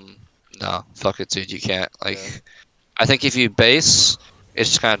no, fuck it, dude, you can't. Like, Yeah. I think if you base, it's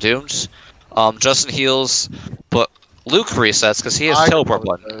just kind of doomed. Justin heals, but Luke resets because he has I a teleport can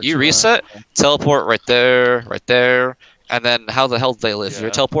go button. there, You too. reset, teleport right there, and then how the hell do they live? If you're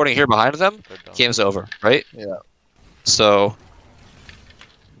Yeah. teleporting here behind them, they're done. game's over, right? Yeah. So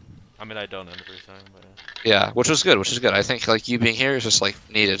I mean, I don't every time, but yeah, which is good. I think like you being here is just like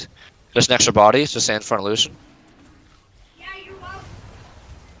needed. Just an extra body to stand in front of Lucian.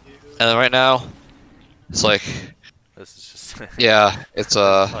 And then right now, it's like, this is just yeah, it's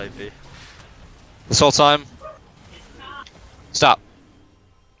Type B. this whole time. Stop.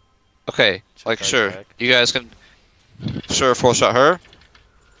 Okay, Check like that sure, back. you guys can sure full shot her.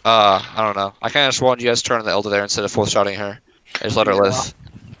 I don't know. I kind of just wanted you guys to turn on the Elder there instead of full shotting her. And just let her live.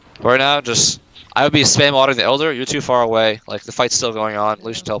 Right now, just I would be spam auditing the Elder. You're too far away. Like the fight's still going on.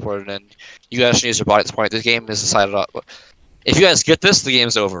 Lucian teleported in. You guys should use your body at this point. This game is decided up. If you guys get this, the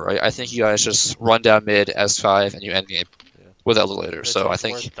game's over. Right? I think you guys just run down mid as 5 and you end game Yeah. with Elder later. It's, So like, I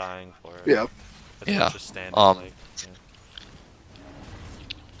think worth dying for it. Yeah. It's Yeah, not just standing, um, like,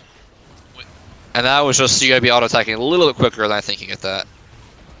 yeah. and that was just you gotta be auto attacking a little bit quicker than I think you get that.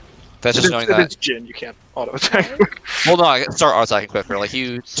 That's just knowing that. It's Jin, you can't auto attack. Well, no, I start auto attacking quicker. Like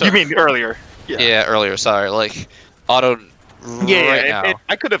you. You mean earlier? Yeah, earlier. Sorry, like auto. Right now.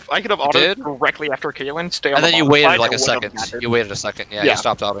 I could have auto did? directly after Kaylin. Stay on And the then you bottom waited side, like it a wouldn't second. have mattered. You waited a second. Yeah, Yeah. you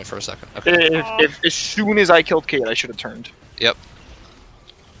stopped autoing for a second. Okay. If as soon as I killed Kate, I should have turned.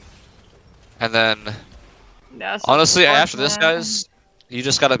 And then That's Honestly, after this, unfortunate. guys, you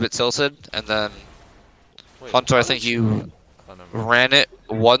just got a bit tilted, and then Wait, Hunter, I what think was- you Oh, never mind. ran it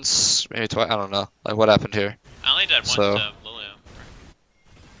once, maybe twice. I don't know. Like, what happened here? I only died once So- to Lilio.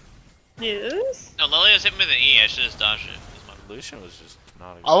 Yes. No, Lilio's hit me with an E. I should have dodged it. That's my- Lucian was just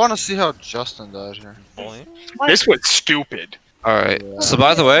not a I want to see how Justin does here. bully. This was stupid. All right. So,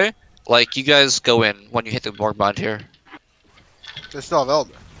 by the way, like, you guys go in when you hit the Morg Bind here. They still have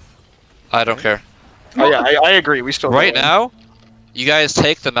Elder. I don't care. Oh yeah, I agree. We still Right go in. now, you guys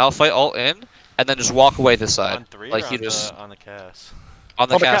take the Malphite ult in, and then just walk away this side. On 3 Like, or you on just the Cass? on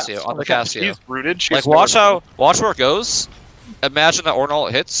the Oh, Cassio, on the Cass. Cassio. She's rooted. She's Like, watch where it goes. Imagine that Ornal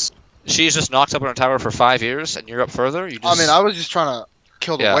hits. She's just knocked up on a tower for 5 years, and you're up further. You just. I mean, I was just trying to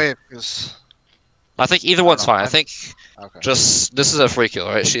kill the Yeah. wave because. I think either one's know, fine. I I- think Okay. just this is a free kill,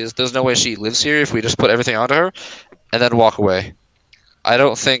 right? There's no way she lives here if we just put everything onto her, and then walk away. I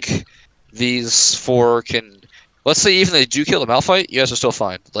don't think these 4 can. Let's say even they do kill the Malphite, you guys are still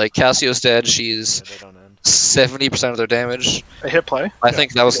fine. Like Cassio's dead. She's Yeah, they don't end. 70% of their damage. A hit play. I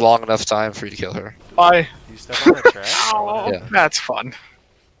think that was long enough time for you to kill her. Bye. You step on the track? Ow. Yeah. That's fun.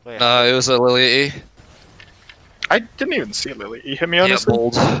 Wait, No, it was a Lilia E. I didn't even see Lily. He hit me Yeah, honestly.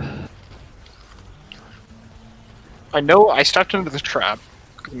 bold. I know I stepped into the trap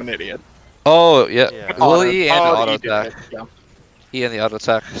because I'm an idiot. Oh yeah, Yeah. Lily and Oh, auto he did attack. it. Yeah, E and the auto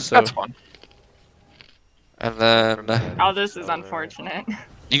attack. So that's fun. and then Oh, this is unfortunate.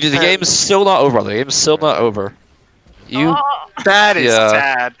 the game's still not over. The game's still not over. You Oh, That is Yeah.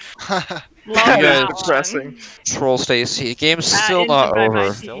 sad. love You That guys- is that depressing. troll Stacy. The game's That still is not my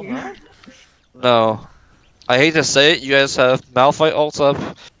over. Still not? No. I hate to say it, you guys have Malphite ult up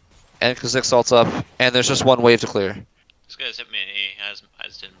and Kha'Zix ult up, and there's just one wave to clear. This guy's hit me an E. I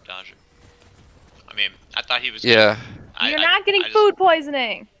just didn't dodge it. I mean, I thought he was. Yeah, You're not getting food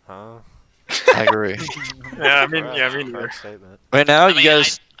poisoning. Huh? I agree. Yeah, I mean, Correct. yeah, me neither. Correct statement. Right now, I mean, you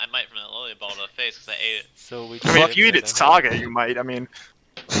guys I might from the lily ball to the face because I ate it. So we. I mean, if you eat did it Saga, you might. I mean,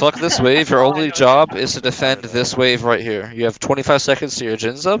 fuck this wave. Your only job is to defend this wave right here. You have 25 seconds to your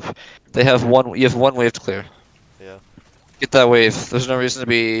gens up. They have one. You have one wave to clear. Yeah. Get that wave. There's no reason to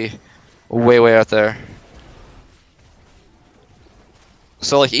be way out there.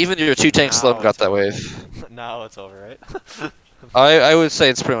 So like even your 2 tanks Now alone got it's that over. wave. Now it's over, right? I would say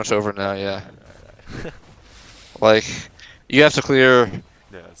it's pretty much over now. Yeah. Like you have to clear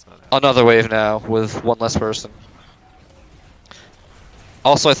Yeah, it's not. another wave now with one less person.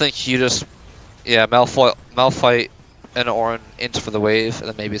 Also, I think you just Malphite and Orin into for the wave, and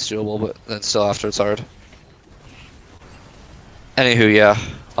then maybe it's doable, but then still after it's hard. Anywho, yeah.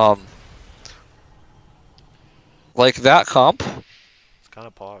 Like that comp, It's kind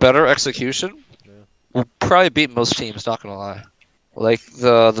of paused. better execution, Yeah. will probably beat most teams. Not gonna lie. Like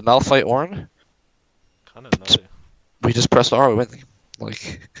the Malphite Orin, Kind of nutty. we just press R, we win.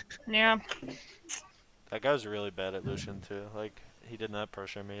 Like Yeah. That guy was really bad at Lucian too. Like he did not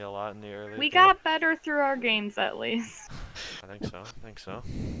pressure me a lot in the early. We game. got better through our games at least. I think so. I think so.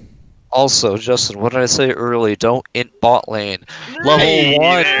 also, Justin, what did I say early? Don't int bot lane. Level Hey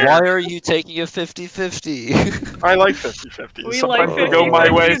 1. there. Why are you taking a 50-50? I like 50-50. We Sometimes like they go my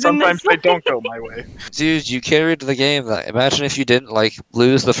 50-50s way, in sometimes this they don't go my way. Dude, you carried the game. Imagine if you didn't like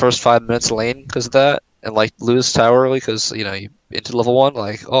lose the first 5 minutes lane because of that, and like lose tower early because you know you into level 1.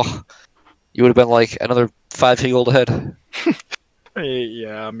 Like, oh, you would have been like another 5k gold ahead.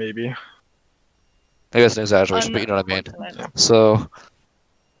 Yeah, maybe. Maybe that's an exaggeration, but you know what I mean. Unfortunate. So,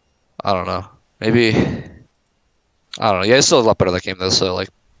 I don't know. Maybe I don't know. You guys still a lot better that game though, so like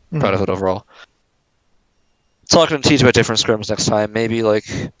proud of it overall. Talking to teach about different scrims next time. Maybe like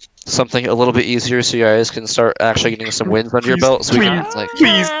something a little bit easier so you guys can start actually getting some wins under your Please, belt. So we can please. like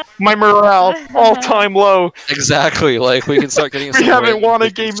Please, my morale all-time low. exactly like we can start getting. We some haven't wins. won We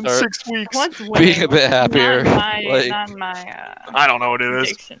a can game in start 6 weeks. What's being winning? a bit happier. Like Not my I don't know what it is.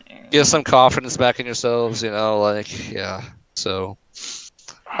 dictionary. get some confidence back in yourselves. You know, like yeah. So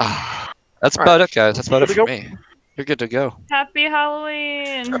that's about it, guys. That's about it Good for to me. You're good to go. Happy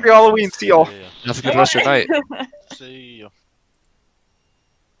Halloween. Happy Halloween, see y'all. Yeah. Have a good rest of your night. See ya.